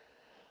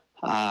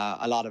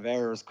lot of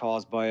errors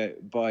caused by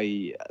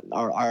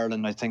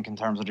Ireland, I think, in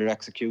terms of their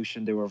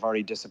execution. They were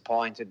very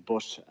disappointed,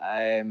 but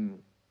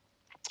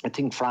I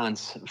think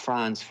France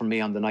for me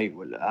on the night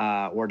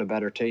were the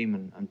better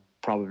team, and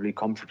probably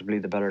comfortably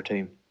the better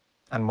team.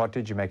 And what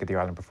did you make of the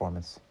Ireland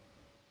performance?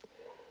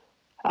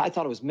 I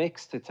thought it was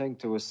mixed. I think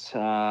there was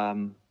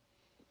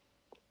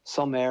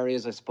some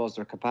areas, I suppose,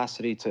 their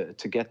capacity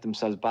to get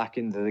themselves back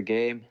into the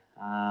game.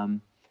 I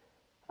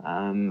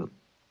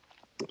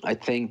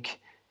think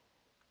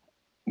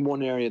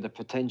one area that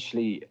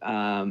potentially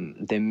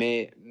they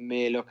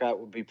may look at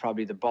would be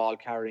probably the ball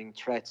carrying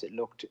threats. It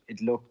looked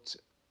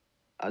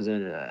as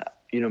a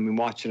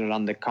watching it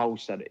on the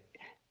couch that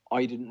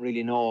I didn't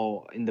really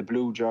know in the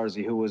blue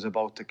jersey who was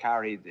about to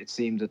carry. It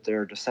seemed that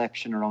their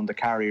deception around the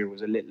carrier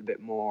was a little bit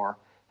more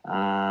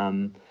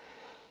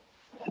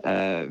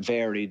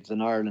varied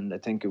than Ireland. I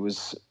think it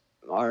was.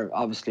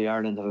 Obviously,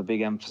 Ireland have a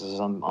big emphasis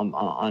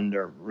on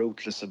they're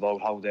ruthless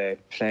about how they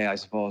play. I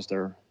suppose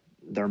their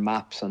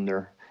maps and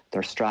their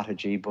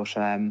strategy, but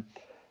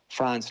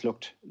France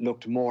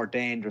looked more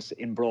dangerous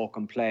in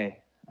broken play,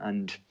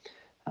 and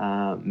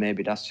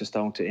maybe that's just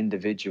down to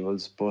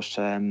individuals. But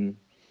I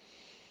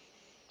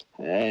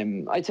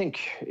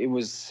think it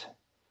was.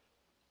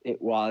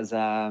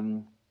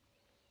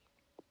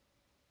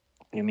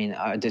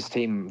 This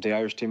team, the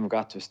Irish team, have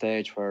got to a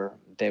stage where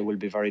they will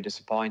be very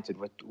disappointed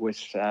with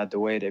the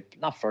way they,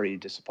 not very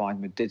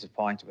disappointed, but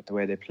disappointed with the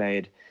way they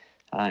played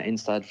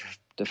inside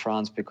the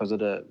France because of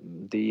the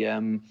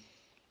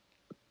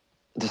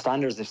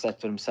standards they've set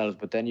for themselves.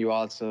 But then you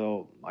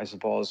also, I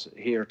suppose,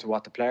 hear to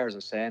what the players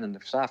are saying and the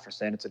staff are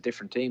saying. It's a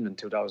different team than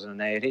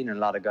 2018, and a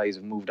lot of guys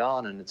have moved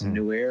on, and it's a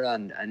new era,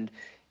 and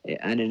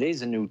it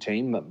is a new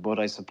team. But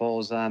I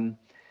suppose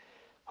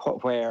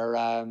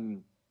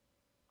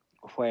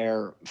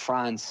where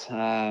France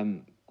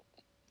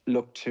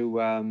looked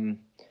to,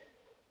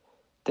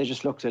 they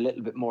just looked a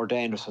little bit more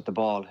dangerous with the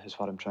ball, is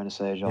what I'm trying to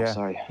say, Joe. Yeah.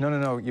 Sorry.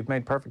 No, you've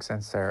made perfect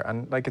sense there.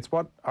 And like, it's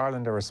what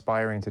Ireland are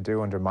aspiring to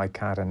do under Mike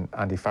Catt and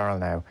Andy Farrell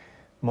now.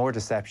 More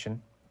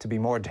deception, to be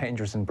more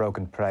dangerous in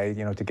broken play,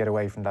 to get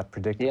away from that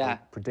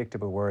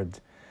predictable word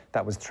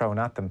that was thrown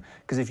at them.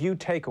 Because if you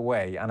take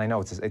away, and I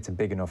know it's a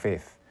big enough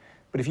if,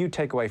 but if you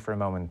take away for a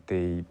moment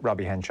the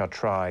Robbie Henshaw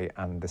try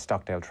and the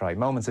Stockdale try,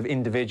 moments of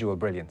individual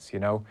brilliance,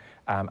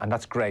 and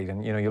that's great,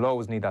 and you'll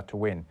always need that to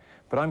win.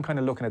 But I'm kind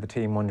of looking at the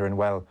team wondering,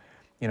 well,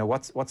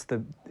 what's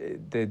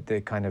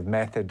the kind of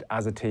method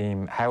as a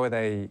team? How are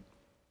they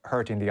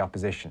hurting the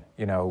opposition,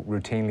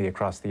 routinely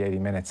across the 80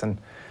 minutes?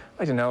 And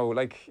I don't know,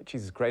 like,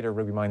 Jesus, greater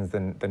rugby minds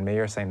than me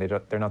are saying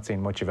they're not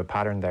seeing much of a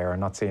pattern there, or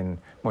not seeing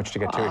much to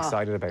get too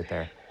excited about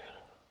there.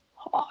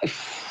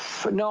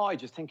 No, I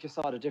just think you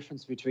saw the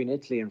difference between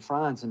Italy and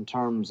France in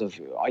terms of,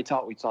 I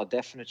thought we saw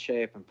definite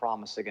shape and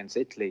promise against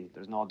Italy.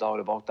 There's no doubt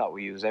about that.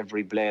 We used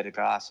every blade of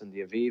grass in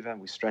the Aviva,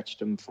 and we stretched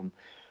them from,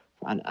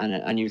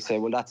 and you say,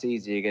 well, that's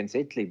easy against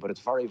Italy, but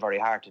it's very, very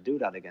hard to do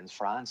that against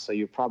France. So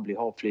you probably,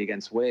 hopefully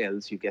against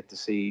Wales, you get to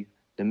see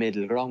the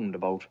middle ground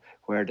about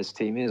where this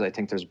team is. I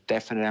think there's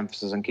definite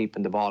emphasis on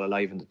keeping the ball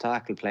alive in the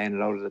tackle, playing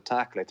it out of the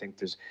tackle. I think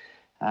there's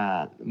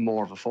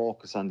more of a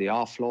focus on the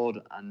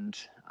offload, and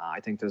I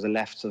think there's a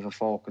less of a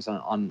focus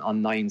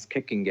on Nine's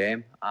kicking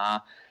game.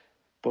 But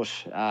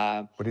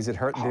is it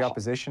hurting the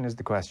opposition is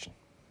the question?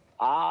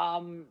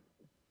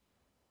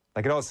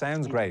 Like, it all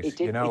sounds great, it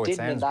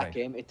sounds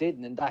great. It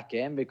didn't in that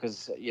game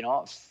because,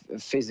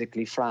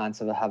 physically France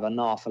have an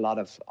awful lot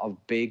of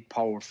big,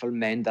 powerful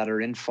men that are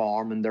in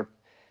form, and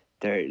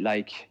they're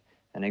like,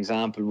 an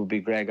example would be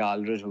Greg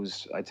Aldred,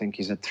 I think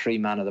he's had 3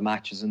 man of the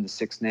matches in the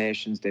Six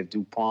Nations. They've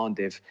Dupont,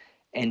 they've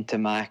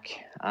Entamac,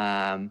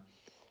 and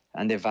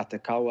they've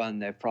Vatakawa, and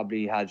they've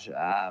probably had,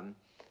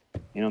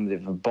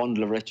 they've a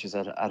bundle of riches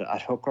at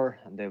hooker,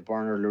 and they've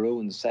Bernard Leroux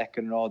in the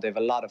second row. They've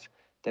a lot of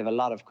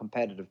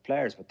competitive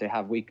players, but they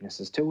have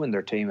weaknesses too in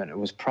their team, and it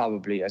was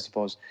probably, I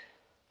suppose,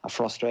 a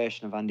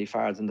frustration of Andy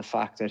Farrell's in the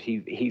fact that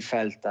he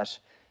felt that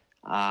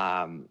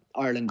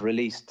Ireland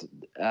released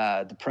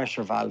the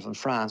pressure valve in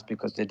France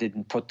because they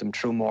didn't put them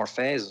through more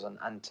phases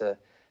and to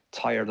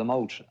tire them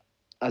out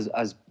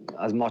as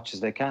much as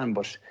they can.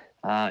 But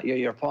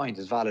your point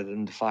is valid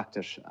in the fact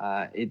that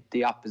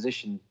the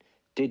opposition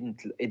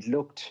didn't. It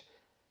looked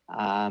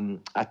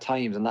at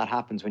times, and that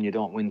happens when you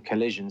don't win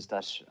collisions,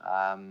 that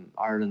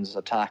Ireland's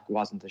attack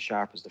wasn't as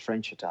sharp as the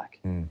French attack.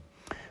 I'm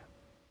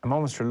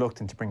almost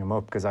reluctant to bring him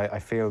up because I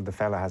feel the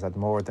fella has had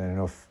more than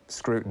enough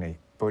scrutiny.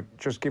 But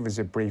just give us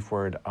a brief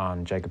word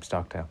on Jacob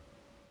Stockdale.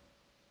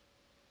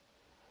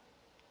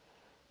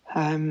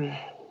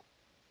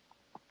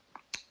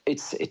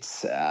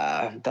 It's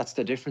that's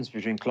the difference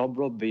between club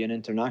rugby and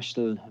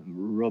international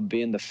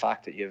rugby, and the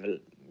fact that you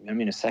have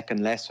a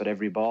second less with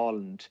every ball,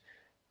 and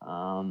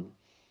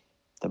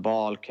the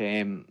ball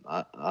came.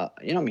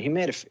 He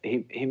made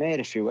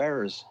a few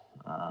errors.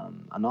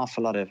 An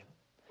awful lot of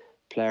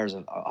players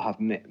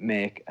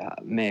make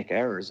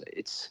errors.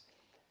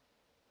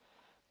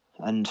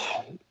 And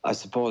I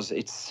suppose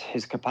it's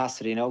his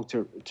capacity now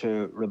to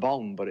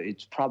rebound, but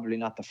it's probably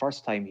not the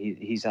first time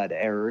he's had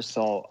errors.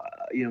 So,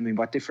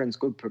 what difference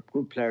good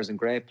players and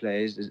great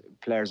players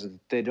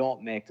they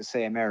don't make the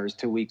same errors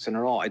 2 weeks in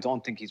a row. I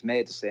don't think he's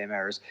made the same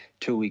errors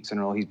 2 weeks in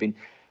a row. He's been,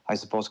 I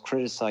suppose,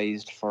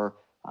 criticised for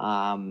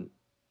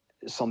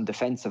some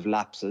defensive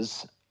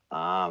lapses.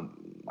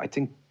 I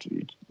think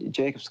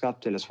Jacob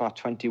Stockdale is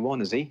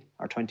 21, is he?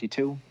 Or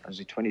 22? Or is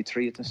he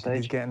 23 at this stage?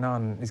 He's getting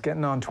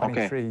on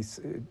 23, okay.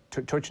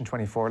 Touching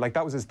 24. Like,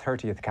 that was his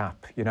 30th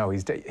cap. He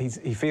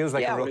feels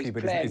like a rookie,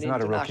 but he's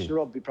not a rookie. International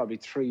rugby probably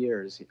 3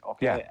 years.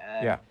 Okay.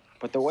 Yeah.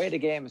 But the way the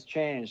game has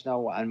changed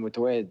now, and with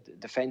the way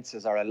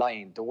defences are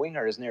aligned, the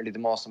winger is nearly the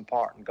most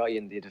important guy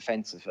in the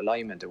defensive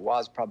alignment. It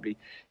was probably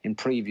in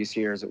previous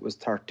years, it was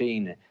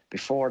 13.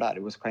 Before that,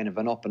 it was kind of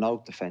an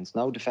up-and-out defence.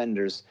 Now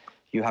defenders,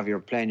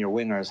 playing your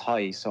wingers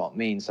high, so it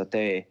means that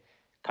they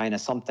kind of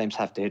sometimes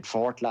have to hit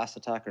fourth last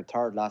attacker,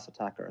 third last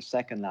attacker, or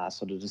second last.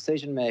 So the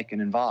decision-making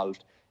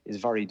involved is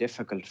very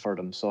difficult for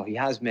them. So he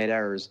has made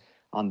errors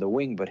on the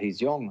wing, but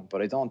he's young.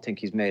 But I don't think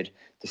he's made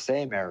the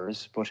same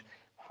errors. But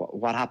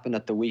what happened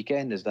at the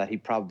weekend is that he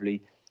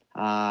probably,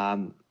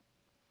 high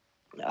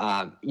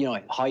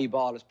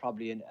ball is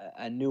probably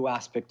a new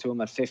aspect to him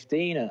at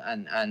 15,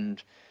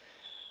 and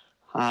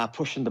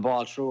pushing the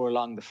ball through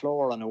along the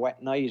floor on a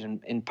wet night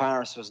in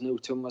Paris was new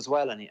to him as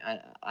well,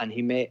 and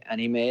he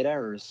made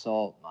errors.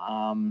 So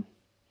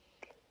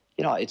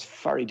it's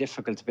very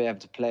difficult to be able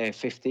to play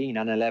 15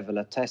 on a level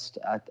at test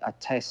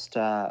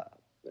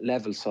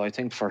level. So I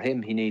think for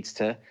him, he needs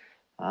to,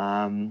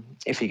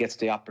 if he gets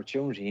the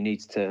opportunity, he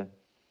needs to.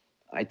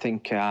 I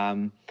think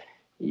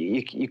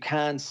you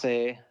can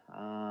say,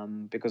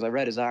 because I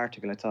read his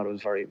article, I thought it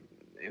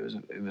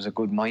was a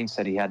good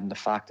mindset he had in the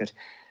fact that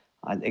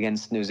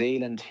against New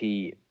Zealand,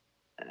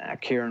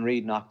 Kieran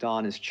Reid knocked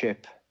on his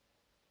chip,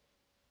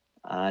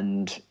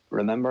 and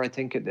remember, I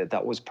think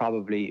that was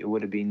probably, it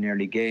would have been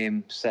nearly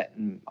game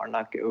setting, or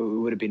not, it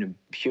would have been a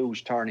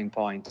huge turning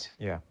point.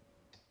 Yeah.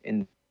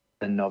 In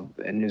the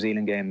New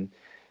Zealand game.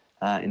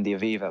 In the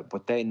Aviva,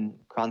 but then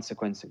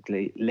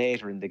consequently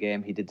later in the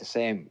game he did the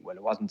same. Well,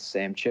 it wasn't the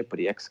same chip, but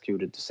he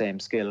executed the same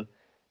skill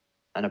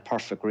and a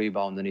perfect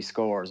rebound, and he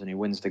scores and he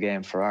wins the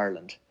game for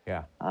Ireland.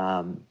 Yeah.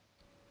 I'm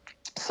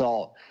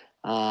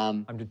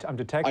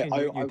detecting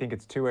you think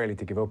it's too early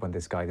to give up on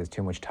this guy. There's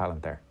too much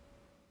talent there.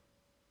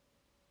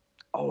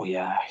 Oh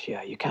yeah,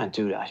 you can't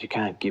do that. You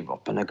can't give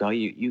up on a guy.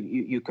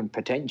 You can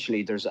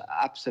potentially. There's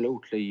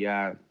absolutely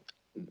a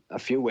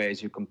few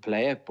ways you can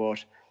play it,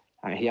 but.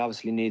 He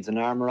obviously needs an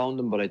arm around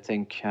him, but I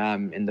think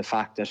in the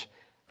fact that,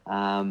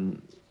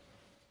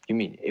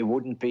 it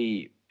wouldn't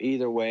be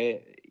either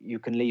way. You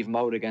can leave him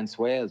out against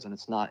Wales, and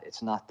it's not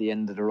the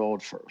end of the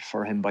road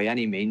for him by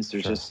any means.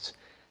 There's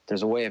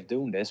there's a way of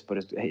doing this, but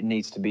it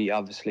needs to be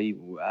obviously.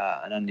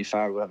 And Andy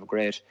Farrell will have a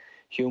great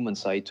human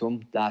side to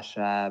him that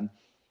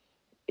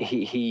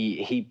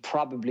he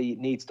probably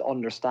needs to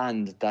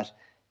understand that.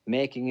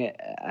 Making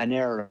an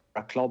error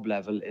at club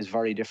level is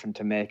very different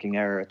to making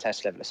error at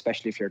test level,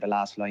 especially if you're the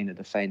last line of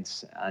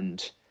defence,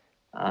 and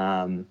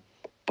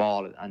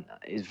ball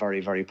is very,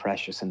 very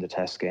precious in the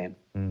test game.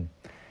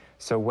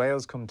 So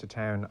Wales come to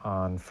town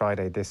on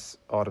Friday. This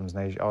Autumn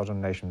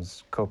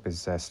Nations Cup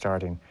is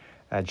starting.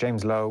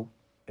 James Lowe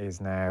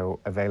is now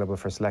available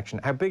for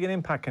selection. How big an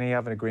impact can he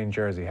have in a green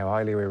jersey? How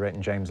highly are we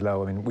rating James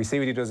Lowe? I mean, we see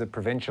what he does at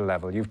provincial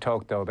level. You've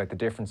talked, though, about the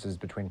differences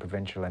between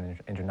provincial and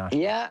international.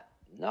 Yeah.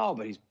 No,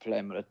 but he's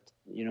playing with it,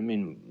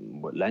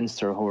 with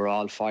Leinster, who are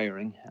all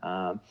firing.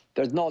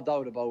 There's no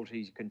doubt about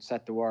he can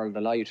set the world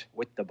alight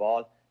with the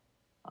ball.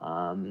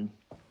 But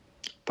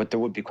there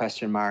would be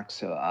question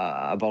marks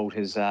about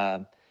his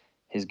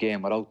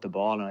game without the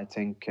ball, and I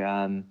think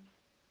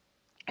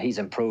he's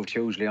improved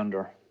hugely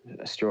under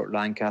Stuart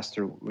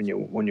Lancaster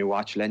when you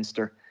watch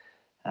Leinster.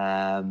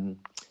 But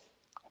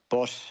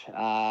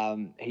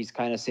he's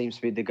kind of seems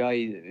to be the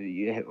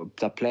guy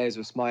that plays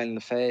with a smile on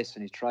the face,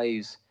 and he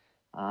tries.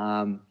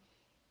 I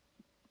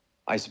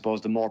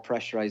suppose the more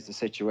pressurised the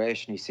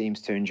situation, he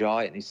seems to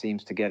enjoy it, and he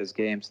seems to get his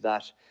game to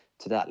that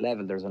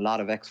level. There's a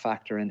lot of X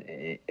factor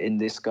in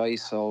this guy,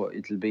 so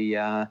it'll be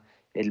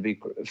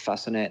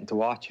fascinating to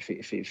watch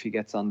if he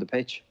gets on the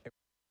pitch.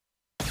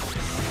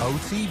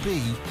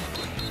 OTB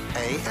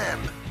AM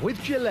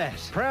with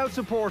Gillette, proud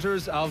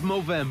supporters of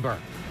Movember.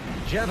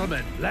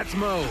 Gentlemen, let's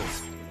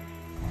move.